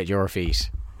I'm putting at your feet.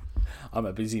 I'm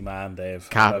a busy man, Dave.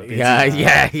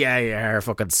 Yeah.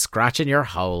 Fucking scratching your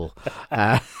hole.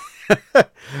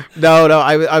 No.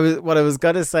 What I was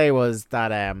gonna say was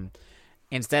that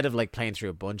instead of like playing through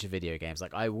a bunch of video games,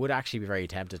 like I would actually be very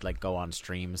tempted to like go on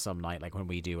stream some night, like when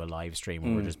we do a live stream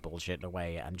where we're just bullshitting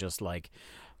away, and just like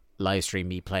live stream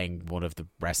me playing one of the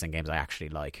wrestling games I actually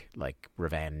like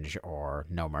Revenge or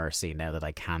No Mercy, now that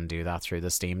I can do that through the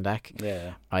Steam Deck.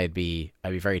 Yeah. I'd be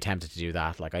very tempted to do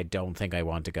that. Like I don't think I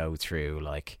want to go through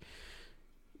like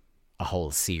a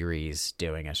whole series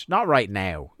doing it. Not right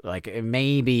now. Like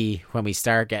maybe when we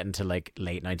start getting to like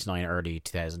late 99, early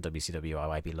 2000 WCW, I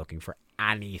might be looking for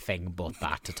anything but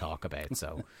that to talk about.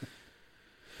 So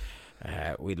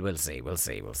we'll see.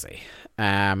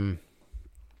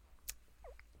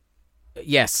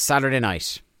 Yes, Saturday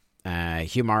night.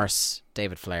 Hugh Morris,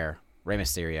 David Flair, Rey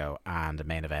Mysterio, and a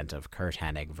main event of Kurt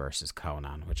Hennig versus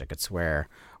Conan, which I could swear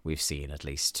we've seen at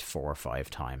least 4 or 5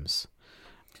 times.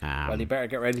 Well, you better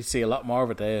get ready to see a lot more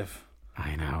of it, Dave.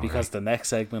 I know. Because the next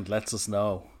segment lets us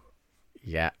know.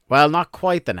 Yeah. Well, not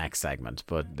quite the next segment,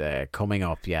 but coming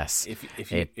up, yes.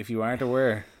 If you aren't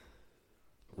aware,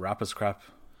 rap is crap.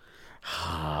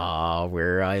 Oh,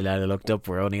 I looked up.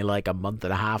 We're only like a month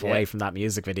and a half away from that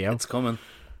music video. It's coming.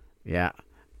 Yeah.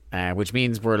 Which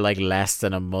means we're like less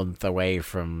than a month away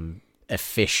from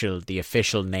the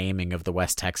official naming of the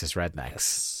West Texas Rednecks.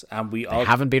 Yes. And they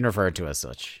haven't been referred to as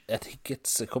such. I think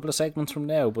it's a couple of segments from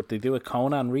now, but they do a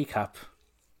Conan recap.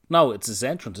 No, it's his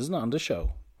entrance, isn't it, on this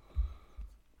show?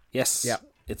 Yes. Yeah.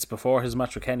 It's before his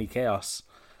match with Kenny Chaos.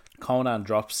 Conan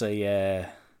drops a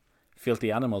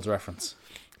Filthy Animals reference.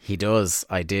 He does.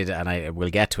 I did, and I will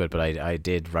get to it, but I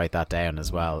did write that down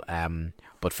as well.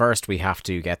 But first, we have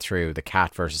to get through the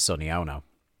Cat versus Sonny Ono.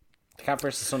 The Cat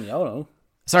versus Sonny Ono?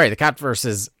 Sorry, the Cat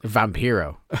versus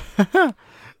Vampiro. The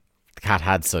Cat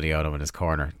had Sonny Ono in his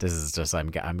corner. This is just, I'm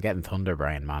getting Thunder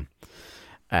Brain, man.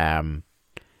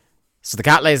 So the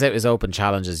Cat lays out his open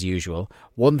challenge as usual.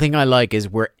 One thing I like is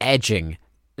we're edging,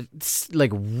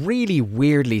 like really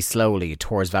weirdly slowly,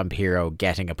 towards Vampiro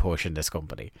getting a push in this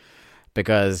company.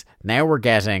 Because now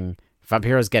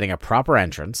Vampiro's getting a proper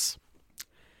entrance.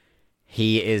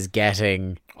 He is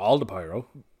getting all the pyro,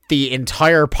 the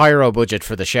entire pyro budget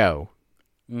for the show.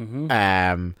 Mm-hmm.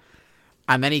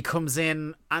 And then he comes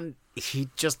in and he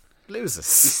just loses.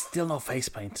 He's still no face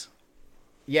paint.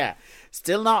 Yeah,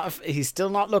 he's still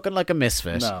not looking like a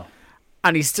misfit. No,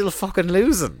 and he's still fucking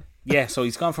losing. Yeah, so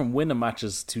he's gone from winning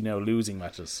matches to now losing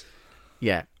matches.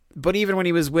 Yeah. But even when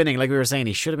he was winning, like we were saying,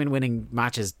 he should have been winning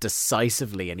matches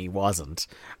decisively, and he wasn't.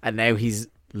 And now he's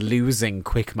losing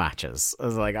quick matches. I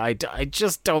was like, I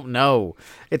just don't know.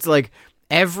 It's like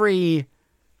every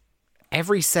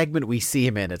segment we see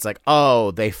him in, it's like,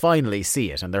 oh, they finally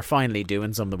see it, and they're finally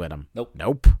doing something with him.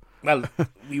 Nope. Well,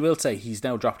 we will say he's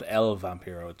now dropped L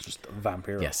Vampiro. It's just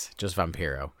Vampiro. Yes, just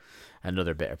Vampiro.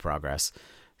 Another bit of progress.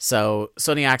 So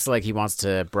Sonny acts like he wants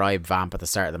to bribe Vamp at the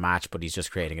start of the match, but he's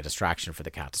just creating a distraction for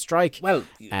the cat to strike. Well,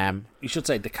 you should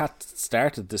say the cat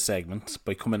started this segment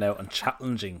by coming out and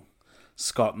challenging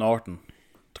Scott Norton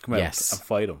to come out and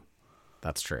fight him.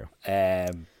 That's true.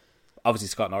 Obviously,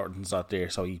 Scott Norton's not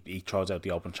there, so he throws out the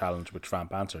open challenge, which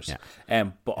Vamp answers. Yeah.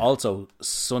 But also,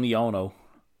 Sonny Ono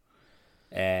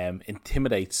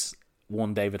intimidates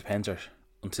one David Penzer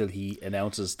until he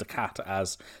announces the cat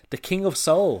as the King of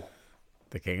Soul.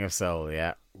 The King of Soul,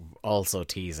 yeah. Also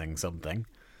teasing something.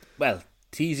 Well,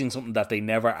 teasing something that they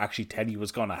never actually tell you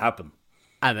was going to happen.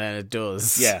 And then it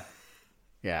does. Yeah.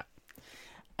 Yeah.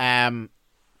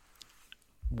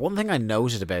 One thing I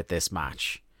noted about this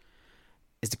match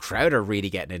is the crowd are really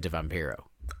getting into Vampiro.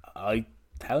 I'm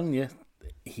telling you,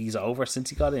 he's over since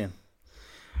he got in.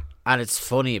 And it's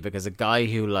funny because a guy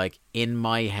who, like, in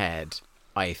my head,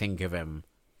 I think of him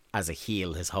as a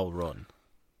heel his whole run.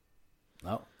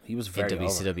 No, he was very in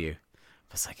WCW. over.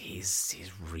 It's like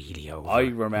he's really over. I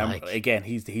remember again.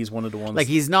 He's one of the ones. Like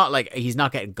he's not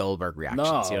getting Goldberg reactions.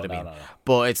 No, you know what I mean? No.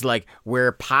 But it's like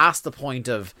we're past the point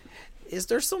of, is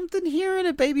there something here in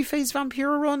a babyface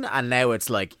Vampiro run? And now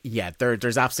it's like, yeah,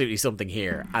 there's absolutely something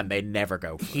here, and they never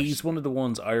go for He's it. one of the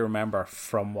ones I remember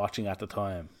from watching at the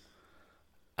time,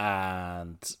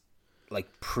 and like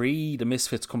pre the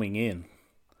Misfits coming in.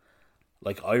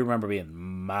 Like, I remember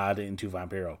being mad into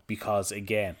Vampiro because,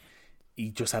 again, he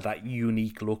just had that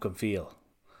unique look and feel.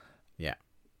 Yeah.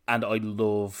 And I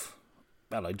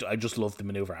just love the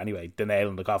maneuver anyway. The nail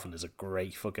in the coffin is a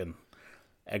great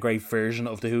version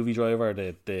of the Hoovy driver,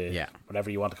 the whatever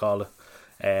you want to call it.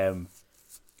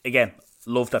 Again,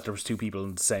 love that there was two people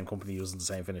in the same company using the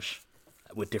same finish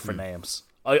with different names.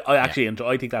 I actually enjoy.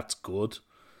 I think that's good.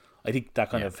 I think that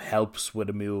kind of helps with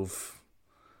a move.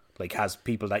 Like, has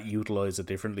people that utilize it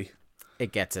differently.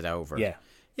 It gets it over. Yeah.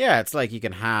 Yeah, it's like you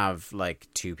can have, like,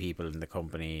 two people in the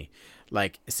company.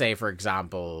 Like, say, for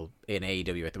example, in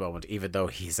AEW at the moment, even though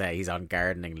he's on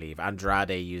gardening leave,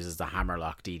 Andrade uses the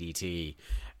hammerlock DDT,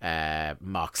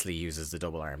 Moxley uses the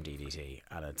double arm DDT.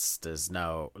 And there's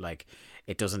no, like,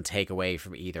 it doesn't take away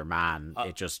from either man.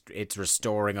 It's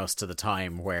restoring us to the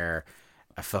time where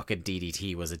a fucking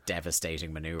DDT was a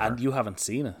devastating maneuver. And you haven't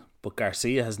seen it, but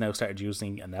Garcia has now started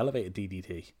using an elevated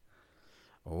DDT.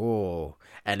 Oh,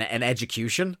 an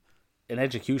execution? An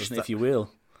execution, if you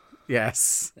will.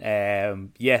 Yes.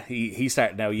 He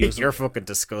started now using... You're fucking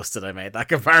disgusted I made that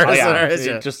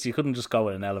comparison, you couldn't just go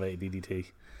with an elevated DDT.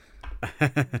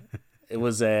 It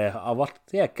was,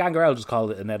 Gangrel just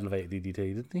called it an elevated DDT,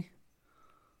 didn't he?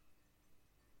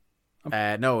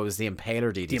 No, it was the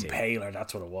Impaler DDT. The Impaler,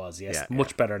 that's what it was, yes.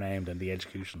 Much better name than the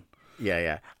Execution.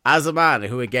 Yeah. As a man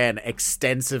who, again,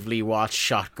 extensively watched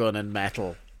Shotgun and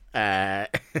Metal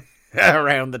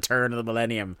around the turn of the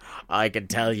millennium, I can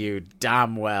tell you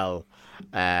damn well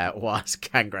what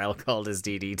Gangrel called his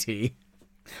DDT.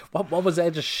 What was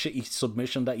Edge's shitty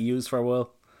submission that he used for a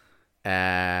while?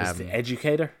 Was the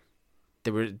Educator?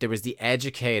 There was the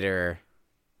Educator.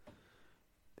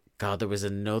 God, there was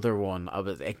another one. I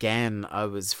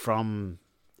was from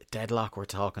Deadlock. We're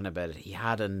talking about it. He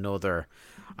had another.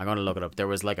 I'm going to look it up. There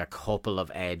was like a couple of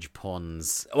Edge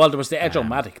puns. Well, there was the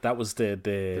Edge-O-Matic. That was the.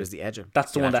 There's the Edge.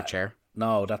 That's the one that. Chair.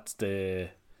 No, that's the.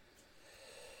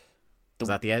 Was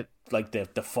that the Edge? Like the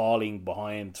falling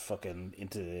behind, fucking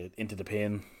into the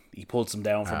pin. He pulls them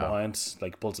down from behind,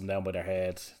 like pulls them down by their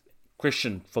head.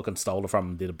 Christian fucking stole it from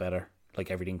him, did it better, like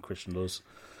everything Christian does.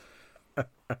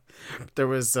 There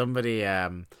was somebody,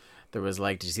 there was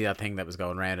like, did you see that thing that was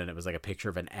going around, and it was like a picture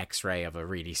of an x-ray of a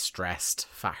really stressed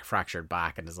fractured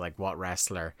back, and it's like, what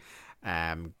wrestler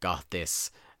got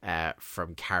this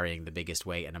from carrying the biggest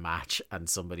weight in a match? And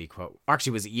somebody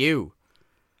actually, was it you?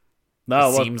 No,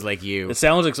 it seems like you. It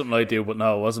sounds like something I do, but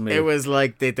no, it wasn't me. It was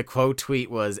like the quote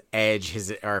tweet was Edge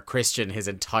Christian his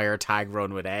entire tag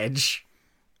run with Edge.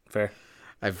 Fair.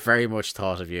 I very much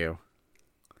thought of you.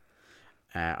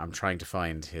 I'm trying to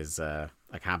find his. I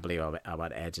can't believe I'm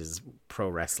at Edge's Pro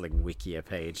Wrestling Wikia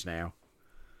page now.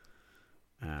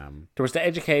 There was the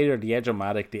Educator, the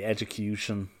Edge-O-Matic, the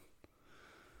Execution.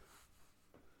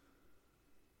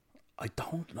 I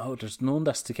don't know. There's none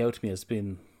that stick out to me as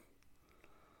being.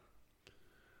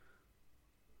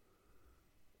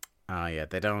 Oh yeah,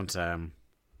 they don't.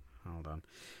 Hold on.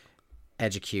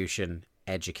 Execution,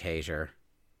 Educator.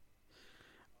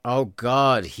 Oh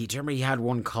God, do you remember he had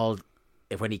one called,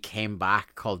 when he came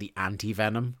back, called the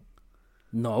Anti-Venom?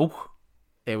 No.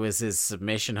 It was his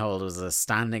submission hold. It was a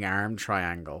standing arm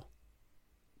triangle.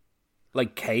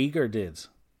 Like Kager did.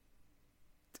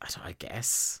 I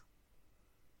guess.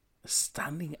 A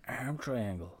standing arm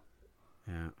triangle.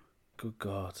 Yeah. Good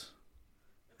God.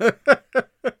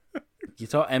 You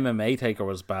thought MMA Taker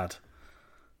was bad.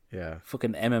 Yeah.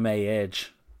 Fucking MMA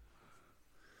Edge.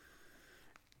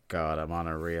 God, I'm on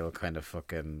a real kind of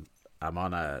fucking... I'm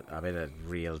in a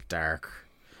real dark...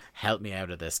 Help me out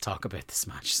of this. Talk about this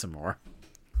match some more.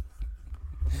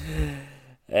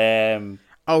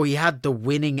 Oh, he had the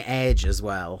winning edge as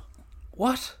well.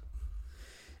 What?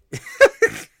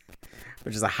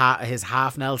 Which is his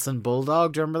half Nelson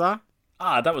Bulldog. Do you remember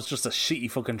that? That was just a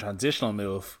shitty fucking transitional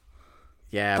move.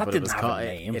 Yeah, That but didn't it was have a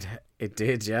name. It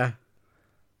did, yeah.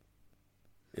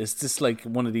 Is this like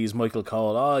one of these Michael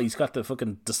Cole? Oh, he's got the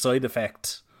fucking side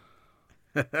effect.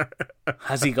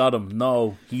 Has he got him?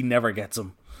 No, he never gets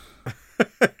him.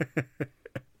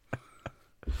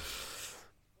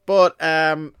 But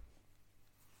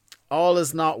all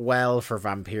is not well for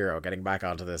Vampiro getting back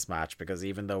onto this match, because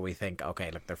even though we think, okay,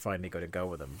 look, they're finally going to go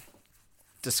with him,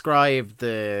 describe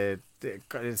the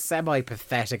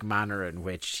semi-pathetic manner in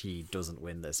which he doesn't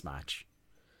win this match.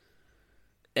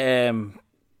 I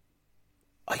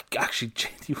actually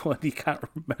genuinely can't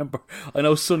remember. I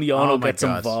know Sonny Ono gets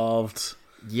involved.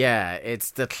 Yeah, it's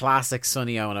the classic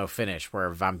Sonny Ono finish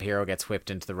where Vampiro gets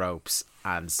whipped into the ropes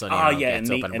and Sonny Ono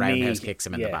gets up and roundhouse kicks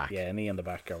him in the back. Yeah, knee in the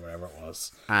back or whatever it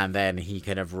was. And then he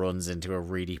kind of runs into a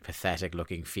really pathetic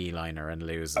looking feliner and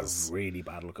loses. A really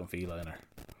bad looking feliner.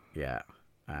 Yeah.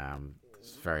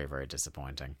 It's very, very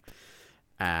disappointing.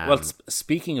 Well,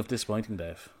 speaking of disappointing,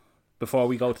 Dave, before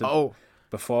we go to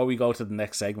the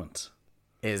next segment,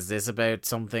 is this about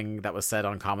something that was said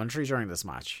on commentary during this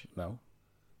match? No.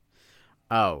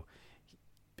 Oh,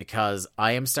 because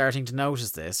I am starting to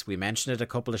notice this. We mentioned it a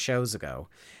couple of shows ago.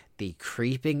 The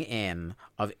creeping in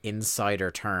of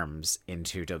insider terms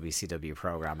into WCW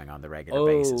programming on the regular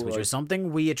basis, which was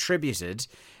something we attributed.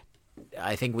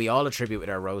 I think we all attribute with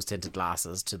our rose-tinted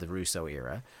glasses to the Russo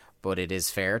era, but it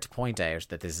is fair to point out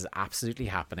that this is absolutely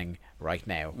happening right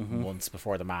now, months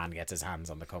before the man gets his hands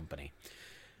on the company.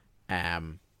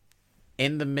 In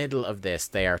the middle of this,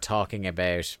 they are talking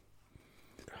about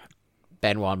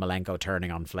Benoit Malenko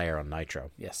turning on Flair on Nitro.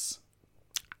 Yes.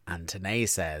 And Tenay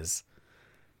says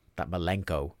that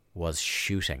Malenko was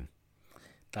shooting.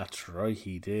 That's right,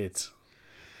 he did.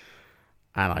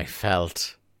 And I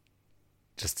felt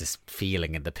just this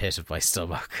feeling in the pit of my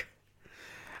stomach.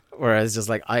 Whereas just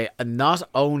like, not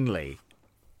only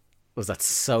was that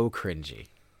so cringy.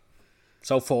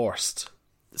 So forced.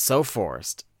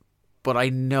 But I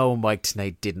know Mike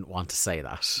Tenay didn't want to say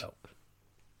that. No.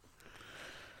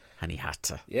 And he had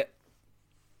to. Yeah.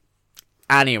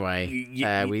 Anyway,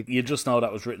 you just know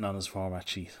that was written on his format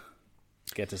sheet.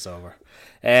 Get this over.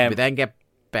 We then get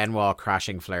Benoit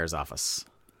crashing Flair's office.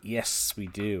 Yes, we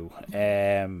do.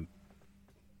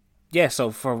 So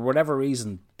for whatever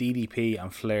reason, DDP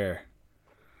and Flair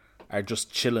are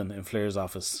just chilling in Flair's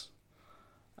office.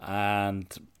 And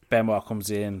Benoit comes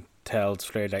in, tells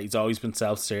Flair that he's always been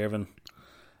self-serving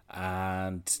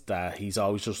and that he's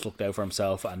always just looked out for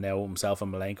himself, and now himself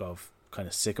and Malenko are kind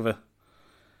of sick of it.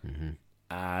 Mm-hmm.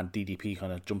 And DDP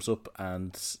kind of jumps up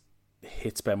and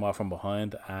hits Benoit from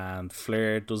behind, and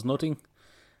Flair does nothing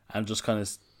and just kind of,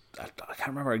 I can't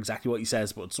remember exactly what he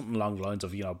says, but something along the lines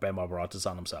of, Benoit brought this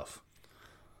on himself.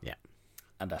 Yeah.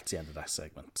 And that's the end of that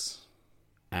segment.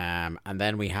 And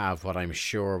then we have what I'm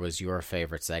sure was your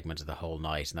favourite segment of the whole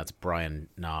night, and that's Brian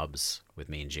Knobbs with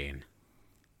Mean Gene.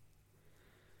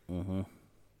 Mm-hmm.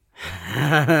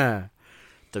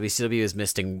 WCW is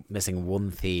missing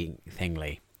one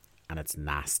thingly, and it's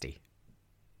nasty.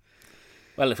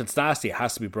 Well, if it's nasty, it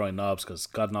has to be Brian Knobbs, because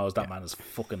God knows that man is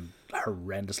fucking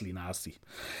horrendously nasty.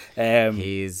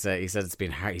 He said he's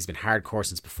been hardcore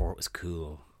since before it was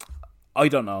cool. I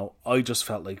don't know. I just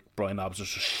felt like Brian Knobbs was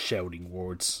just shouting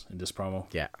words in this promo.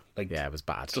 Yeah, it was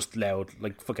bad. Just loud,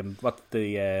 like fucking what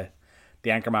the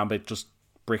Anchorman bit, just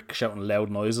Brick shouting loud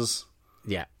noises.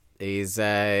 Yeah, he's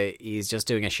just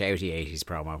doing a shouty 80s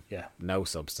promo. Yeah, no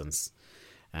substance.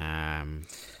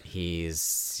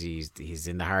 He's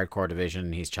in the hardcore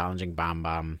division. He's challenging Bam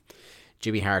Bam.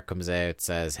 Jimmy Hart comes out,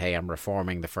 says, "Hey, I'm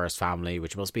reforming the First Family,"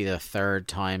 which must be the third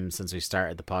time since we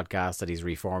started the podcast that he's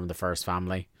reformed the First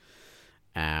Family.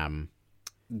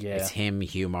 It's him,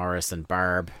 Hugh Morris, and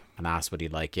Barb, and asks what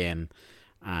he'd like in,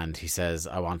 and he says,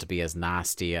 "I want to be as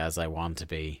nasty as I want to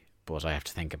be, but I have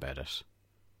to think about it."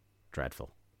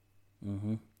 Dreadful.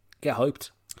 Mm-hmm. Get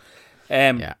hyped.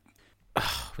 Yeah.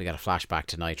 We got a flashback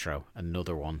to Nitro,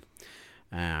 another one.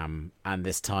 And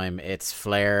this time it's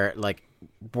Flair. Like,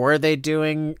 were they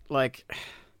doing, like,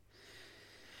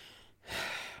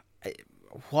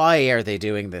 why are they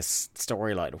doing this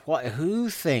storyline? Who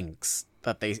thinks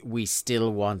that we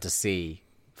still want to see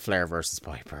Flair versus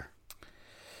Piper?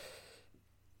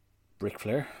 Ric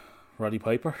Flair, Roddy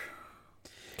Piper.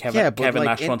 Kevin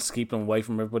Nash wants to keep him away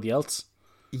from everybody else.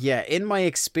 Yeah, in my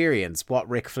experience, what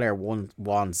Ric Flair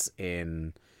wants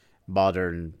in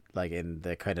modern, like in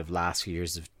the kind of last few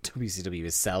years of WCW,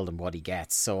 is seldom what he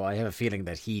gets. So I have a feeling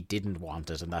that he didn't want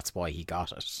it, and that's why he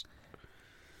got it.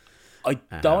 I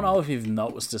don't know if you've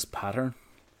noticed this pattern,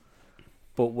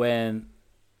 but when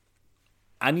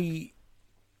any,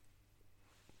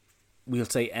 we'll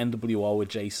say NWO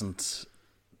adjacent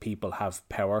people have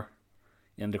power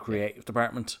in the creative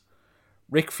department,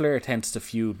 Ric Flair tends to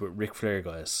feud with Ric Flair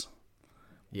guys.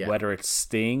 Yeah. Whether it's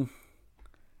Sting,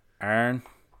 Arn,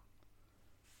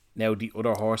 now the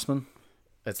other Horsemen.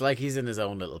 It's like he's in his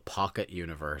own little pocket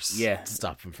universe. Yeah. To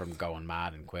stop him from going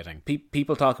mad and quitting.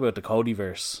 People talk about the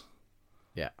Codyverse.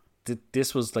 Yeah.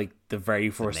 This was like the very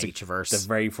first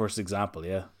example,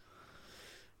 yeah.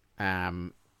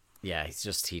 Yeah,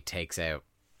 he takes out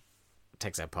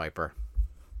Piper,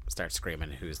 starts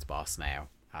screaming, "Who's the boss now?"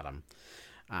 at him.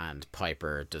 And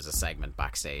Piper does a segment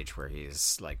backstage where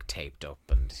he's like taped up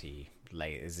and he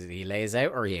lays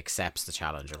out, or he accepts the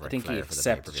challenge of Ric Flair. I think he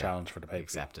accepted the challenge for the pay-per-view. He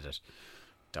accepted it.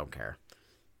 Don't care.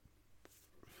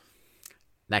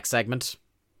 Next segment.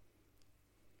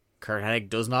 Curt Hennig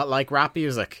does not like rap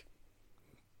music.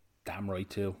 Damn right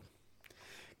too.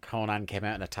 Conan came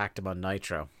out and attacked him on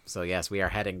Nitro. So yes, we are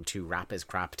heading to rap is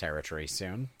crap territory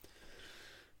soon.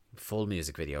 Full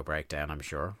music video breakdown, I'm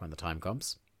sure, when the time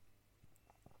comes.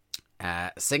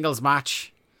 Singles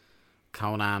match.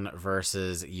 Conan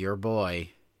versus your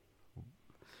boy,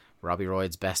 Robbie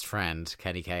Royde's best friend,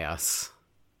 Kenny Chaos.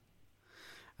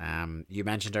 You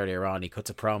mentioned earlier on, he cuts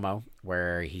a promo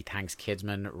where he thanks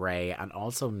Kidman, Ray, and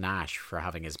also Nash for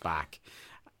having his back.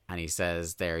 And he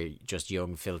says they're just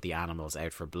young, filthy animals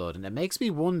out for blood. And it makes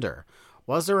me wonder,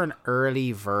 was there an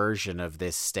early version of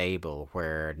this stable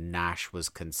where Nash was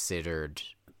considered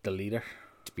the leader?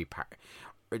 To be part,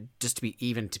 or just to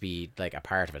be like a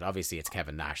part of it? Obviously, it's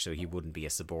Kevin Nash, so he wouldn't be a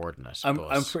subordinate.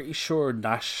 I'm pretty sure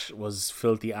Nash was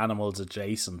filthy animals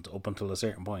adjacent up until a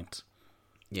certain point.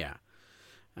 Yeah.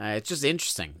 It's just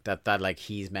interesting that like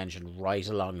he's mentioned right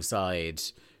alongside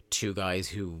two guys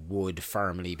who would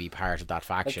firmly be part of that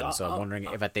faction. Like, so I'm wondering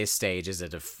if at this stage is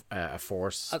it a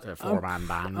four-man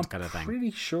band kind of thing. I'm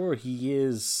pretty sure he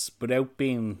is, without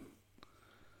being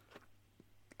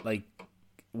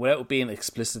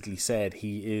explicitly said,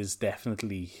 he is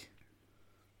definitely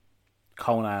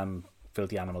Conan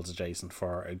filthy animals adjacent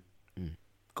for a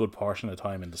good portion of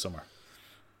time in the summer.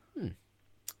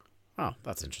 Oh,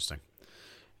 that's interesting.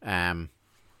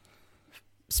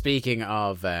 Speaking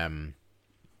of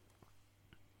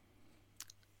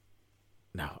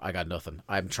no, I got nothing.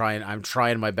 I'm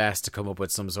trying my best to come up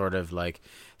with some sort of like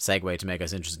segue to make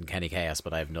us interested in Kenny Chaos,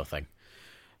 but I have nothing.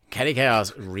 Kenny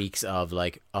Chaos reeks of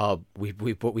like, oh,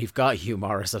 we've got Hugh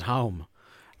Morris at home.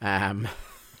 Like,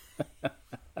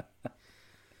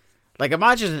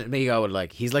 imagine me going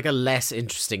like, he's like a less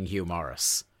interesting Hugh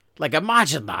Morris. Like,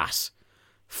 imagine that.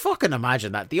 Fucking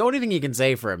imagine that. The only thing you can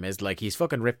say for him is like he's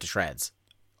fucking ripped to shreds.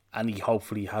 And he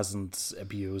hopefully hasn't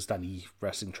abused any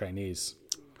wrestling trainees.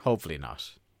 Hopefully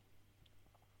not.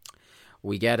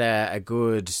 We get a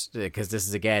good, because this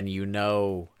is again, you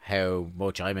know how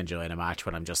much I'm enjoying a match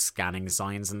when I'm just scanning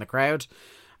signs in the crowd,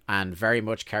 and very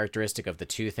much characteristic of the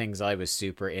two things I was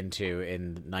super into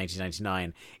in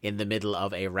 1999. In the middle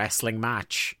of a wrestling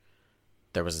match,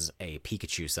 there was a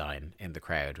Pikachu sign in the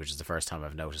crowd, which is the first time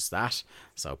I've noticed that.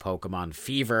 So Pokemon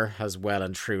fever has well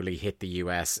and truly hit the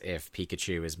US if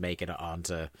Pikachu is making it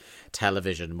onto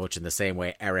television, much in the same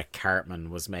way Eric Cartman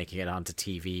was making it onto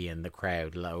TV and the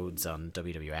crowd loads on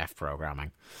WWF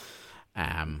programming.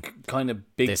 Kind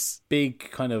of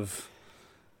big kind of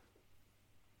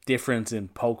difference in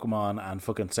Pokemon and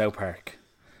fucking South Park.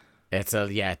 It's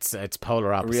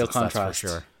polar opposites, real contrast. That's for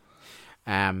sure.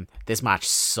 This match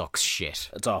sucks shit.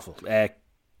 It's awful.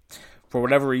 For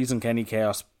whatever reason, Kenny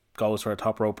Chaos goes for a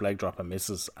top rope leg drop and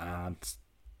misses, and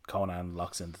Conan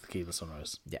locks into the key to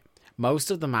Sunrise. Yeah,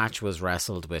 most of the match was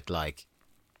wrestled with like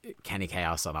Kenny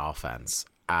Chaos on offense,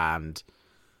 and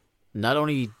not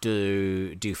only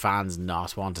do fans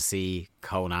not want to see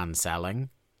Conan selling,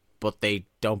 but they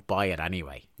don't buy it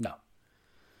anyway. No,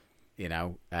 you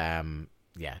know.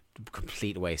 Yeah,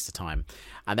 complete waste of time.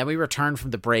 And then we return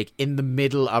from the break in the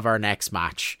middle of our next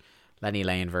match. Lenny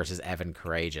Lane versus Evan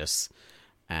Courageous.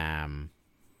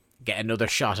 Get another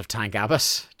shot of Tank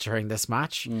Abbott during this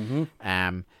match.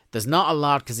 Mm-hmm. There's not a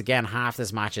lot because, again, half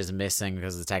this match is missing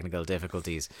because of the technical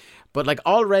difficulties. But, like,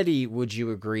 already would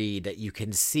you agree that you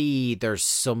can see there's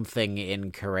something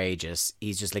in Courageous?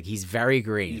 He's just, like, he's very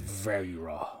green. He's very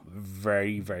raw.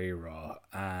 Very, very raw.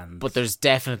 But there's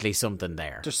definitely something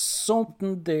there. There's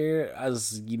something there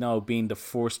as, you know, being the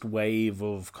first wave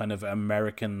of kind of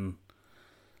American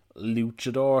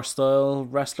luchador-style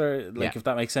wrestler. Like, if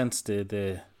that makes sense,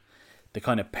 the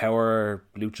kind of power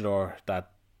luchador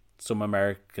that some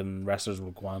American wrestlers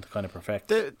would want to kind of perfect.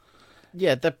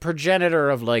 The progenitor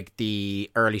of like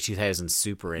the early 2000s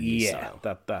super indie style.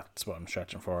 That's what I'm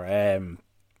stretching for.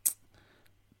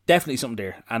 Definitely something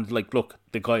there. And like, look,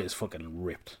 the guy is fucking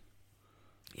ripped.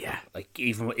 Yeah, like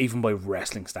even by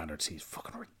wrestling standards, he's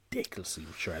fucking ridiculously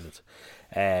shredded.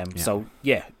 So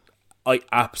yeah, I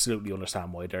absolutely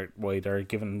understand why they're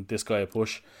giving this guy a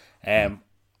push.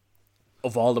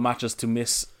 Of all the matches to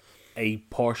miss a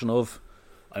portion of,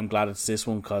 I'm glad it's this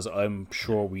one because I'm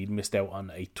sure we missed out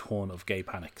on a ton of Gay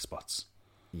Panic spots.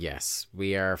 Yes,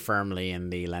 we are firmly in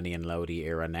the Lenny and Lodi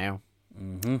era now.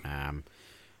 Mm-hmm.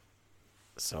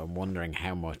 So I'm wondering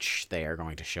how much they are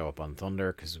going to show up on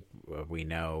Thunder, because we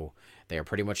know they are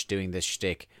pretty much doing this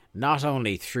shtick not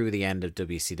only through the end of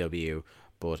WCW,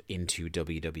 but into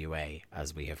WWA,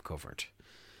 as we have covered.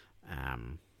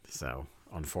 So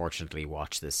unfortunately,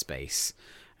 watch this space.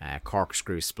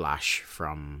 Corkscrew splash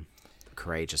from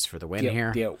Courageous for the win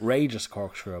here. The outrageous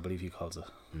corkscrew, I believe he calls it.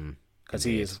 Because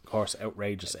he is, of course,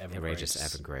 outrageous Evan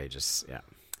Courageous, yeah.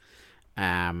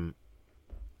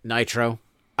 Nitro.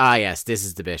 Ah, yes, this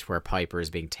is the bit where Piper is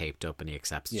being taped up and he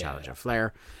accepts the challenge of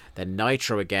Flair. Then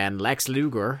Nitro again. Lex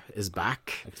Luger is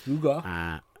back.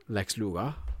 Lex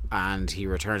Luger. And he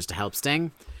returns to help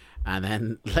Sting. And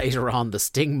then later on, the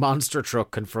Sting monster truck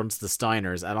confronts the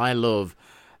Steiners. And I love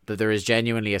that there is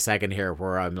genuinely a second here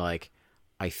where I'm like,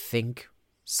 I think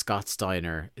Scott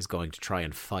Steiner is going to try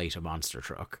and fight a monster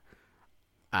truck.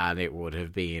 And it would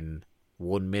have been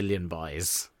 1 million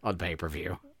buys on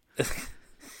pay-per-view.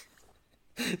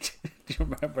 Do you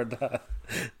remember that?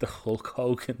 The Hulk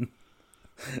Hogan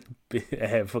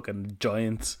fucking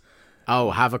giant.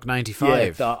 Oh, Havoc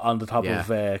 95. Yeah, on the top of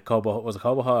Cobo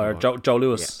or Joe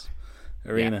Louis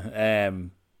Arena.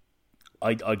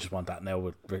 I just want that now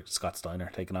with Scott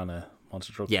Steiner taking on a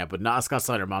monster truck. Yeah, but not a Scott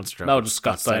Steiner monster truck. No, just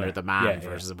Scott Steiner the man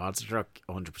versus a monster truck.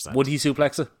 100%. Would he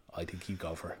suplex it? I think he'd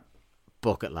go for it.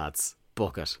 Book it, lads.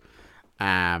 Book it.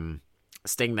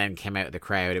 Sting then came out of the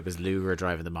crowd. It was Luger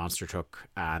driving the monster truck,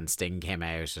 and Sting came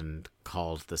out and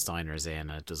called the Steiners in,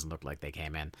 and it doesn't look like they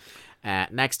came in.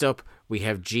 Next up, we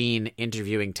have Gene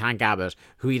interviewing Tank Abbott,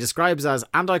 who he describes as,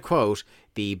 and I quote,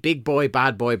 the big boy,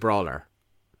 bad boy brawler.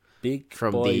 Bad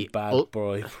boy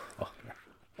brawler.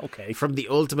 Okay. From the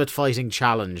Ultimate Fighting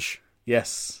Challenge.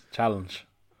 Yes, challenge.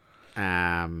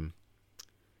 Branding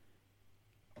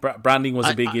was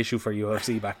a big issue for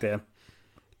UFC back then.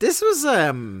 This was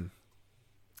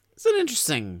it's an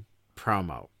interesting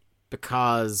promo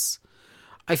because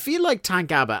I feel like Tank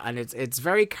Abbott, and it's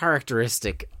very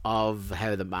characteristic of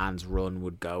how the man's run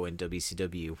would go in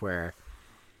WCW, where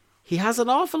he has an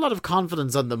awful lot of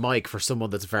confidence on the mic for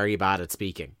someone that's very bad at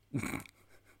speaking.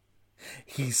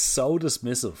 He's so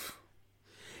dismissive.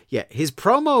 Yeah, his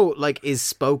promo is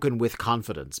spoken with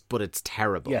confidence, but it's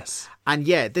terrible. Yes. And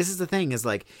this is the thing, is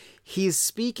he's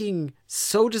speaking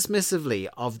so dismissively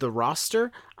of the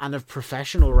roster and of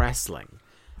professional wrestling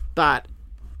that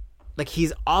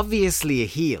he's obviously a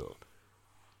heel,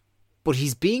 but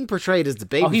he's being portrayed as the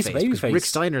babyface because Rick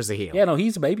Steiner's a heel. Yeah, no,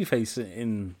 he's a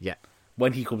babyface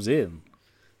when he comes in.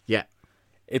 Yeah.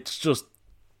 It's just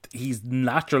he's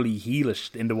naturally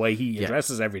heelish in the way he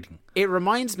addresses everything. It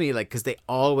reminds me, because they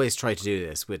always try to do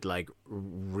this with,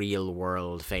 real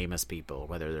world famous people,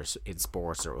 whether they're in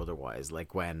sports or otherwise.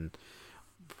 When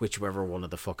whichever one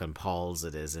of the fucking Pauls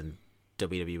it is in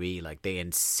WWE, they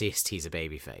insist he's a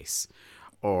babyface.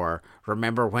 Or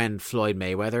remember when Floyd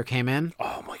Mayweather came in?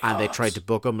 Oh my god! And they tried to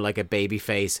book him like a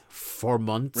babyface for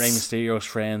months. Rey Mysterio's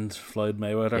friend, Floyd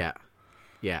Mayweather.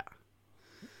 Yeah.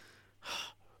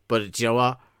 But do you know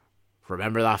what?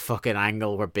 Remember that fucking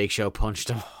angle where Big Show punched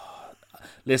him?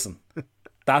 Listen,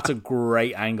 that's a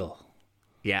great angle.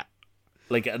 Yeah.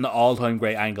 An all-time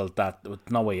great angle that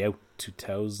with No Way Out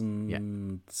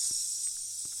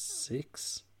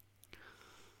 2006?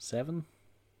 7?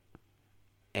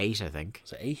 8, I think.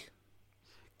 Was it 8?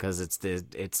 Because it's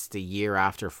the year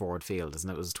after Ford Field, isn't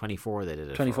it? It was 24 they did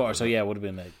it. 24, so it would have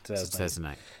been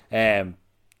 2009.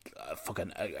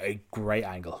 Fucking a great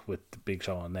angle with the Big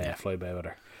Show on there, Floyd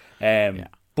Mayweather.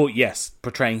 But yes,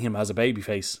 portraying him as a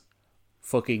babyface,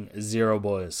 fucking zero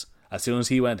boys. As soon as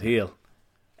he went heel,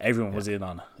 everyone was in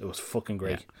on it. It was fucking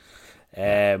great.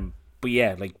 But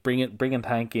yeah, like bringing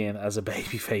Tank in as a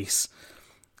babyface,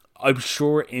 I'm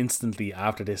sure instantly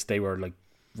after this they were like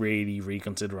really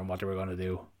reconsidering what they were going to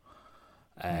do.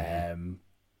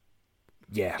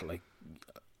 Yeah, like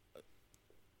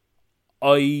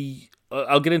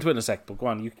I'll get into it in a sec, but go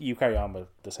on, you carry on with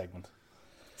the segment.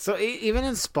 So even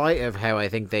in spite of how I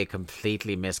think they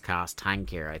completely miscast Tank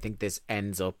here, I think this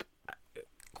ends up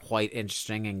quite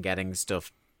interesting in getting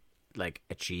stuff like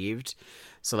achieved.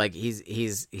 So like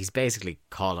he's basically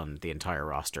calling the entire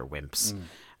roster wimps,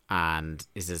 and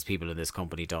he says people in this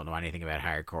company don't know anything about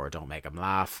hardcore, don't make them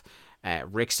laugh.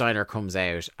 Rick Steiner comes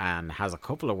out and has a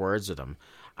couple of words with him,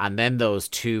 and then those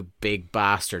two big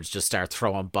bastards just start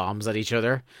throwing bombs at each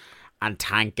other, and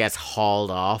Tank gets hauled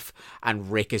off,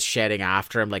 and Rick is shedding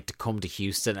after him like to come to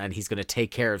Houston, and he's going to take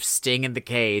care of Sting in the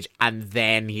cage, and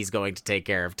then he's going to take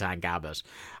care of Tank Abbott.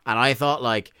 And I thought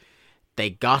like they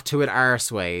got to it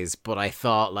arseways, but I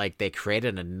thought like they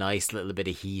created a nice little bit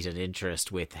of heat and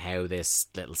interest with how this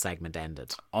little segment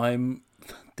ended.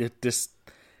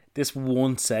 This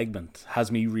one segment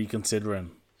has me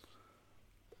reconsidering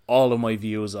all of my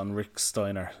views on Rick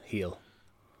Steiner heel.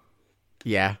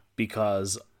 Yeah.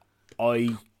 Because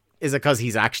Is it because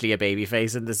he's actually a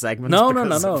babyface in this segment? No.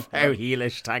 How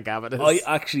heelish Tank Abbott is.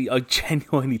 I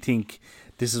genuinely think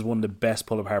this is one of the best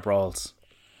pull-apart brawls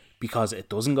because it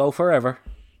doesn't go forever.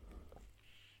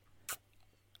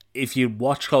 If you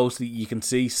watch closely, you can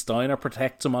see Steiner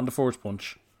protects him on the first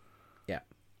punch. Yeah.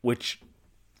 Which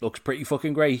looks pretty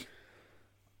fucking great.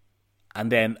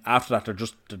 And then after that, they're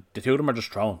just the two of them are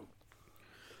just thrown.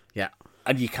 Yeah.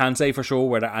 And you can't say for sure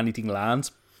whether anything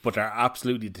lands, but they're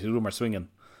absolutely, the two of them are swinging.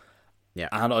 Yeah.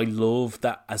 And I love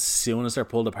that as soon as they're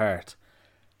pulled apart,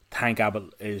 Tank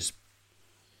Abbott is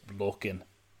looking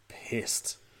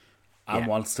pissed and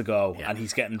wants to go. Yeah. And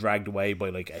he's getting dragged away by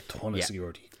like a ton of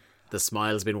security. The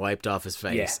smile's been wiped off his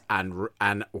face. Yeah.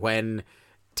 And when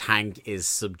Tank is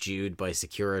subdued by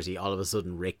security, all of a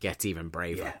sudden Rick gets even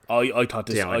braver. Yeah. I thought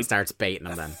this starts baiting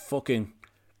him then. Fucking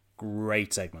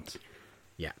great segment.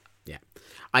 Yeah.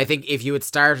 I think if you had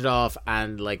started off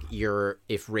and like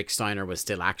if Rick Steiner was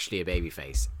still actually a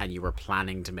babyface and you were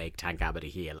planning to make Tank Abbott a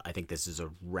heel, I think this is a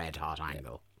red hot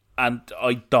angle. And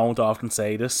I don't often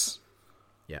say this.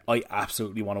 Yeah. I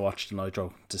absolutely want to watch the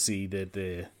Nitro to see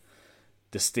the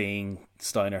Sting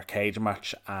Steiner cage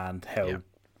match and how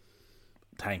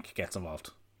Tank gets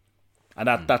involved. And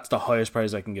that's the highest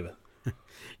praise I can give it.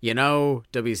 You know,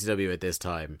 WCW at this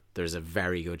time, there's a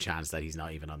very good chance that he's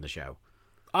not even on the show.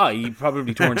 He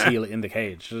probably turns heel in the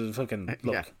cage. Fucking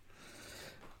look.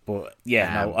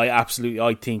 Yeah. But no,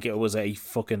 I think it was a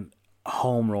fucking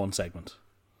home run segment.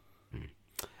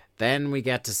 Then we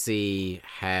get to see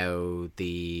how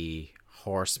the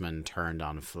Horsemen turned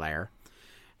on Flair.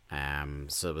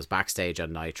 So it was backstage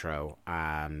on Nitro,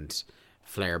 and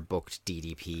Flair booked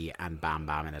DDP and Bam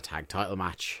Bam in a tag title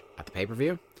match at the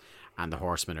pay-per-view, and the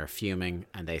Horsemen are fuming,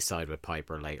 and they side with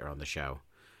Piper later on the show.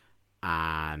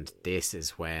 And this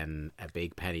is when a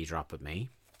big penny dropped with me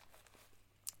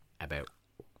about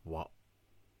what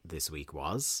this week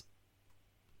was.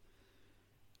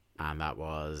 And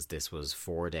this was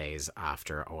 4 days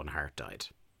after Owen Hart died.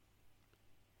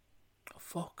 Oh,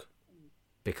 fuck.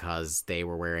 Because they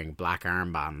were wearing black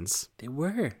armbands. They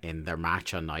were. In their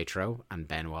match on Nitro, and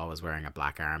Benoit was wearing a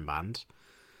black armband.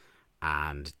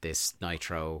 And this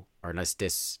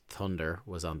this Thunder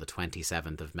was on the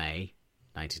 27th of May,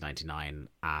 1999,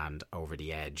 and Over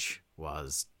the Edge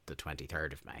was the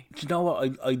 23rd of May. Do you know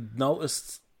what? I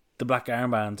noticed the black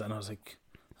armband and I was like,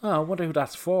 I wonder who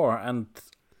that's for. And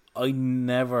I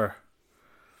never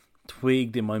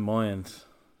twigged in my mind.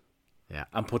 Yeah.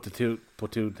 And put two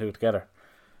together.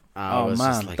 Man,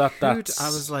 like, that's... I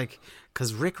was like,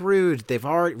 because Rick Rude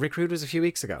was a few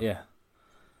weeks ago. Yeah.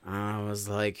 I was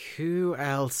like, who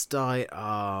else died?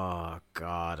 Oh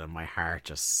God, and my heart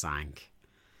just sank.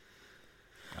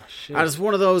 Oh, shit. And it's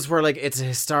one of those where like it's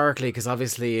historically, because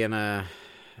obviously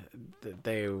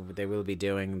they will be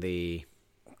doing the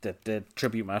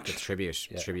tribute match. The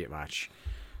tribute match.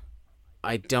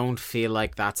 I don't feel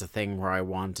like that's a thing where I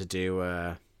want to do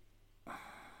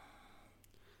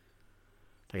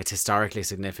like, it's historically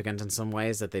significant in some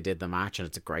ways that they did the match, and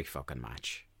it's a great fucking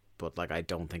match. But like, I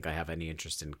don't think I have any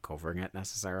interest in covering it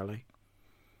necessarily.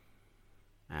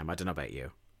 I don't know about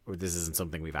you. This isn't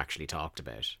something we've actually talked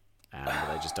about. But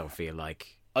I just don't feel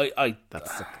like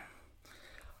that's.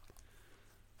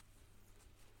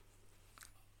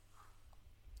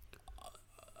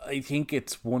 I think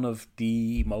it's one of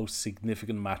the most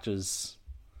significant matches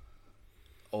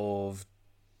of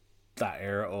that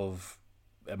era of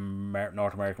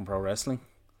North American pro wrestling.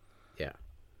 Yeah.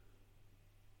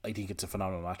 I think it's a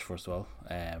phenomenal match, first of all.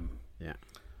 Yeah.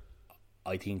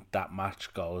 I think that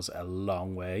match goes a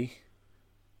long way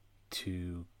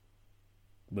to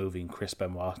moving Chris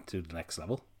Benoit to the next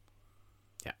level.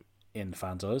 Yeah. In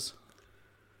fans' eyes.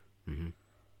 Mm-hmm.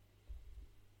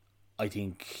 I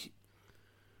think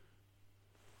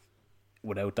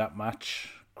without that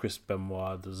match, Chris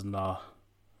Benoit does not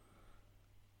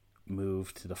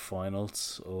move to the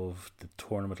finals of the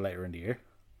tournament later in the year.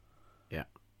 Yeah.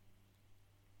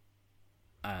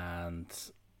 And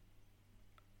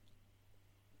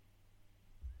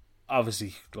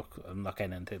obviously, look, I'm not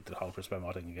getting into the whole Chris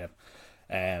Benoit thing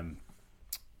again.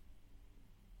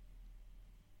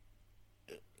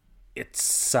 It's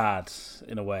sad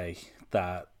in a way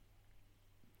that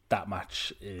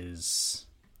match is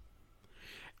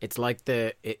It's like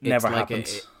it's never like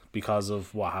happened because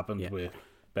of what happened with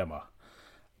Benoit.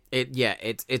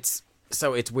 It's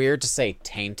so it's weird to say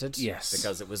tainted, Yes,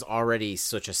 because it was already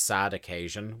such a sad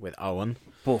occasion with Owen.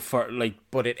 But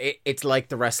It's like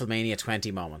the WrestleMania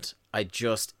 20 moment. It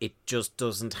just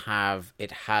doesn't have.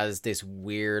 It has this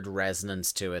weird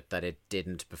resonance to it that it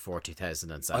didn't before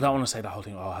 2007. I don't want to say the whole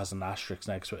thing has an asterisk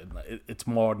next to it. It's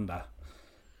more than that.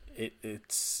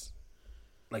 It's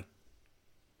like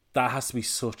that has to be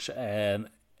such an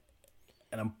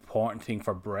important thing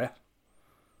for Brett.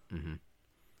 Mm-hmm.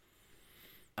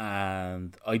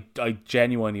 And I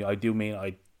genuinely, I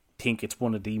think it's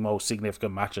one of the most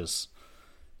significant matches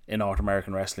in North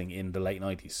American wrestling in the late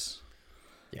 90s.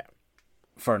 Yeah.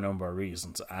 For a number of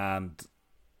reasons. And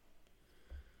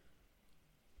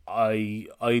I'd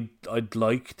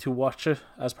like to watch it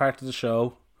as part of the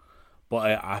show, but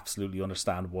I absolutely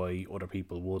understand why other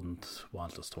people wouldn't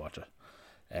want us to watch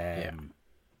it.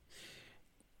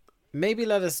 Maybe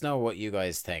let us know what you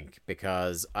guys think,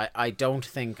 because I don't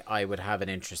think I would have an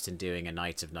interest in doing a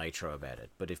Nights of Nitro about it.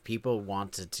 But if people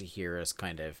wanted to hear us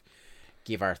kind of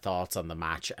give our thoughts on the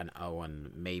match and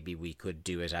Owen, maybe we could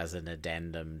do it as an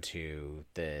addendum to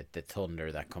the Thunder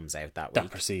that comes out that week.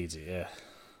 That precedes it, yeah.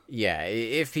 Yeah,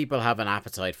 if people have an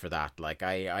appetite for that, like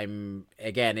I'm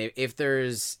again, if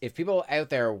people out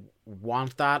there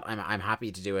want that, I'm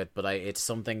happy to do it. But it's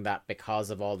something that, because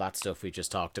of all that stuff we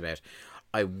just talked about,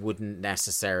 I wouldn't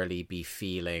necessarily be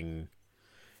feeling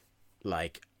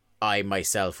like I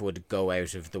myself would go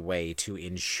out of the way to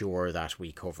ensure that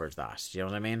we covered that. Do you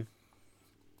know what I mean?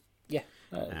 Yeah,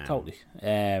 totally.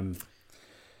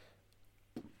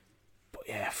 But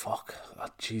yeah, fuck. Oh,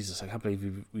 Jesus, I can't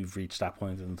believe we've reached that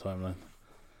point in the timeline.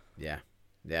 Yeah.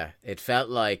 It felt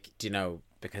like,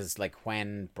 because like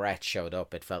when Brett showed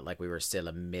up, it felt like we were still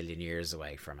a million years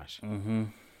away from it. Mm-hmm.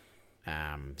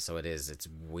 So it's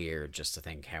weird just to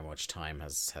think how much time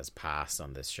has passed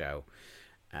on this show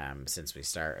since we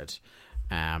started.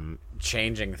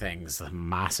 Changing things, a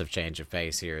massive change of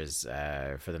pace here is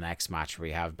for the next match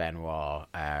we have Benoit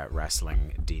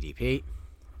wrestling DDP.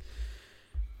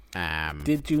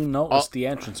 Did you notice the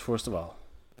entrance first of all?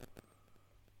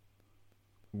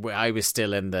 I was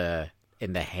still in the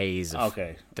haze of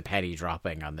okay. the penny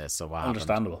dropping on this, so what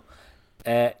understandable.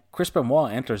 Chris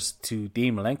Benoit enters to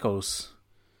Dean Malenko's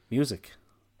music.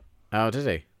 Oh, did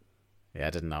he? Yeah, I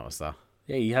didn't notice that.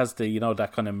 Yeah, he has the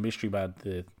that kind of mystery band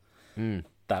that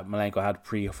Malenko had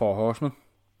pre Four Horsemen.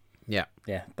 Yeah,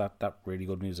 that really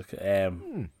good music.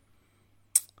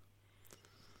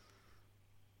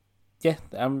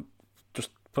 Just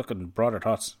fucking broader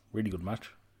thoughts. Really good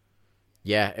match.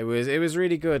 Yeah, it was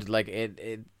really good. Like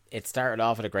it started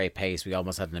off at a great pace. We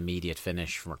almost had an immediate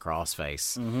finish from a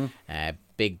crossface. Mm-hmm.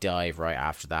 Big dive right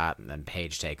after that, and then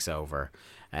Page takes over.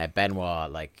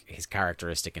 Benoit, like, his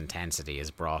characteristic intensity is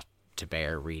brought to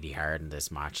bear really hard in this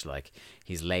match. Like,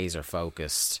 he's laser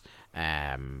focused.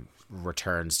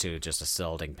 Returns to just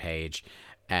assaulting Page.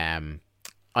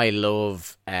 I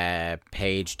love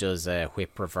Page does a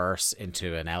whip reverse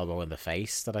into an elbow in the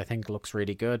face that I think looks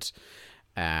really good.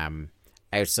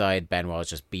 Outside, Benoit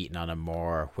just beating on him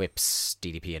more, whips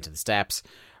DDP into the steps,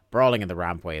 brawling in the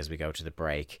rampway as we go to the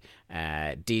break.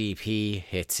 DDP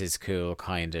hits his cool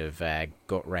kind of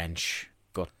gut wrench,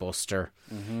 gut buster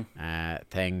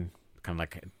thing, kind of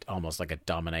like almost like a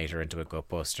dominator into a gut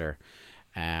buster.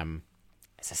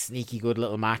 It's a sneaky good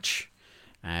little match.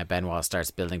 Benoit starts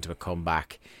building to a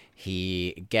comeback.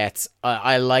 He gets...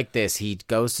 I like this. He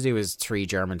goes to do his 3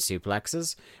 German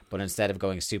suplexes, but instead of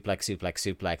going suplex,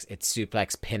 it's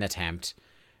suplex pin attempt.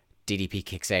 DDP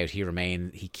kicks out.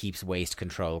 He keeps waist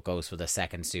control, goes for the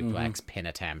second suplex pin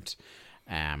attempt,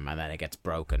 and then it gets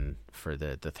broken for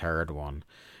the third one.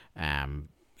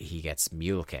 He gets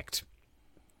mule kicked.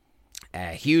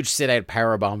 Huge sit-out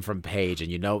powerbomb from Page,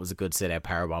 and it was a good sit-out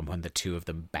powerbomb when the two of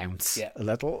them bounce a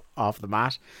little off the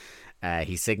mat.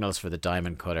 He signals for the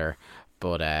Diamond Cutter,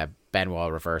 but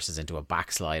Benoit reverses into a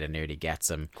backslide and nearly gets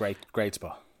him. Great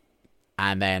spot.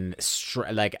 And then,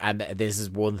 and this is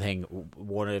one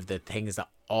of the things that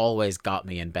always got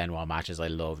me in Benoit matches I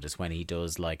loved is when he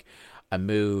does like a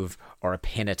move or a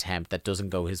pin attempt that doesn't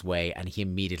go his way and he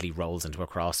immediately rolls into a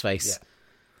crossface. Yeah.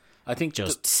 I think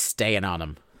just staying on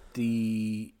him.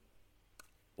 It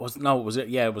was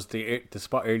the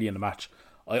spot early in the match.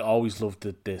 I always loved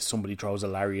that somebody throws a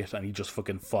lariat and he just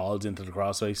fucking falls into the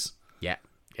crossface. Yeah.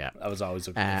 That was always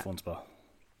a fun spot.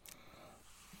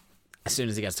 As soon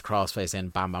as he gets the crossface in,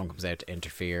 Bam Bam comes out to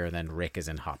interfere, and then Rick is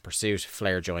in hot pursuit.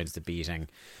 Flair joins the beating,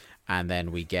 and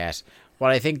then we get what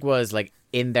I think was, like,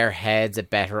 in their heads, a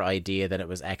better idea than it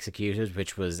was executed,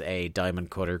 which was a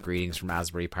Diamond Cutter Greetings from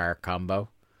Asbury Park combo.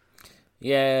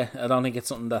 Yeah, I don't think it's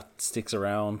something that sticks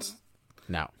around.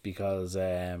 No, because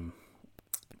it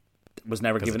was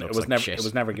never given. It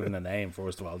was never given a name.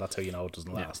 First of all, that's how you know it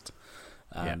doesn't last.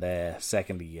 And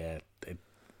secondly,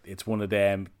 it's one of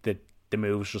them that the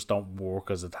moves just don't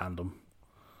work as a tandem.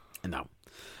 No.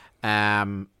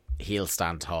 Heel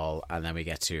stand tall, and then we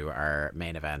get to our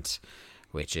main event,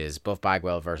 which is Buff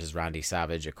Bagwell versus Randy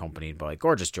Savage, accompanied by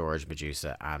Gorgeous George,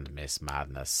 Medusa, and Miss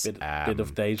Madness. Bit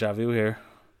of deja vu here.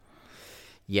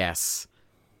 Yes.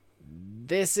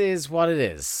 This is what it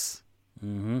is.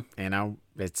 Mm-hmm. You know,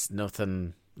 it's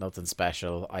nothing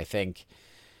special. I think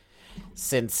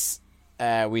since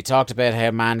we talked about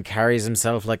how man carries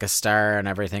himself like a star and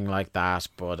everything like that,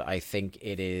 but I think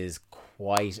it is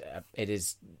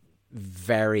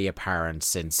very apparent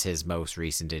since his most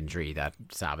recent injury that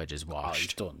Savage is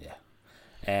washed. Oh, he's done,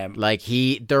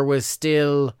 yeah. There was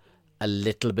still a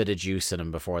little bit of juice in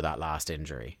him before that last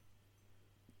injury.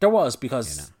 There was,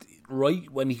 because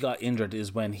right when he got injured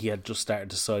is when he had just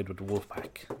started to side with the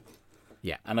Wolfpack.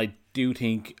 Yeah. And I do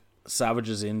think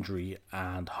Savage's injury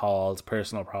and Hall's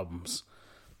personal problems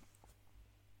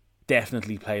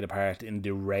definitely played a part in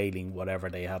derailing whatever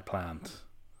they had planned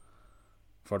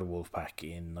for the Wolfpack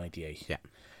in 98.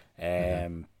 Yeah.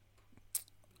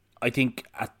 I think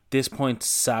at this point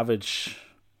Savage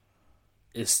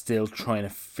is still trying to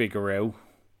figure out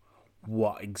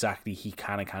what exactly he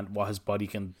can and can't, what his body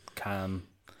can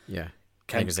yeah.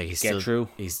 Can get through.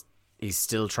 He's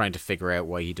still trying to figure out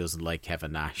why he doesn't like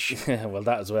Kevin Nash. Well,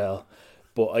 that as well.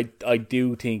 But I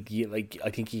do think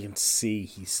I think you can see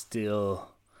he still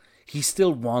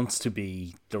wants to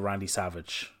be the Randy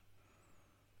Savage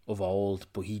of old,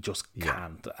 but he just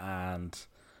can't. And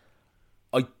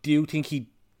I do think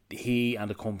he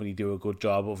and the company do a good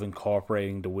job of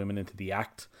incorporating the women into the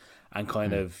act and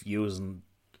kind of using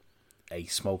a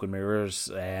smoke and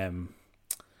mirrors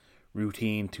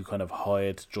routine to kind of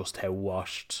hide just how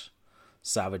washed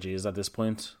Savage is at this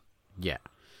point. Yeah.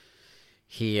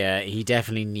 He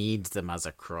definitely needs them as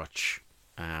a crutch.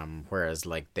 Whereas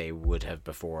like they would have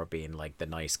before been like the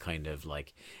nice kind of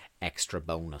like extra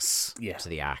bonus to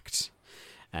the act.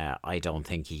 I don't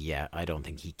think he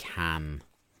can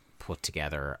put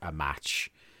together a match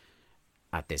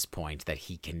at this point that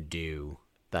he can do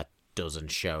that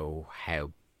doesn't show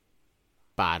how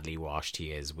badly washed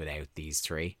he is without these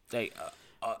three.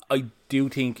 I do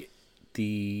think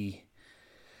the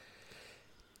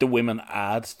women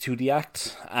add to the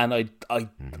act, and I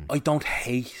don't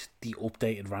hate the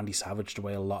updated Randy Savage the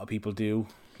way a lot of people do.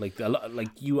 Like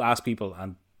you ask people,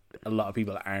 and a lot of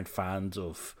people aren't fans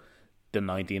of the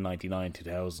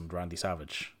 1999-2000 Randy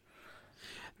Savage.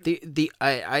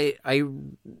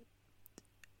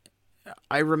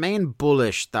 I remain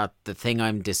bullish that the thing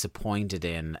I'm disappointed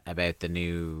in about the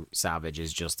new Savage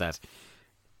is just that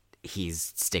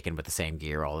he's sticking with the same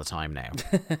gear all the time now.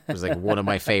 It was like one of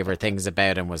my favorite things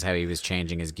about him was how he was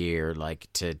changing his gear like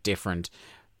to different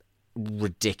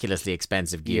ridiculously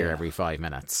expensive gear every 5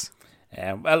 minutes.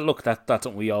 Well, look, that's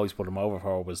something we always put him over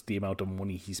for, was the amount of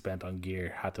money he spent on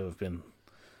gear had to have been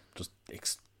just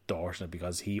extortionate,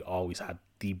 because he always had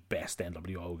the best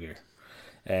NWO gear.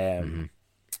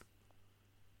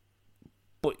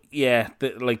 But yeah,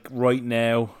 like right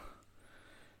now,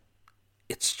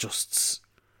 it's just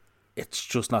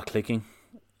not clicking.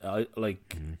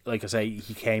 Like I say,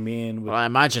 he came in with... Well, I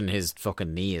imagine his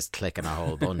fucking knee is clicking a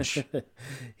whole bunch.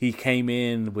 He came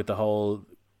in with the whole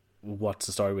what's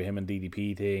the story with him and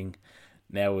DDP thing.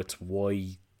 Now it's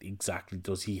why exactly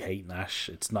does he hate Nash?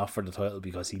 It's not for the title,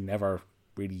 because he never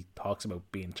really talks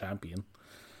about being champion.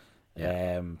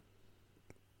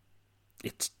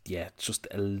 It's just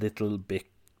a little bit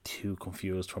too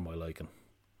confused for my liking.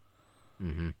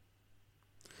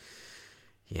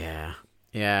 Yeah,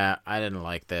 I didn't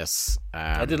like this.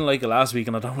 I didn't like it last week,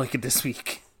 and I don't like it this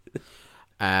week.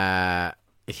 Yeah,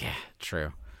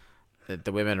 true.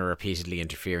 the women are repeatedly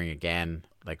interfering again.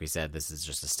 Like we said, this is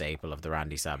just a staple of the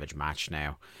Randy Savage match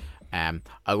now.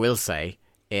 I will say,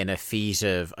 in a feat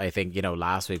of, I think,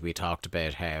 last week we talked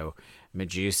about how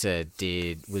Medusa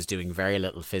was doing very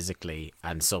little physically,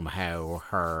 and somehow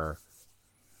her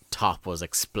top was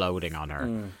exploding on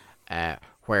her.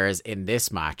 Whereas in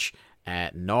this match,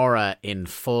 Nora, in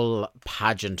full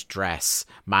pageant dress,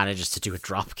 manages to do a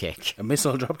drop kick. A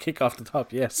missile drop kick off the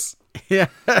top, yes. Yeah,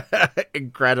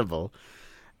 incredible.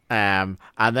 And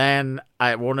then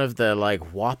one of the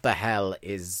what the hell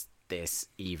is this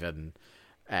even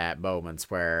moments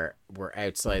where we're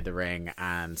outside the ring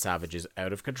and Savage is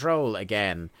out of control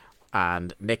again,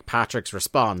 and Nick Patrick's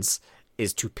response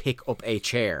is to pick up a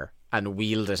chair and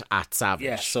wield it at Savage.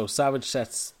 Yeah, so Savage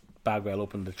sets Bagwell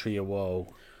up in the tree of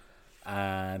woe,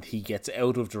 and he gets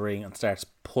out of the ring and starts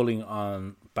pulling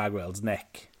on Bagwell's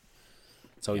neck.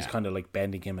 So he's kind of like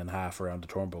bending him in half around the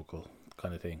turnbuckle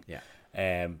kind of thing.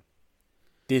 Yeah.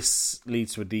 This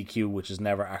leads to a DQ, which is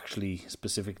never actually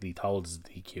specifically told as a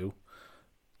DQ.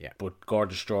 Yeah. But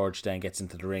Gorgeous George then gets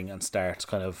into the ring and starts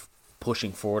kind of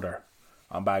pushing further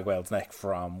on Bagwell's neck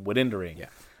from within the ring. Yeah.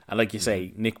 And like you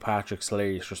say, Nick Patrick's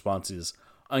hilarious response is,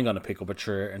 I'm going to pick up a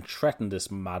chair and threaten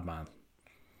this madman.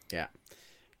 Yeah.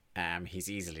 He's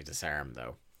easily disarmed,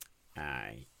 though.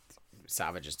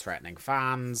 Savage is threatening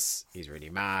fans. He's really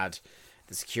mad.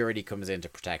 The security comes in to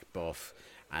protect Buff,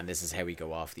 and this is how we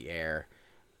go off the air.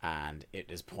 And it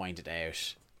is pointed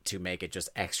out, to make it just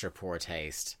extra poor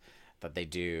taste, that they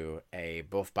do a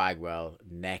Buff Bagwell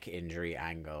neck injury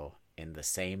angle in the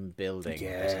same building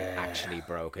that he actually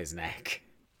broke his neck.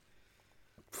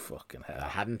 Fucking hell. That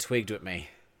hadn't twigged with me.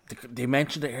 They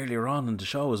mentioned it earlier on in the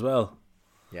show as well.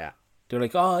 Yeah. They're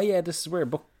like, oh yeah, this is where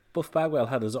Buff Bagwell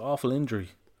had his awful injury.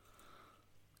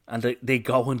 And they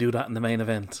go and do that in the main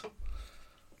event.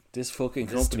 This fucking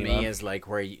This company, to me man. is like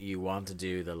where you want to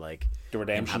do the The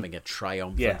redemption. him having a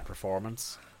triumphant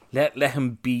performance. Let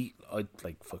him beat, I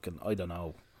don't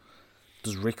know.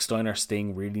 Does Rick Steiner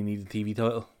Sting really need a TV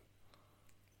title?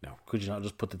 No. Could you not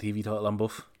just put the TV title on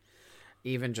Buff?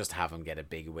 Even just have him get a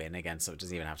big win against, so it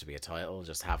doesn't even have to be a title.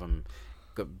 Just have him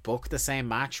book the same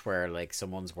match where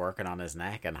someone's working on his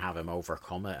neck and have him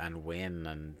overcome it and win.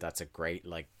 And that's a great,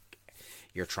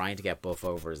 you're trying to get Buff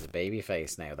over as a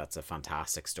babyface now. That's a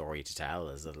fantastic story to tell,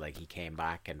 is that he came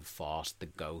back and fought the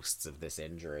ghosts of this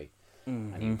injury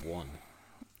and he won,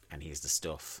 and he's the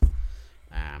stuff.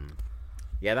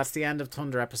 Yeah, that's the end of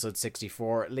Thunder episode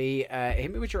 64. Lee,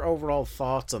 hit me with your overall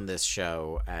thoughts on this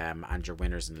show, and your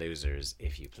winners and losers,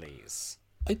 if you please.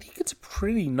 I think it's a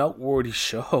pretty noteworthy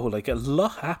show. A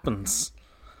lot happens.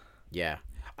 Yeah,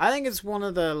 I think it's one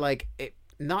of the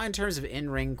not in terms of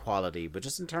in-ring quality, but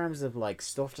just in terms of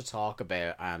stuff to talk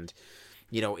about. And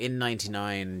in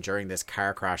 '99, during this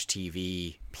car crash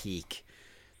TV peak,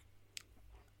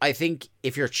 I think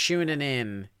if you're tuning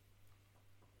in,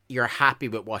 you're happy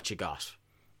with what you got.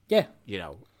 Yeah.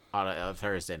 On a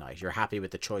Thursday night, you're happy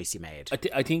with the choice you made.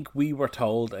 I think we were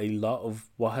told a lot of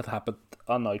what had happened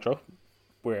on Nitro,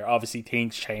 where obviously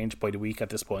things change by the week at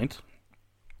this point.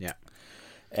 Yeah.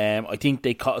 I think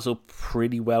they caught us up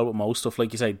pretty well with most stuff.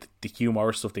 Like you said, the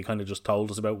humor stuff they kind of just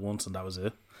told us about once, and that was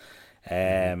it.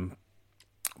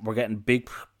 We're getting big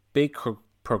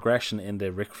progression in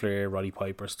the Ric Flair, Roddy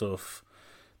Piper stuff.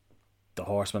 The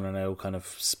Horsemen are now kind of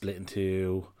split in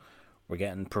two. We're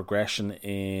getting progression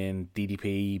in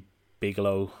DDP,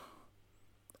 Bigelow,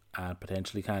 and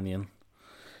potentially Canyon.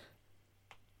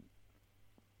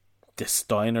 The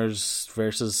Steiners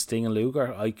versus Sting and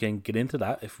Luger, I can get into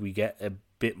that if we get a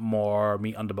bit more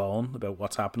meat on the bone about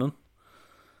what's happening.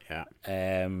 Yeah.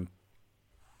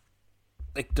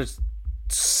 There's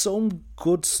some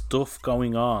good stuff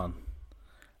going on,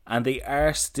 and they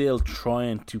are still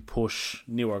trying to push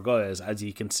newer guys, as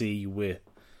you can see with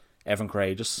Evan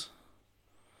Courageous,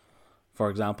 for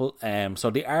example. So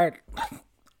they are.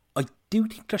 I do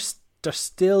think they're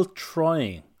still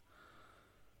trying.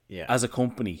 Yeah. As a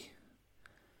company.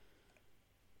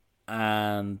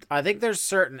 And I think there's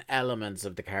certain elements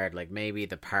of the card, maybe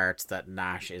the parts that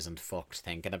Nash isn't fucked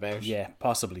thinking about. Yeah,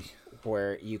 possibly.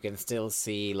 Where you can still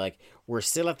see, we're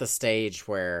still at the stage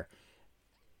where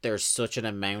there's such an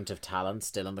amount of talent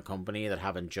still in the company that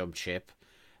haven't jumped ship,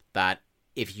 that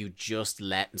if you just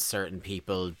let certain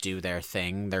people do their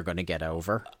thing, they're going to get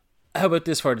over. How about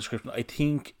this for a description? I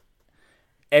think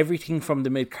everything from the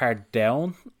mid-card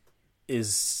down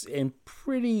is in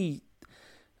pretty,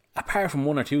 apart from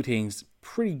one or two things,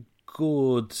 pretty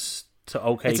good to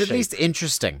okay It's shape. at least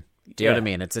interesting. Do you know what I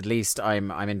mean? It's at least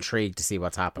I'm intrigued to see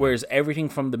what's happening. Whereas everything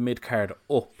from the mid-card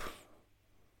up,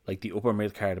 the upper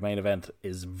mid-card main event,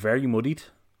 is very muddied.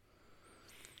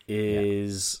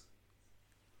 is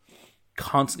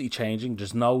constantly changing.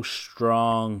 There's no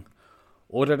strong,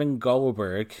 other than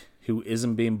Goldberg, who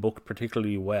isn't being booked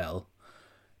particularly well,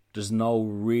 there's no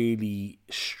really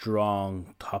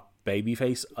strong top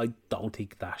babyface. I don't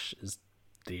think Dash is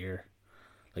there.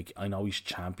 Like, I know he's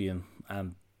champion,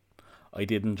 and I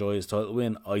did enjoy his title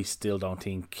win. I still don't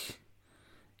think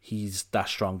he's that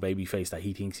strong babyface that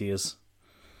he thinks he is.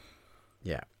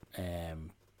 Yeah.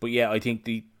 But yeah, I think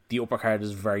the upper card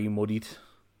is very muddied.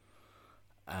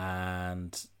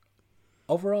 And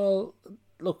overall,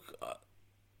 look,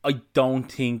 I don't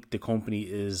think the company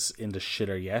is in the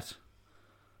shitter yet.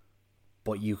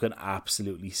 But you can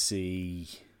absolutely see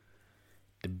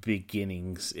the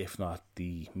beginnings, if not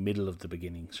the middle of the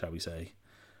beginnings, shall we say,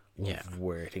 of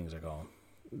where things are going.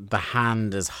 The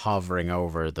hand is hovering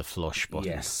over the flush button.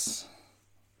 Yes.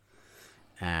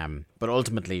 But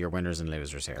ultimately, your winners and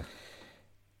losers here.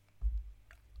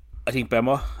 I think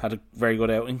Benoit had a very good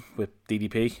outing with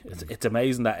DDP. It's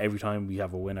amazing that every time we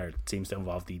have a winner, it seems to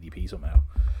involve DDP somehow.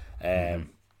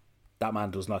 That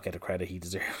man does not get the credit he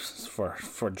deserves for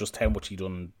just how much he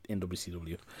done in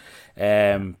WCW.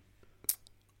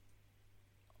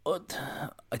 But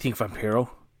I think Vampiro,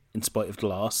 in spite of the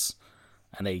loss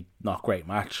and a not great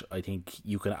match, I think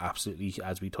you can absolutely,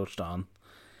 as we touched on,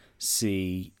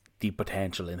 see the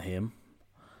potential in him.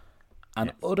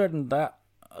 And other than that,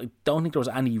 I don't think there was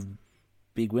any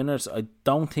big winners. I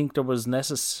don't think there was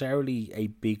necessarily a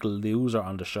big loser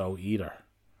on the show either.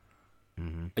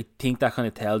 I think that kind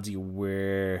of tells you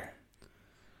where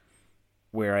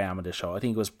I am in the show. I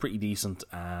think it was pretty decent,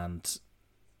 and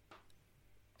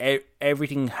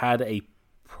everything had a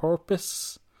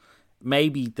purpose.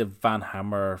 Maybe the Van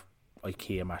Hammer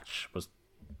IKEA match was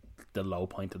the low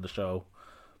point of the show,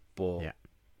 but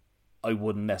I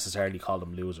wouldn't necessarily call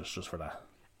them losers just for that.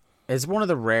 It's one of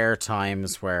the rare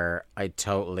times where I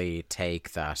totally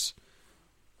take that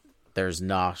there's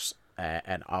not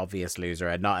an obvious loser,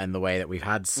 and not in the way that we've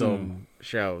had some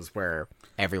shows where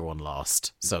everyone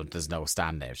lost, so there's no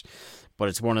standout. But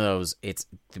it's one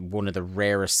of the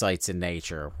rarest sights in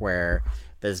nature where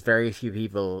there's very few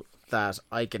people that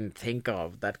I can think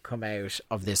of that come out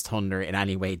of this Thunder in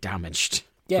any way damaged.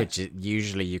 Yeah. Which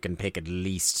usually you can pick at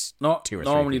least 2 or 3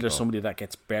 Normally people. There's somebody that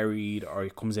gets buried, or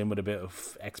it comes in with a bit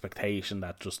of expectation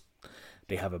that just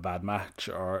they have a bad match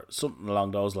or something along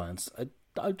those lines.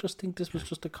 I just think this was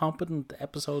just a competent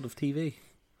episode of TV.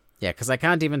 Yeah, because I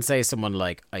can't even say someone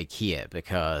like IKEA,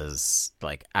 because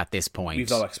like at this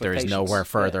point there is nowhere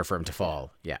further for him to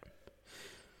fall. Yeah.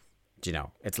 Do you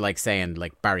know, it's like saying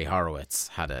like Barry Horowitz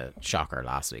had a shocker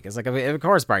last week. It's like, of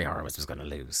course Barry Horowitz was going to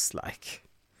lose. Like,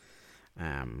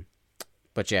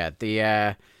 but yeah,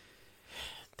 the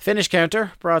finish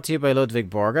counter, brought to you by Ludwig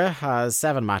Borga, has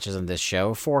 7 matches on this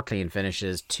show, 4 clean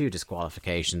finishes, 2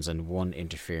 disqualifications, and 1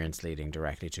 interference leading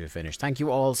directly to a finish. Thank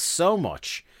you all so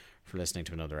much for listening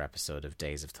to another episode of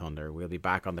Days of Thunder. We'll be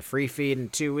back on the free feed in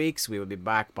 2 weeks. We will be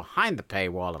back behind the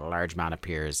paywall at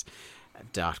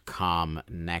alargemanappears.com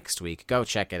next week. Go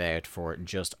check it out. For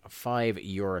just 5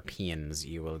 Europeans,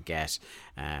 you will get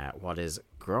what is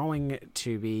growing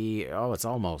to be, it's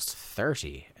almost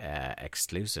 30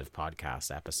 exclusive podcast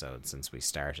episodes since we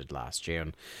started last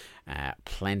June.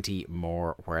 Plenty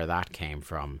more where that came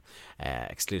from.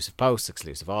 Exclusive posts,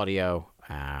 exclusive audio,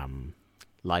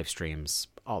 live streams,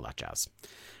 all that jazz.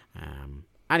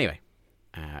 Anyway,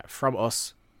 from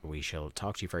us, we shall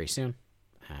talk to you very soon.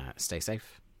 Stay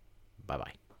safe.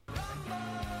 Bye-bye.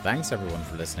 Thanks everyone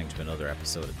for listening to another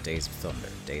episode of Days of Thunder.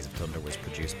 Days of Thunder was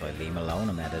produced by Lee Malone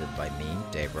and edited by me,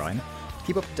 Dave Ryan. To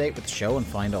keep up to date with the show and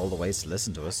find all the ways to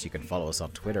listen to us, you can follow us on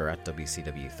Twitter at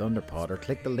WCW ThunderPod, or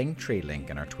click the Linktree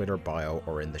link in our Twitter bio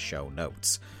or in the show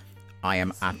notes. I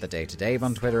am at The Day to Dave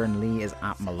on Twitter, and Lee is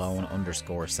at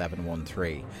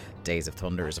Malone_713. Days of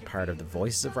Thunder is a part of the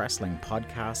Voices of Wrestling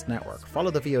podcast network.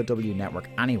 Follow the VOW network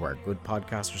anywhere good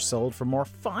podcasts are sold for more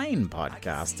fine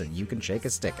podcasts than you can shake a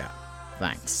stick at.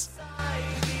 Thanks.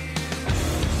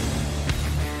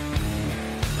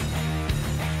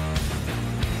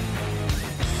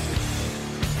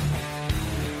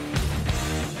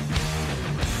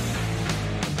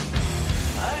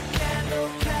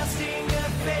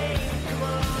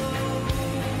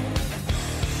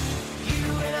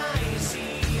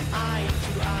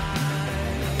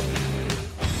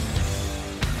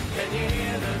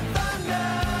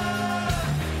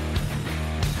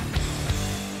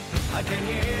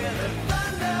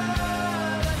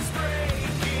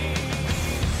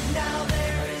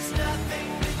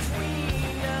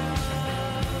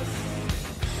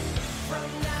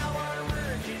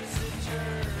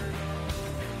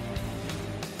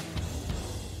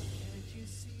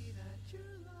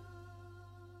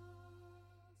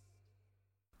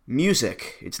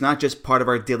 Music. It's not just part of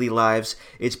our daily lives,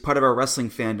 it's part of our wrestling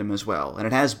fandom as well, and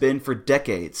it has been for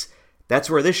decades. That's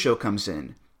where this show comes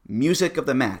in. Music of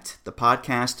the Mat, the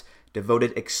podcast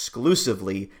devoted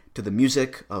exclusively to the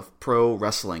music of pro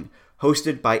wrestling,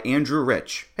 hosted by Andrew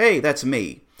Rich. Hey, that's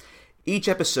me. Each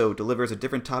episode delivers a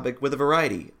different topic with a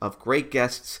variety of great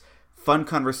guests, fun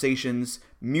conversations,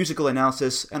 musical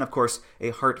analysis, and of course,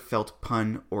 a heartfelt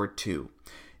pun or two.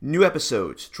 New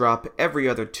episodes drop every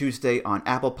other Tuesday on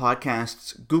Apple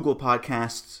Podcasts, Google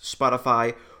Podcasts,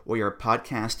 Spotify, or your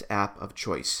podcast app of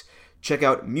choice. Check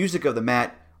out Music of the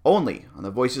Mat only on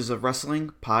the Voices of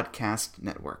Wrestling Podcast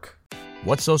Network.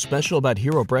 What's so special about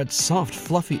Hero Bread's soft,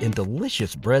 fluffy, and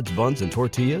delicious breads, buns, and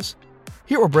tortillas?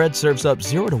 Hero Bread serves up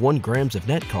 0 to 1 grams of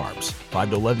net carbs, 5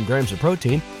 to 11 grams of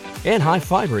protein, and high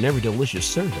fiber in every delicious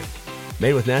serving.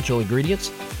 Made with natural ingredients,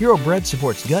 Hero Bread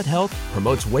supports gut health,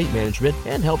 promotes weight management,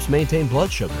 and helps maintain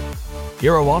blood sugar.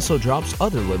 Hero also drops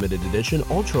other limited edition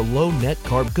ultra-low net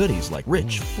carb goodies like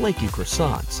rich, flaky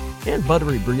croissants and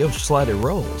buttery brioche slider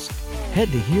rolls.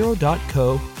 Head to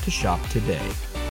hero.co to shop today.